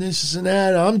dark and this and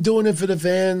that. I'm doing it for the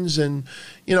fans and,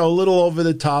 a little over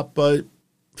the top, but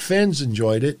fans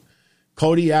enjoyed it.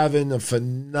 Cody having a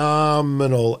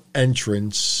phenomenal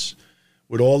entrance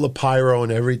with all the pyro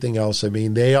and everything else. I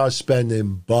mean, they are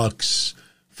spending bucks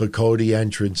for Cody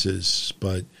entrances,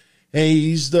 but hey,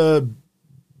 he's the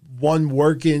one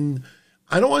working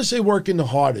I don't want to say working the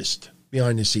hardest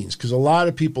behind the scenes because a lot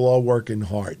of people are working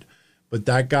hard, but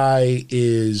that guy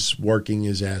is working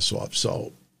his ass off.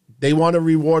 So they want to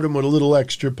reward him with a little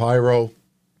extra pyro.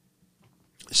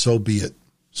 So be it.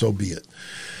 So be it.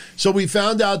 So we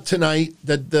found out tonight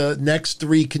that the next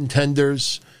 3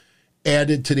 contenders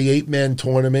added to the 8-man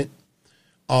tournament,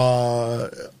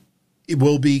 it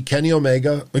will be Kenny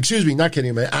Omega, not Kenny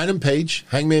Omega, Adam Page,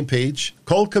 Hangman Page,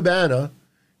 Colt Cabana,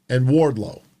 and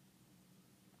Wardlow.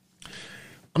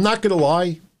 I'm not going to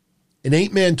lie, an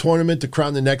 8-man tournament to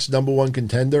crown the next number 1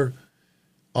 contender,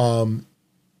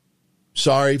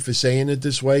 sorry for saying it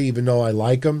this way, even though I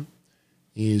like him.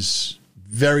 He's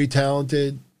very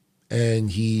talented,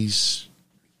 and he's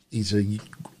an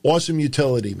awesome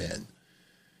utility man.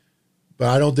 But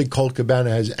I don't think Colt Cabana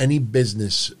has any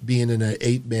business being in an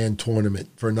 8-man tournament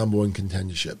for a number 1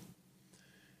 contendership.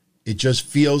 It just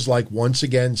feels like, once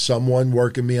again, someone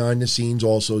working behind the scenes,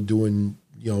 also doing,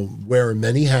 wearing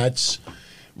many hats.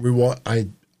 I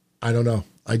don't know.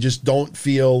 I just don't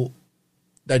feel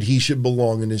that he should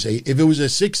belong in this 8. If it was a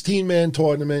 16-man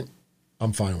tournament,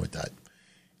 I'm fine with that.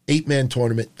 8-man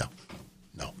tournament,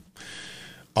 no.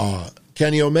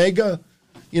 Kenny Omega,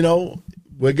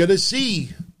 we're going to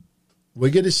see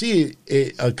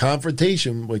a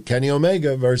confrontation with Kenny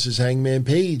Omega versus Hangman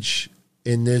Page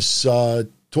in this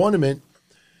tournament.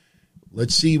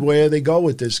 Let's see where they go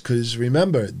with this, because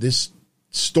remember, this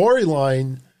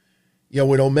storyline,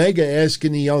 with Omega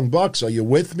asking the Young Bucks, are you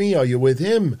with me? Are you with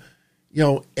him?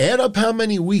 Add up how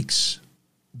many weeks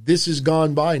this has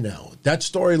gone by now. That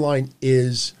storyline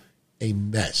is a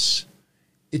mess.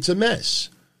 It's a mess.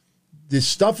 This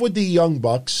stuff with the Young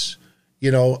Bucks,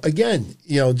 again,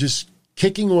 just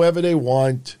kicking whoever they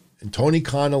want, and Tony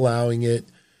Khan allowing it,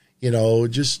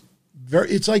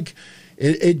 it's like,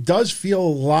 it does feel a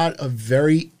lot of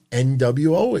very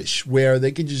NWO-ish, where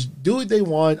they can just do what they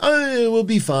want. Oh, we'll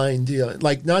be fine.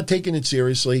 Like, not taking it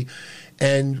seriously.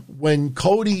 And when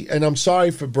Cody, and I'm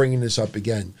sorry for bringing this up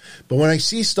again, but when I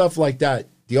see stuff like that,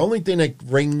 the only thing that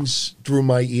rings through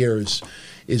my ears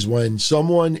is when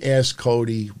someone asked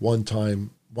Cody one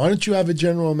time, why don't you have a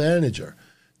general manager?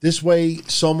 This way,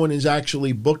 someone is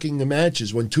actually booking the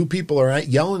matches. When 2 people are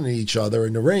yelling at each other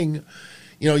in the ring,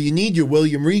 you need your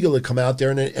William Regal to come out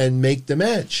there and make the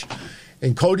match.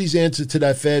 And Cody's answer to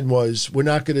that fan was, we're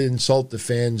not going to insult the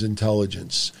fans'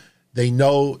 intelligence. They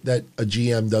know that a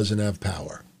GM doesn't have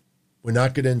power. We're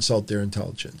not going to insult their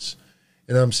intelligence.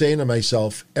 And I'm saying to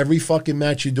myself, every fucking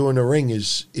match you do in the ring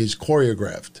is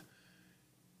choreographed.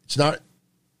 It's not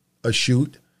a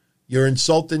shoot. You're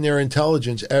insulting their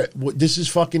intelligence. This is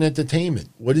fucking entertainment.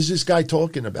 What is this guy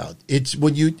talking about? It's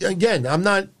when you, again, I'm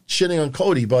not shitting on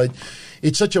Cody, but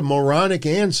it's such a moronic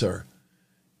answer.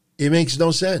 It makes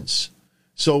no sense.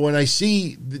 So when I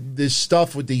see this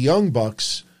stuff with the Young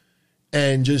Bucks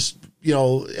and just,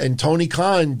 and Tony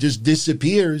Khan just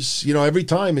disappears, every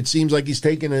time it seems like he's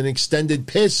taking an extended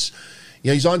piss.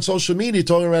 He's on social media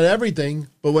talking about everything,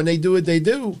 but when they do what they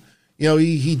do,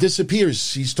 he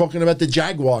disappears. He's talking about the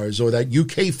Jaguars or that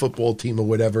UK football team or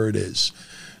whatever it is.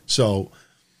 So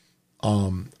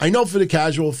I know for the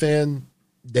casual fan,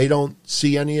 they don't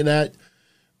see any of that,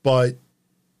 but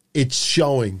it's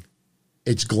showing.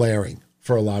 It's glaring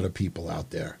for a lot of people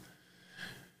out there.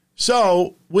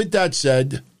 So with that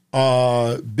said,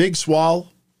 Big Swole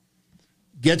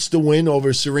gets the win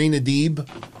over Serena Deeb.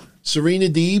 Serena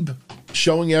Deeb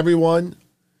showing everyone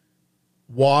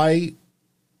why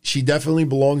she definitely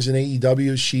belongs in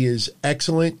AEW. She is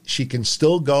excellent. She can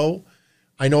still go.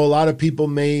 I know a lot of people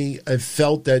may have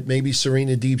felt that maybe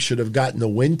Serena Deeb should have gotten the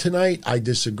win tonight. I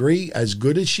disagree. As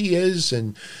good as she is,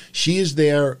 and she is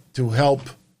there to help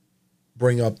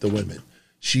bring up the women.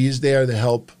 She is there to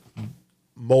help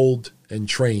mold and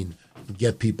train and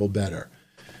get people better.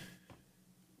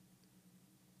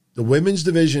 The women's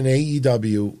division,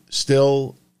 AEW,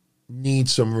 still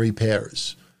needs some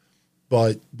repairs,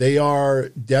 but they are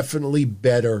definitely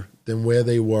better than where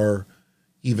they were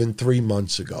even 3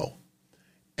 months ago.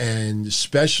 And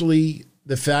especially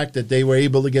the fact that they were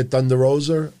able to get Thunder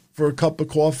Rosa for a cup of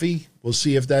coffee. We'll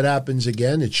see if that happens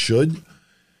again. It should.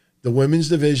 The women's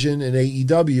division in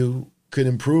AEW could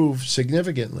improve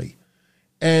significantly.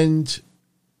 And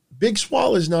Big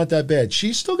Swole is not that bad.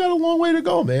 She's still got a long way to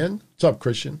go, man. What's up,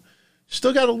 Christian?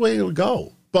 Still got a way to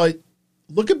go. But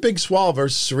look at Big Swole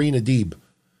versus Serena Deeb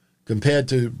compared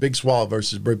to Big Swole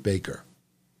versus Britt Baker.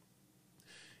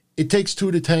 It takes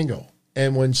 2 to tango.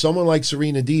 And when someone like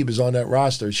Serena Deeb is on that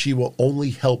roster, she will only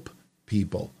help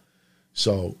people.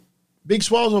 So Big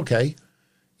Swole's okay.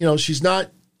 She's not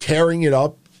tearing it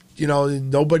up.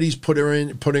 Nobody's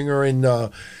putting her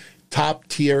in top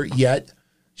tier yet.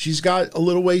 she's got a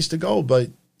little ways to go, but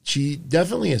she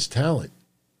definitely has talent.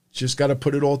 Just got to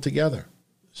put it all together.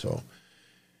 So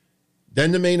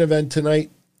then the main event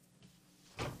tonight,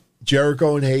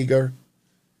 Jericho and Hager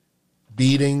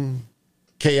beating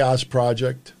Chaos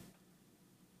Project.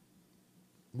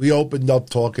 We opened up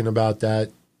talking about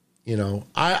that. You know,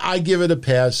 I give it a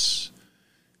pass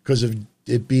because of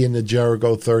it being the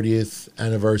Jericho 30th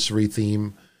anniversary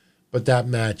theme. But that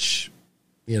match,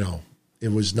 you know,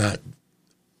 it was not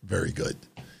very good.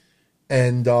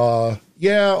 And,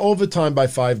 yeah, overtime by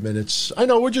 5 minutes. I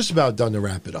know we're just about done to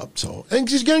wrap it up. So,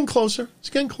 and it's getting closer. It's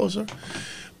getting closer.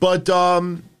 But,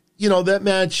 you know, that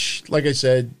match, like I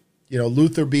said, you know,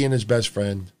 Luther being his best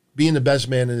friend, being the best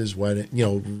man in his wedding, you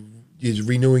know, he's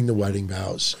renewing the wedding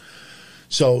vows.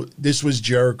 So this was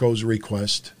Jericho's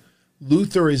request.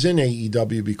 Luther is in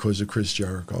AEW because of Chris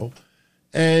Jericho.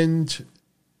 And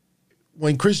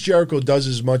when Chris Jericho does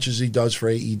as much as he does for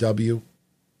AEW,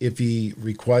 if he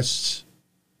requests,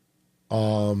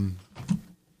 what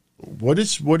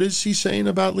is he saying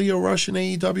about Lio Rush in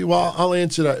AEW? Well, I'll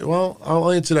answer that. Well,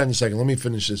 I'll answer that in a second. Let me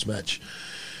finish this match.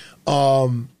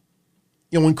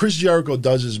 You know, when Chris Jericho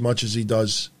does as much as he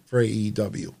does for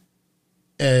AEW,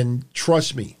 and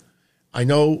trust me, I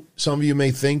know some of you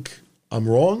may think I'm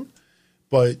wrong,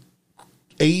 but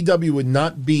AEW would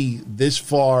not be this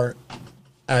far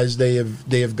as they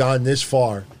have gone this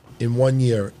far in 1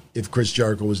 year if Chris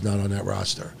Jericho was not on that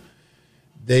roster.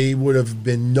 They would have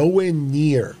been nowhere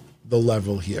near the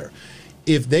level here.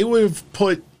 If they would have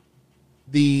put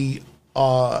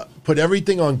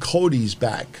everything on Cody's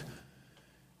back,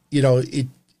 you know,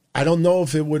 I don't know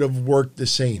if it would have worked the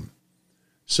same.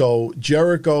 So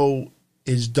Jericho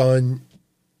is done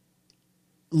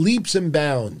leaps and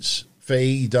bounds for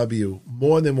AEW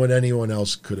more than what anyone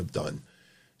else could have done.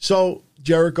 So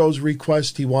Jericho's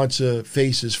request, he wants to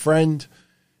face his friend,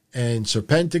 and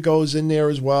Serpentico's in there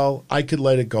as well. I could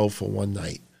let it go for one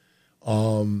night.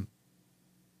 The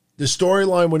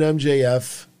storyline with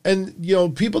MJF, and, you know,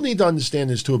 people need to understand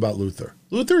this too about Luther.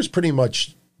 Luther is pretty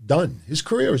much done. His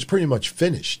career is pretty much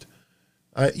finished.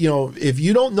 You know, if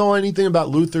you don't know anything about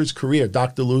Luther's career,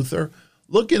 Dr. Luther,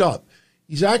 look it up.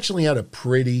 He's actually had a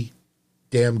pretty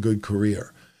damn good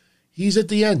career. He's at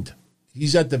the end.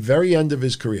 He's at the very end of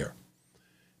his career.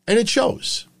 And it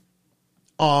shows.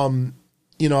 You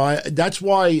know, that's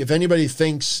why if anybody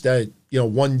thinks that, you know,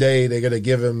 one day they're going to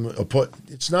give him a put,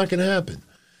 it's not going to happen.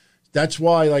 That's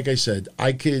why, like I said,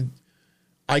 I could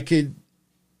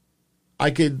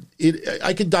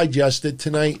digest it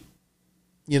tonight.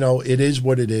 You know, it is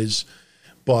what it is.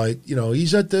 But, you know,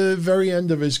 he's at the very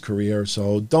end of his career,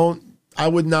 so I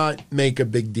would not make a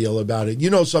big deal about it.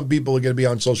 You know, some people are going to be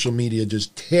on social media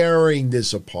just tearing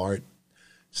this apart.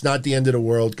 It's not the end of the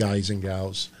world, guys and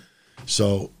gals.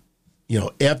 So, you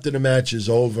know, after the match is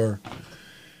over,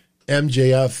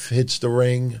 MJF hits the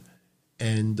ring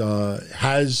and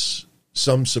has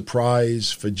some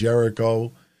surprise for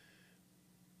Jericho.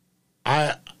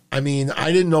 I mean,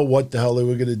 I didn't know what the hell they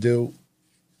were going to do.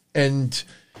 And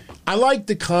I liked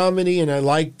the comedy, and I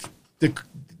liked the,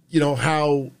 you know,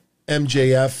 how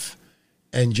MJF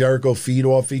and Jericho feed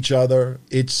off each other.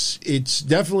 It's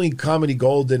definitely comedy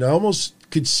gold, and I almost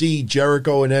could see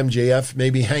Jericho and MJF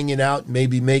maybe hanging out,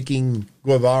 maybe making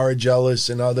Guevara jealous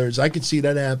and others. I could see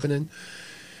that happening.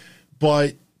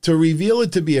 But to reveal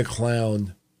it to be a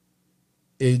clown,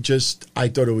 I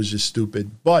thought it was just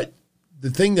stupid. But the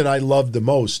thing that I loved the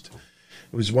most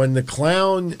was when the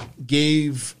clown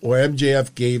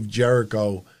MJF gave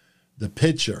Jericho the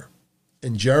picture,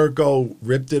 and Jericho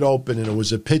ripped it open, and it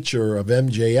was a picture of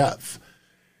MJF.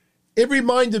 It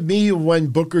reminded me of when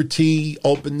Booker T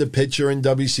opened the picture in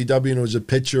WCW, and it was a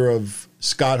picture of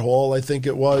Scott Hall, I think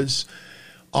it was.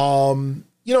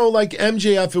 You know, like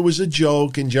MJF, it was a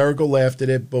joke, and Jericho laughed at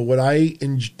it, but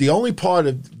the only part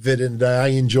of it that I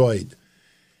enjoyed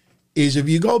is if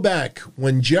you go back,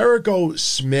 when Jericho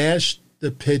smashed the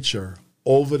picture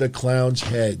over the clown's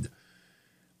head,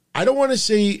 I don't want to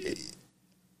say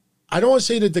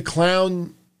that the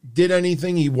clown did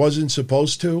anything he wasn't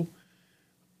supposed to.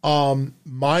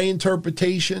 My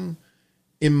interpretation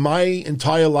in my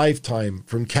entire lifetime,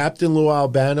 from Captain Lou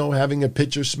Albano having a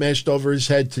picture smashed over his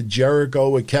head to Jericho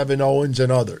with Kevin Owens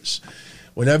and others,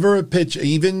 whenever a picture,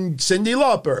 even Cyndi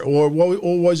Lauper or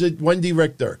was it Wendy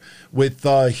Richter with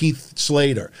Heath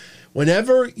Slater,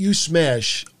 whenever you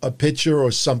smash a picture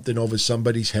or something over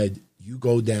somebody's head, you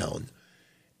go down.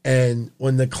 And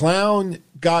when the clown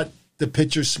got the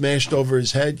picture smashed over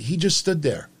his head, he just stood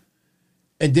there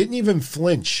and didn't even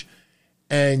flinch.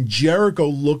 And Jericho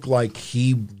looked like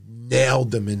he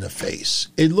nailed him in the face.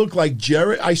 It looked like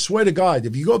I swear to God,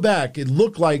 if you go back, it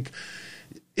looked like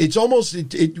it's almost,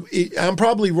 I'm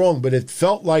probably wrong, but it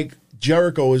felt like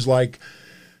Jericho was like,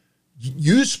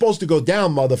 you're supposed to go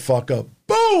down, motherfucker.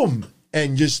 Boom!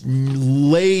 And just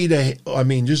laid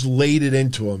it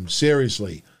into him.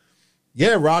 Seriously.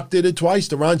 Yeah, Rock did it twice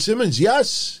to Ron Simmons.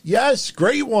 Yes,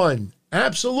 great one.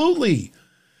 Absolutely.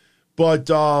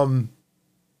 But I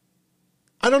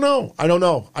don't know.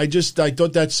 I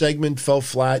thought that segment fell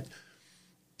flat.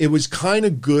 It was kind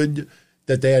of good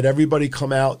that they had everybody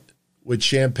come out with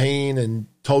champagne and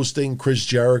toasting Chris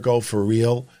Jericho for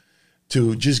real,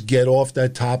 to just get off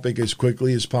that topic as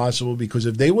quickly as possible, because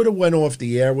if they would have went off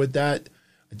the air with that,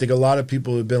 I think a lot of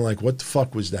people would have been like, what the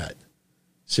fuck was that?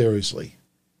 Seriously.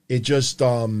 It just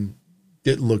didn't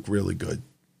look really good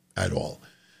at all.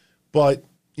 But,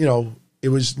 it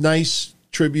was nice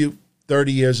tribute,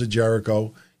 30 years of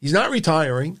Jericho. He's not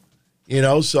retiring,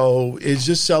 so it's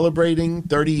just celebrating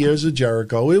 30 years of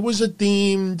Jericho. It was a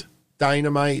themed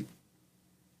Dynamite.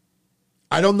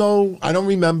 I don't know. I don't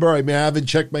remember. I haven't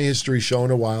checked my history show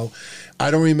in a while.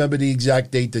 I don't remember the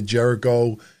exact date that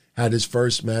Jericho had his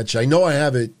first match. I know I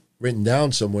have it written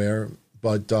down somewhere,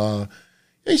 but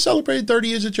he celebrated 30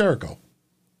 years of Jericho.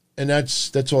 And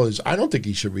that's all it is. I don't think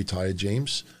he should retire,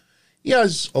 James. He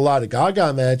has a lot of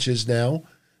Gaga matches now,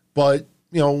 but,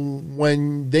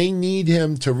 when they need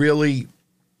him to really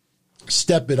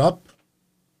step it up,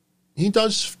 he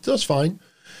does fine.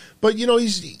 But,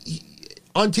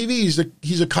 on TV,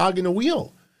 he's a cog in a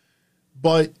wheel,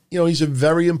 but he's a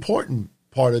very important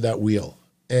part of that wheel,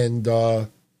 and it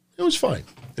was fine.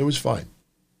 It was fine.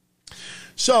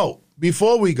 So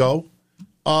before we go,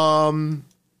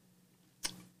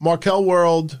 Markel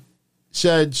World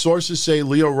said sources say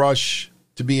Leo Rush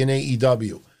to be in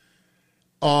AEW.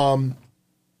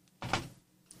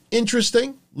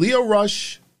 Interesting. Leo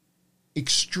Rush,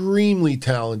 extremely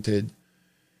talented.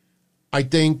 I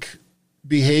think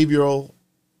behavioral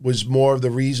was more of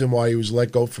the reason why he was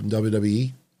let go from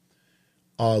WWE.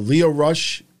 Leo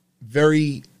Rush,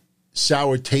 very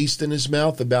sour taste in his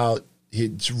mouth about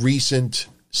his recent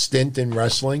stint in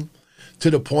wrestling, to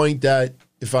the point that,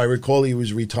 if I recall, he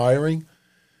was retiring.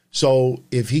 So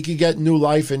if he could get new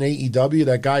life in AEW,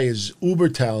 that guy is uber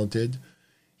talented.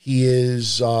 He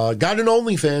is got an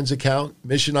OnlyFans account.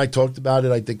 Mission, I talked about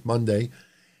it, I think, Monday.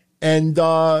 And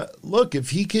look,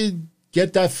 if he could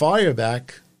get that fire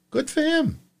back, good for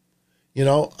him.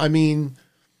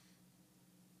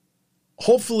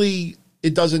 Hopefully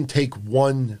it doesn't take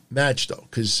one match, though,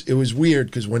 because it was weird,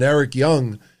 because when Eric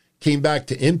Young came back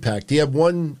to Impact, he had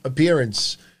one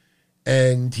appearance,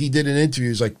 and he did an interview.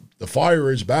 He's like, the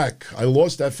fire is back. I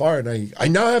lost that fire, and I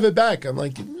now have it back. I'm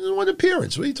like, what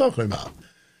appearance? What are you talking about?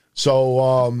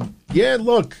 So, yeah,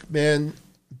 look, man,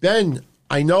 Ben,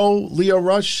 I know Leo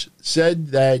Rush said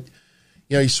that,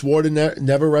 he swore to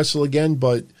never wrestle again,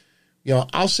 but,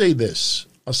 I'll say this.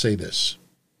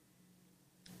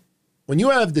 When you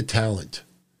have the talent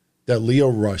that Leo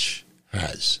Rush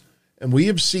has, and we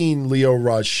have seen Leo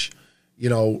Rush,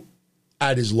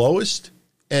 at his lowest,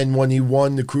 and when he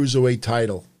won the Cruiserweight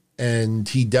title, and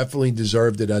he definitely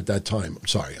deserved it at that time. I'm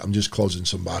sorry, I'm just closing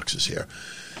some boxes here.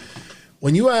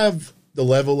 When you have the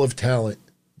level of talent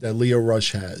that Leo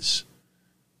Rush has,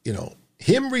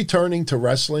 him returning to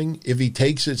wrestling, if he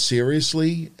takes it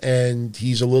seriously and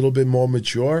he's a little bit more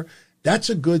mature, that's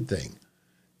a good thing.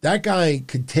 That guy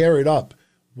could tear it up.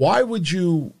 Why would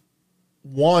you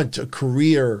want a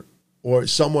career or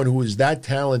someone who is that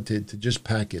talented to just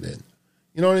pack it in?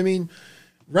 You know what I mean?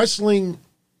 Wrestling,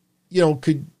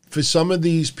 could, for some of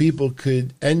these people,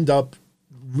 could end up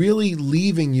really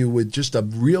leaving you with just a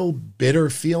real bitter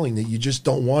feeling that you just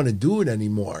don't want to do it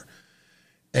anymore.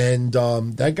 And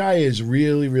that guy is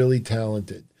really, really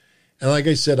talented. And like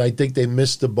I said, I think they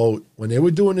missed the boat. When they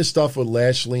were doing this stuff with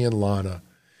Lashley and Lana,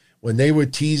 when they were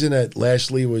teasing that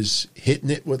Lashley was hitting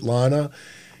it with Lana,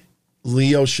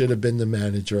 Leo should have been the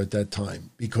manager at that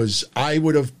time, because I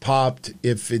would have popped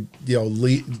if it,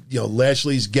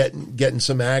 Lashley's getting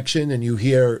some action and you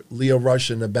hear Leo Rush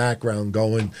in the background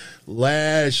going,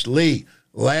 Lashley,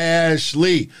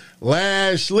 Lashley,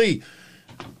 Lashley.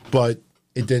 But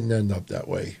it didn't end up that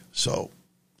way. So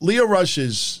Leo Rush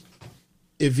is,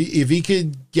 if he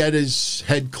could get his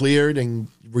head cleared and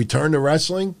return to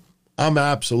wrestling, I'm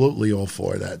absolutely all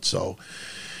for that. So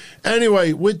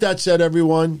anyway, with that said,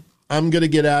 everyone, I'm going to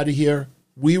get out of here.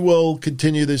 We will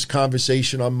continue this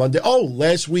conversation on Monday. Oh,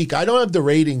 last week, I don't have the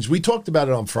ratings. We talked about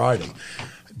it on Friday. I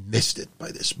missed it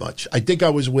by this much. I think I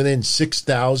was within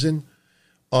 6,000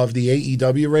 of the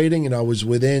AEW rating, and I was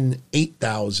within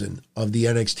 8,000 of the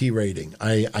NXT rating.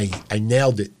 I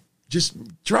nailed it. Just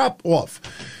drop off.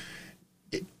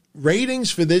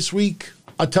 Ratings for this week,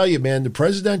 I'll tell you, man, the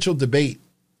presidential debate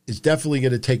is definitely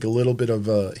going to take a little bit of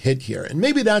a hit here. And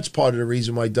maybe that's part of the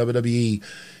reason why WWE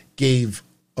gave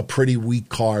a pretty weak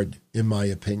card, in my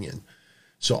opinion.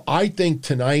 So I think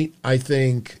tonight,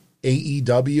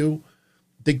 AEW,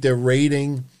 I think their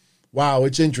rating, wow,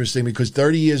 it's interesting because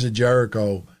 30 years of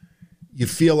Jericho, you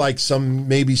feel like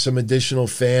maybe some additional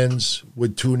fans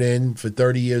would tune in for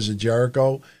 30 years of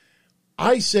Jericho.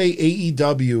 I say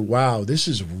AEW, wow, this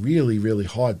is really, really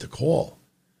hard to call.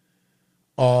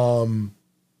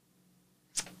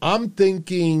 I'm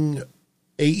thinking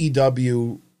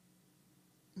AEW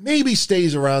maybe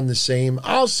stays around the same.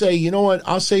 I'll say, you know what?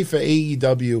 I'll say for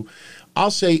AEW,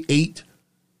 I'll say 8.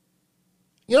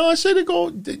 You know, I'll say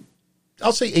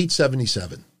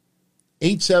 877.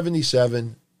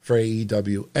 877 for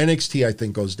AEW. NXT, I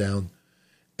think, goes down.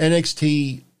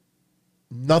 NXT,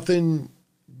 nothing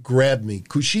grabbed me.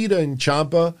 Kushida and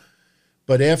Ciampa,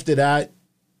 but after that,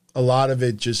 a lot of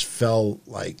it just fell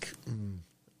like...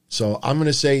 So I'm going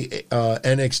to say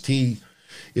NXT.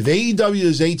 If AEW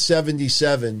is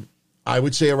 877, I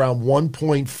would say around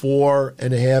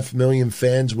 1.4 million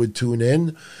fans would tune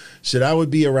in. So that would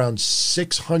be around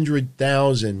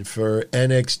 600,000 for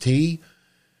NXT.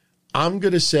 I'm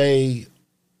going to say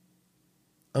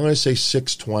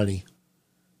 620.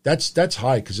 That's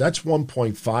high because that's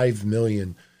 1.5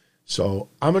 million. So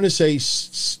I'm going to say,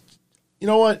 you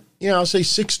know what? Yeah, I'll say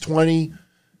 620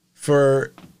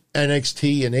 for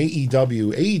NXT and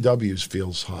AEW. AEW's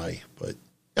feels high, but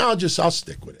I'll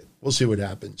stick with it. We'll see what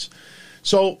happens.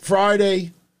 So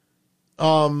Friday,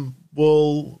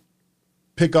 we'll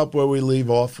pick up where we leave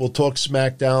off. We'll talk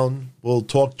SmackDown. We'll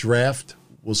talk draft.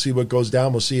 We'll see what goes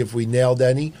down. We'll see if we nailed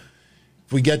any.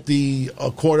 If we get the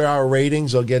quarter-hour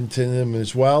ratings, I'll get into them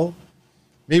as well.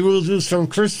 Maybe we'll do some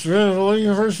Chris Lee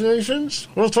impersonations.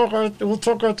 We'll talk about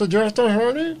the draft on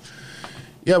Friday.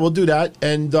 Yeah, we'll do that,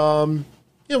 and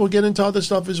we'll get into other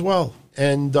stuff as well.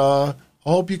 And I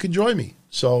hope you can join me.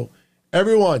 So,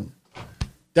 everyone,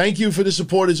 thank you for the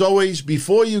support as always.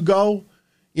 Before you go,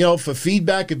 for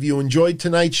feedback, if you enjoyed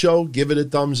tonight's show, give it a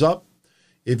thumbs up.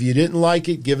 If you didn't like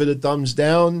it, give it a thumbs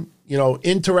down.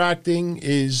 Interacting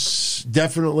is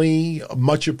definitely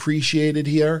much appreciated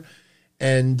here.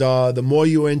 And the more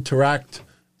you interact,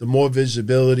 the more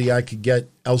visibility I could get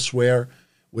elsewhere,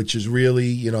 which is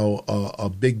really, a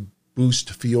big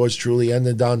boost for yours truly and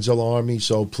the Donzilla Army.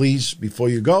 So please, before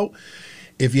you go,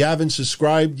 if you haven't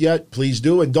subscribed yet, please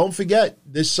do. And don't forget,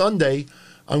 this Sunday,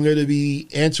 I'm going to be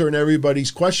answering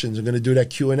everybody's questions. I'm going to do that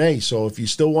Q&A. So if you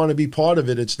still want to be part of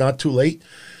it, it's not too late.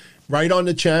 Right on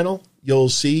the channel, you'll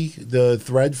see the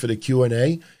thread for the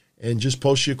Q&A. And just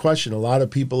post your question. A lot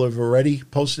of people have already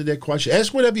posted their question.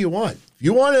 Ask whatever you want.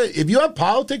 If you have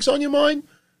politics on your mind,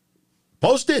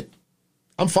 post it.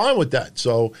 I'm fine with that.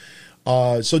 So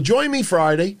join me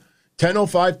Friday,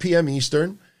 10:05 p.m.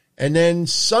 Eastern. And then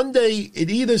Sunday,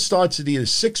 it either starts at either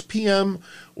 6 p.m.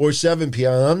 or 7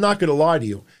 p.m. And I'm not going to lie to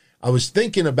you. I was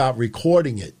thinking about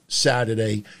recording it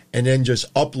Saturday and then just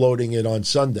uploading it on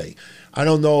Sunday. I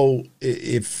don't know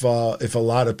if a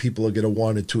lot of people are going to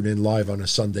want to tune in live on a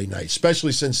Sunday night,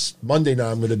 especially since Monday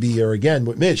night I'm going to be here again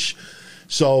with Mish.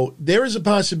 So there is a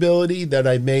possibility that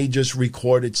I may just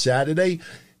record it Saturday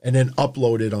and then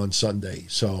upload it on Sunday.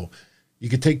 So you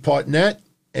can take part in that.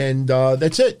 And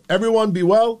that's it. Everyone be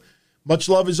well. Much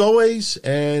love as always.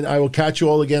 And I will catch you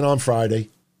all again on Friday.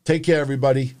 Take care,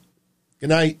 everybody. Good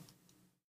night.